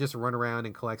where you just run around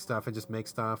and collect stuff and just make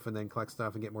stuff and then collect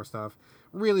stuff and get more stuff.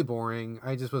 Really boring.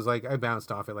 I just was like, I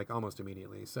bounced off it like almost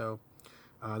immediately. So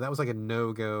that was like a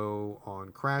no-go on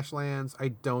Crashlands. I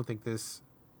don't think this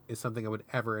is something I would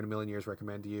ever in a million years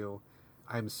recommend to you.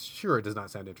 I'm sure it does not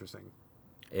sound interesting.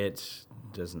 It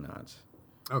does not.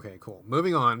 Okay, cool.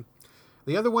 Moving on.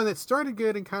 The other one that started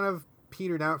good and kind of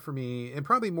petered out for me, and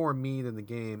probably more me than the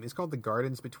game, is called The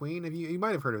Gardens Between. You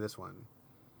might have heard of this one.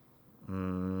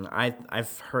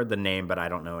 I've heard the name, but I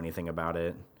don't know anything about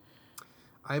it.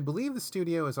 I believe the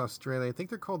studio is Australia. I think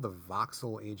they're called the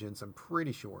Voxel Agents. I'm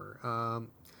pretty sure.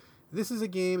 This is a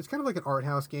game, it's kind of like an art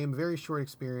house game, very short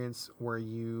experience, where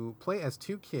you play as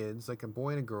two kids, like a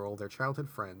boy and a girl, they're childhood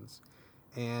friends,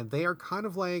 and they are kind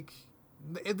of like,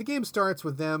 the game starts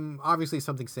with them, obviously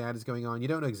something sad is going on, you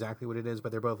don't know exactly what it is,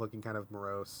 but they're both looking kind of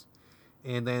morose,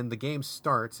 and then the game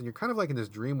starts, and you're kind of like in this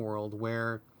dream world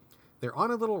where they're on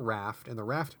a little raft, and the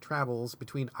raft travels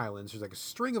between islands. There's like a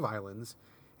string of islands,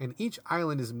 and each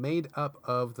island is made up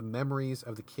of the memories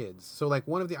of the kids. So like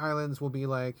one of the islands will be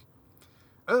like,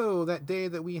 oh, that day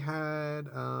that we had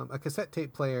a cassette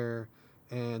tape player,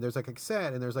 and there's like a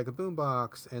cassette, and there's like a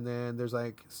boombox, and then there's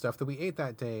like stuff that we ate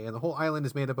that day, and the whole island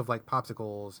is made up of like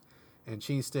popsicles and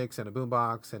cheese sticks and a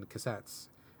boombox and cassettes.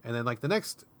 And then like the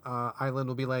next island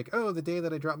will be like, oh, the day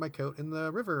that I dropped my coat in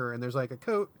the river, and there's like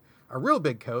a real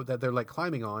big coat that they're like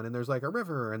climbing on, and there's like a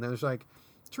river, and there's like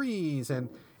trees, and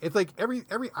it's like every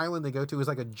island they go to is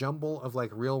like a jumble of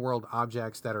like real world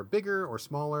objects that are bigger or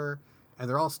smaller, and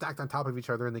they're all stacked on top of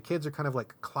each other, and the kids are kind of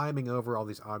like climbing over all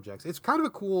these objects. It's kind of a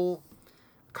cool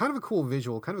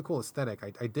visual, kind of a cool aesthetic.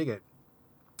 I dig it.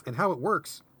 And how it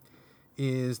works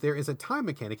is there is a time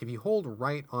mechanic. If you hold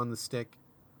right on the stick,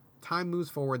 time moves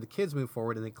forward, the kids move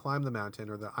forward, and they climb the mountain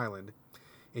or the island.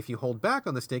 If you hold back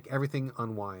on the stick, everything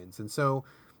unwinds. And so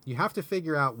you have to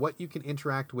figure out what you can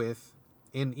interact with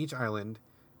in each island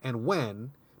and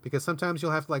when, because sometimes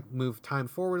you'll have to like move time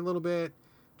forward a little bit,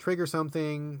 trigger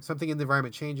something in the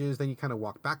environment changes, then you kind of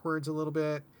walk backwards a little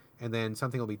bit, and then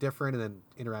something will be different, and then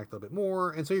interact a little bit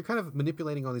more. And so you're kind of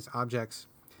manipulating all these objects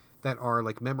that are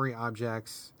like memory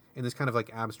objects in this kind of like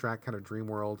abstract kind of dream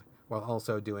world, while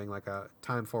also doing like a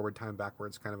time forward, time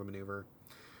backwards kind of a maneuver.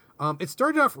 It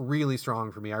started off really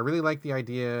strong for me. I really like the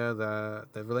idea,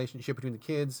 the relationship between the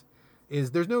kids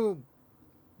is there's no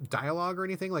dialogue or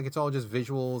anything. Like, it's all just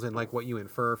visuals and like what you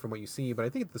infer from what you see, but I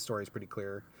think the story is pretty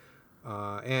clear.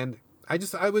 And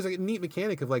I was a neat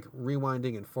mechanic of like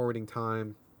rewinding and forwarding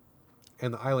time,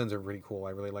 and the islands are pretty cool. I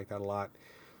really like that a lot.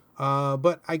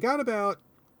 But I got about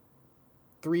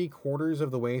 3/4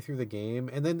 of the way through the game,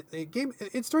 and then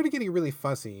it started getting really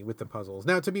fussy with the puzzles.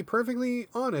 Now, to be perfectly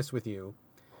honest with you,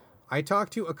 I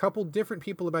talked to a couple different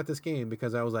people about this game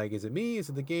because I was like, is it me? Is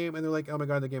it the game? And they're like, oh my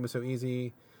God, the game is so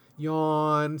easy.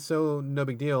 Yawn. So no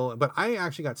big deal. But I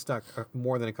actually got stuck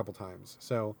more than a couple times.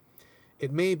 So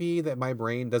it may be that my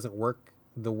brain doesn't work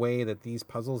the way that these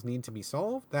puzzles need to be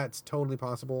solved. That's totally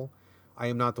possible. I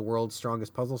am not the world's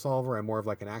strongest puzzle solver. I'm more of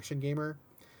like an action gamer.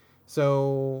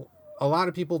 So a lot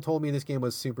of people told me this game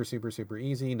was super, super, super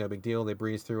easy. No big deal. They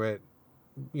breezed through it,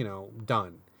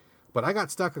 done. But I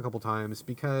got stuck a couple times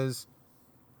because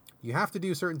you have to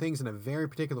do certain things in a very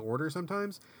particular order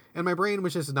sometimes. And my brain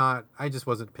was I just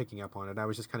wasn't picking up on it. I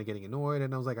was just kind of getting annoyed,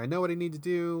 and I was like, I know what I need to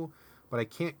do, but I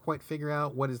can't quite figure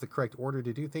out what is the correct order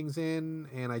to do things in.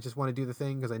 And I just want to do the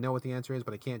thing because I know what the answer is,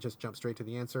 but I can't just jump straight to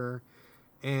the answer.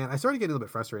 And I started getting a little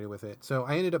bit frustrated with it. So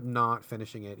I ended up not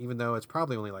finishing it, even though it's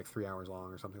probably only like 3 hours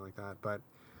long or something like that. But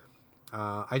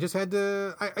I just had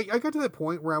to. I got to that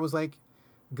point where I was like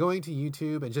going to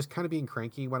YouTube and just kind of being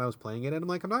cranky when I was playing it. And I'm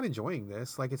like, I'm not enjoying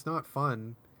this. Like, it's not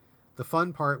fun. The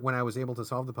fun part when I was able to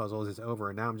solve the puzzles is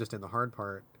over. And now I'm just in the hard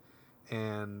part.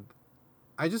 And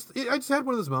I just had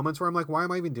one of those moments where I'm like, why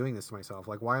am I even doing this to myself?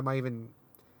 Like, why am I even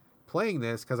playing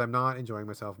this? Because I'm not enjoying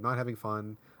myself. I'm not having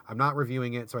fun. I'm not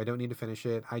reviewing it, so I don't need to finish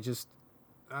it. I'm just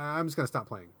gonna stop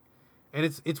playing. And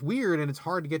it's weird and it's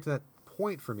hard to get to that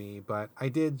point for me, but I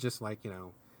did just like,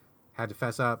 had to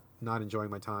fess up, not enjoying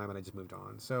my time, and I just moved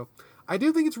on. So I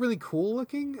do think it's really cool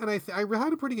looking, and I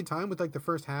had a pretty good time with like the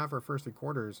first half or first 3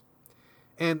 quarters.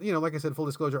 And like I said, full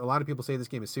disclosure, a lot of people say this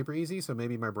game is super easy, so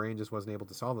maybe my brain just wasn't able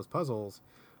to solve those puzzles.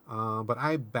 But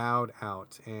I bowed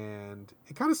out, and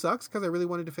it kind of sucks because I really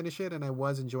wanted to finish it, and I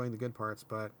was enjoying the good parts,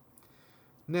 but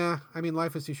nah, I mean,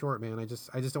 life is too short, man. I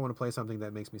just don't want to play something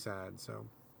that makes me sad. So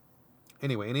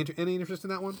anyway, any interest in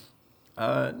that one?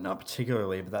 Not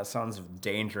particularly, but that sounds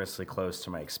dangerously close to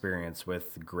my experience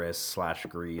with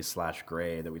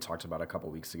Gris/Grease/Gray that we talked about a couple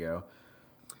weeks ago.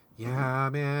 Yeah,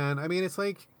 man. I mean, it's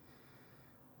like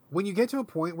when you get to a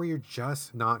point where you're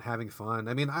just not having fun.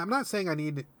 I mean, I'm not saying I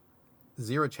need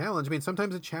zero challenge. I mean,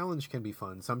 sometimes a challenge can be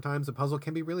fun. Sometimes a puzzle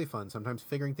can be really fun. Sometimes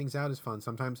figuring things out is fun.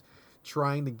 Sometimes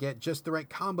trying to get just the right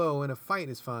combo in a fight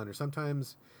is fun. Or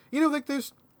sometimes, like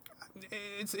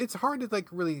it's hard to like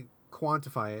really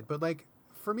quantify it. But like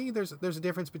for me, there's a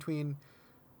difference between,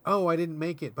 oh, I didn't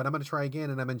make it, but I'm going to try again,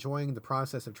 and I'm enjoying the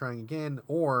process of trying again,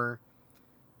 or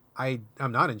I'm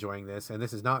not enjoying this, and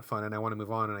this is not fun, and I want to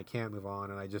move on, and I can't move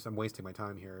on, and I'm wasting my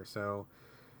time here. So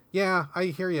yeah, I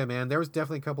hear you, man. There was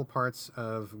definitely a couple parts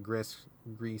of Grease,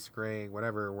 Gray,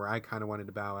 whatever, where I kind of wanted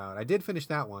to bow out. I did finish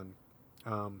that one,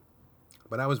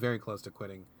 but I was very close to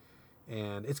quitting.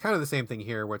 And it's kind of the same thing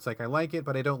here, where it's like I like it,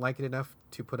 but I don't like it enough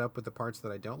to put up with the parts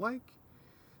that I don't like.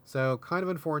 So kind of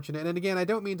unfortunate. And again, I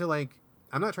don't mean to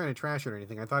I'm not trying to trash it or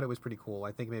anything. I thought it was pretty cool.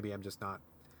 I think maybe I'm just not,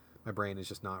 my brain is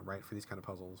just not right for these kind of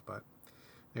puzzles. But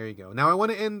there you go. Now I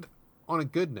want to end on a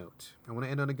good note.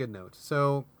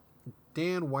 So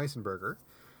Dan Weissenberger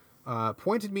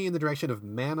pointed me in the direction of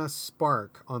Mana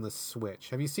Spark on the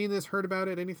Switch. Have you seen this, heard about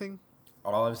it, anything?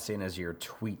 All I've seen is your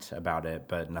tweet about it,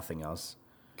 but nothing else.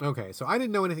 Okay, so I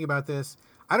didn't know anything about this.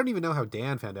 I don't even know how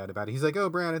Dan found out about it. He's like, oh,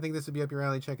 Brad, I think this would be up your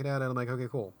alley. Check it out. And I'm like, okay,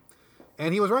 cool.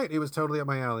 And he was right. It was totally up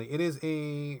my alley. It is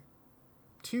a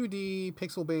 2D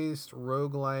pixel-based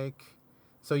roguelike.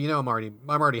 So I'm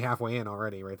already halfway in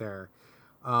already right there.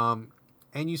 And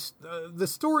the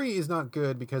story is not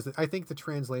good because I think the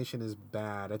translation is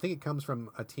bad. I think it comes from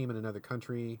a team in another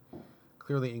country.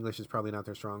 Clearly, English is probably not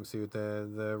their strong suit.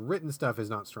 The written stuff is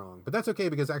not strong, but that's okay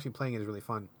because actually playing it is really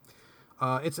fun.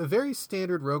 It's a very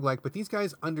standard roguelike, but these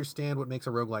guys understand what makes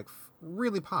a roguelike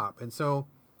really pop. And so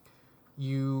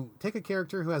you take a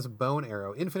character who has a bow and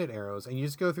arrow, infinite arrows, and you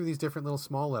just go through these different little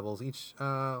small levels. Each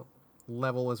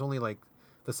level is only like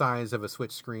the size of a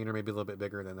Switch screen or maybe a little bit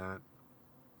bigger than that.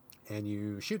 And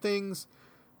you shoot things,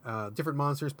 different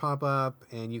monsters pop up,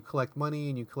 and you collect money,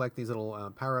 and you collect these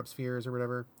little power-up spheres or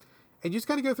whatever. And you just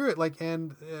kind of go through it.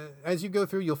 And as you go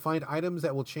through, you'll find items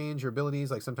that will change your abilities.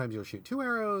 Like sometimes you'll shoot 2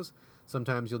 arrows,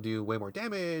 sometimes you'll do way more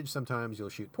damage, sometimes you'll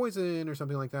shoot poison or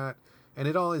something like that. And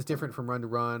it all is different from run to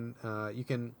run.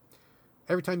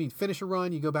 Every time you finish a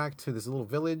run, you go back to this little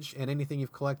village, and anything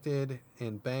you've collected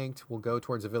and banked will go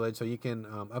towards the village. So you can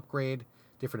upgrade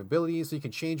different abilities. So you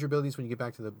can change your abilities when you get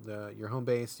back to your home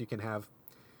base. You can have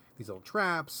these little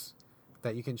traps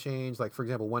that you can change. Like, for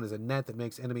example, one is a net that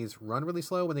makes enemies run really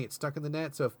slow when they get stuck in the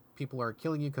net. So if people are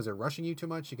killing you because they're rushing you too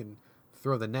much, you can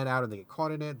throw the net out and they get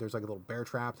caught in it. There's like a little bear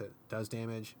trap that does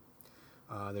damage.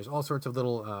 There's all sorts of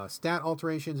little stat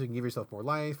alterations. You can give yourself more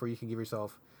life, or you can give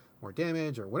yourself more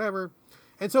damage, or whatever.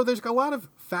 And so there's a lot of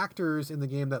factors in the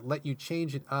game that let you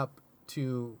change it up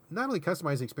to not only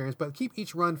customize the experience, but keep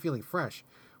each run feeling fresh,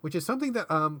 which is something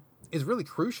that is really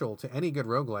crucial to any good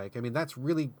roguelike. I mean, that's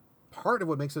really part of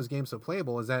what makes those games so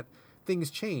playable, is that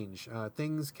things change.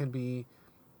 Things can be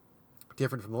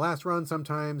different from the last run.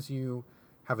 Sometimes you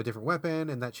have a different weapon,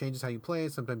 and that changes how you play.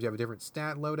 Sometimes you have a different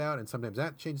stat loadout, and sometimes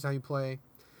that changes how you play.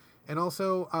 And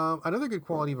also, another good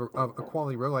quality of a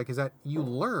quality roguelike is that you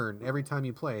learn every time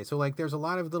you play. So, like, there's a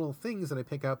lot of little things that I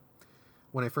pick up.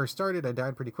 When I first started, I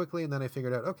died pretty quickly, and then I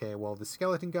figured out, okay, well, the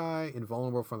skeleton guy,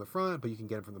 invulnerable from the front, but you can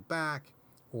get him from the back.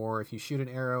 Or if you shoot an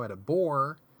arrow at a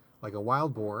boar, like a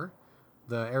wild boar,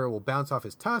 the arrow will bounce off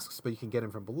his tusks, but you can get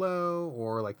him from below.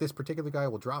 Or, like, this particular guy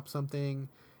will drop something.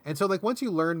 And so, like, once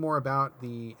you learn more about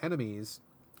the enemies,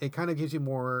 it kind of gives you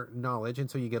more knowledge,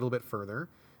 and so you get a little bit further.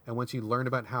 And once you learn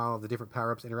about how the different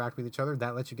power-ups interact with each other,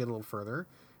 that lets you get a little further.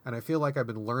 And I feel like I've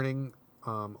been learning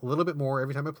a little bit more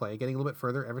every time I play, getting a little bit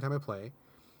further every time I play.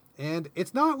 And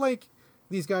it's not like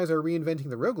these guys are reinventing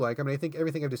the roguelike. I mean, I think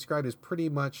everything I've described is pretty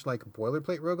much like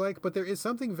boilerplate roguelike, but there is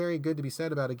something very good to be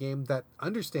said about a game that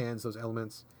understands those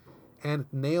elements and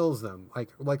nails them,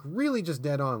 like really just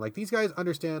dead on. Like, these guys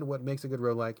understand what makes a good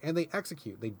roguelike, and they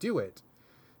execute. They do it.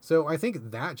 So I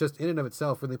think that just in and of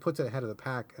itself really puts it ahead of the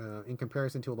pack in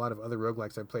comparison to a lot of other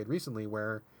roguelikes I've played recently,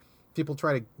 where people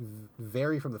try to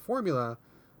vary from the formula,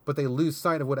 but they lose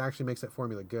sight of what actually makes that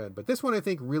formula good. But this one, I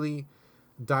think, really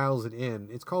dials it in.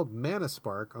 It's called Mana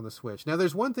Spark on the Switch. Now,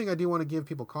 there's one thing I do want to give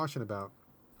people caution about.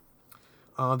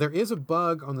 There is a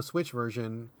bug on the Switch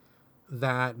version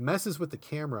that messes with the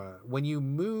camera. When you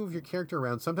move your character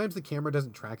around, sometimes the camera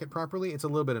doesn't track it properly. It's a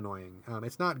little bit annoying.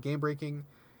 It's not game-breaking.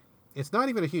 It's not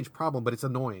even a huge problem, but it's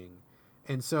annoying.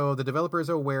 And so the developers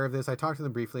are aware of this. I talked to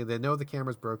them briefly. They know the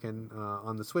camera's broken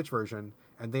on the Switch version,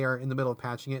 and they are in the middle of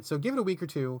patching it. So give it a week or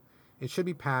two. It should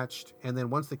be patched, and then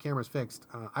once the camera's fixed,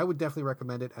 I would definitely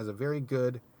recommend it as a very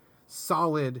good,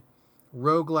 solid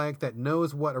roguelike that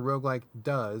knows what a roguelike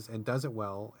does and does it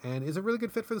well, and is a really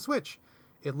good fit for the Switch.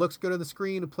 It looks good on the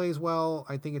screen. It plays well.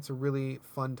 I think it's a really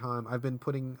fun time. I've been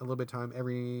putting a little bit of time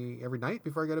every night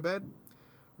before I go to bed.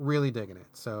 Really digging it.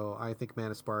 So I think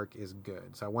Mana Spark is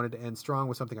good. So I wanted to end strong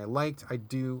with something I liked. I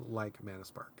do like Mana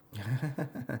Spark.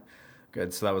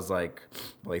 Good. So that was like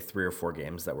 3 or 4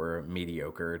 games that were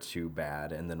mediocre to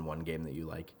bad, and then one game that you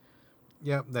like.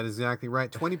 Yep, that is exactly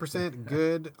right. 20%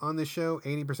 good on this show,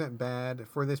 80% bad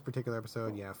for this particular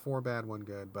episode. Yeah, 4 bad, 1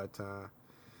 good. But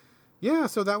yeah,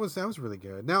 so that was really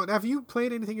good. Now, have you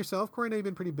played anything yourself, Corey? I know you've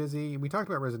been pretty busy. We talked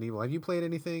about Resident Evil. Have you played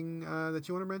anything that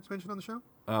you want to mention on the show?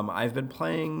 I've been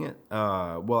playing,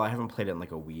 well, I haven't played it in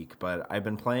like a week, but I've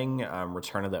been playing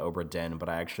Return of the Obra Dinn, but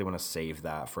I actually want to save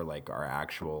that for like our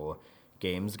actual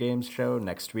games show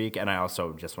next week. And I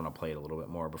also just want to play it a little bit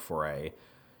more before I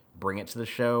bring it to the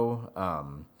show.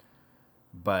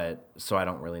 But so I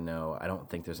don't really know. I don't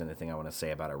think there's anything I want to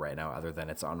say about it right now other than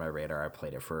it's on my radar. I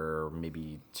played it for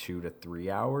maybe 2 to 3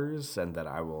 hours, and that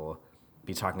I will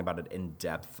be talking about it in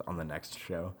depth on the next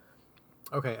show.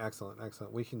 Okay, excellent.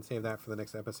 We can save that for the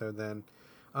next episode then.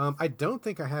 I don't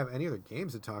think I have any other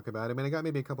games to talk about. I mean, I got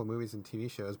maybe a couple movies and TV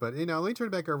shows, but let me turn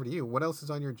it back over to you. What else is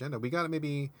on your agenda? We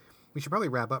should probably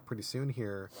wrap up pretty soon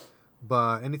here,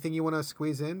 but anything you want to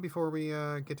squeeze in before we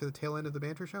get to the tail end of the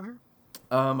banter show here?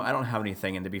 I don't have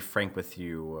anything, and to be frank with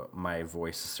you, my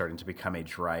voice is starting to become a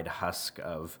dried husk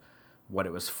of what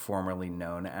it was formerly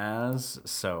known as.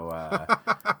 So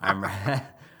I'm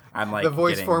like the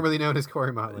voice formerly known as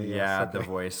Corey Motley. Yeah, yes, okay. The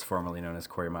voice formerly known as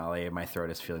Corey Motley. My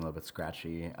throat is feeling a little bit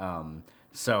scratchy.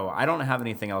 So I don't have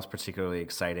anything else particularly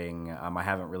exciting. I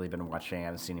haven't really been watching. I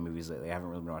haven't seen any movies lately. I haven't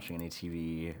really been watching any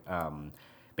TV.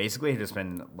 Basically, I've just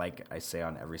been, like I say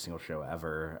on every single show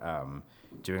ever,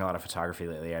 doing a lot of photography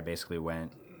lately. I basically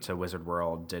went to Wizard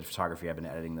World, did photography. I've been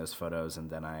editing those photos, and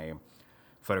then I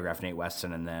photographed Nate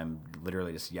Weston and them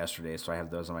literally just yesterday, so I have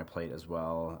those on my plate as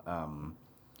well.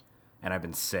 And I've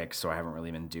been sick, so I haven't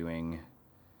really been doing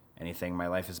anything. My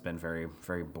life has been very,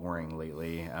 very boring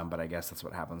lately, but I guess that's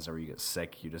what happens whenever you get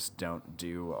sick. You just don't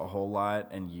do a whole lot,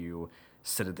 and you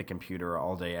sit at the computer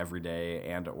all day, every day,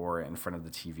 and or in front of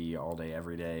the TV all day,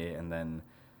 every day, and then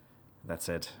that's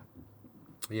it.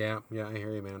 Yeah, I hear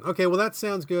you, man. Okay, well, that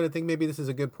sounds good. I think maybe this is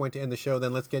a good point to end the show.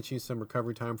 Then let's get you some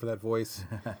recovery time for that voice,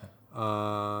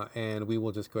 and we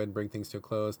will just go ahead and bring things to a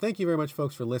close. Thank you very much,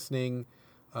 folks, for listening.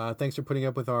 Thanks for putting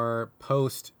up with our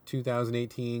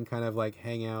post-2018 kind of like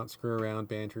hangout, screw-around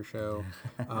banter show.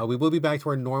 We will be back to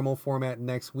our normal format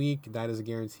next week. That is a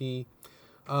guarantee.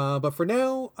 But for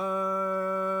now,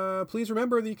 please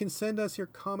remember that you can send us your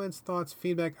comments, thoughts,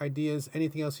 feedback, ideas,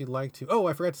 anything else you'd like to. Oh,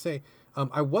 I forgot to say,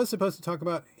 I was supposed to talk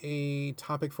about a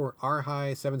topic for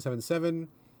R-High 777.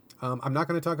 I'm not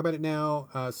going to talk about it now.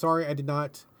 Sorry, I did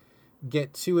not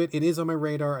get to it. It is on my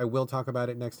radar. I will talk about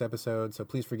it next episode, so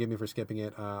please forgive me for skipping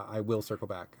it. I will circle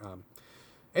back.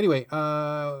 Anyway,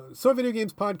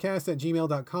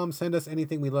 sovideogamespodcast@gmail.com. Send us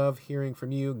anything. We love hearing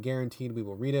from you. Guaranteed we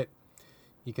will read it.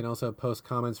 You can also post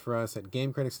comments for us at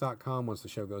gamecritics.com once the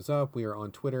show goes up. We are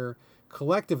on Twitter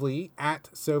collectively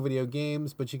at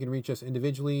SoVideoGames, but you can reach us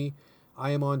individually. I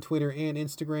am on Twitter and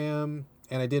Instagram,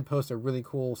 and I did post a really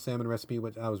cool salmon recipe,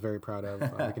 which I was very proud of.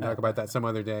 We can talk about that some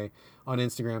other day on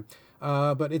Instagram.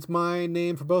 But it's my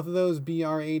name for both of those,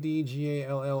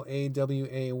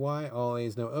 BradGallaway, all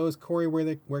A's, no O's. Corey,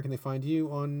 where can they find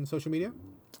you on social media?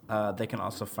 They can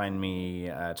also find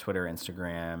me Twitter,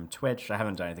 Instagram, Twitch. I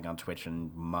haven't done anything on Twitch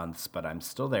in months, but I'm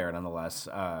still there nonetheless.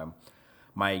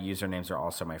 My usernames are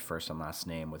also my first and last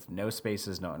name with no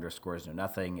spaces, no underscores, no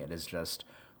nothing. It is just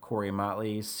Corey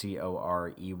Motley,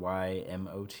 CoreyMotley.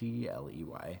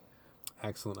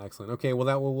 Excellent, excellent. Okay, well,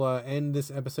 that will end this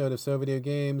episode of So Video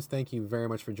Games. Thank you very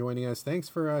much for joining us. Thanks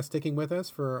for sticking with us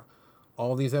for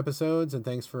all these episodes, and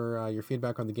thanks for your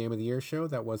feedback on the Game of the Year show.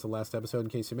 That was the last episode in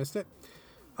case you missed it.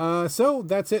 So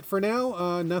that's it for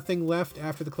now. Nothing left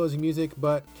after the closing music,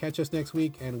 but catch us next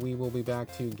week, and we will be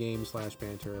back to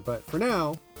game/banter. But for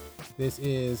now, this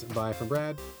is bye from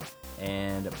Brad.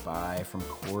 And bye from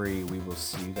Corey. We will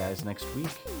see you guys next week.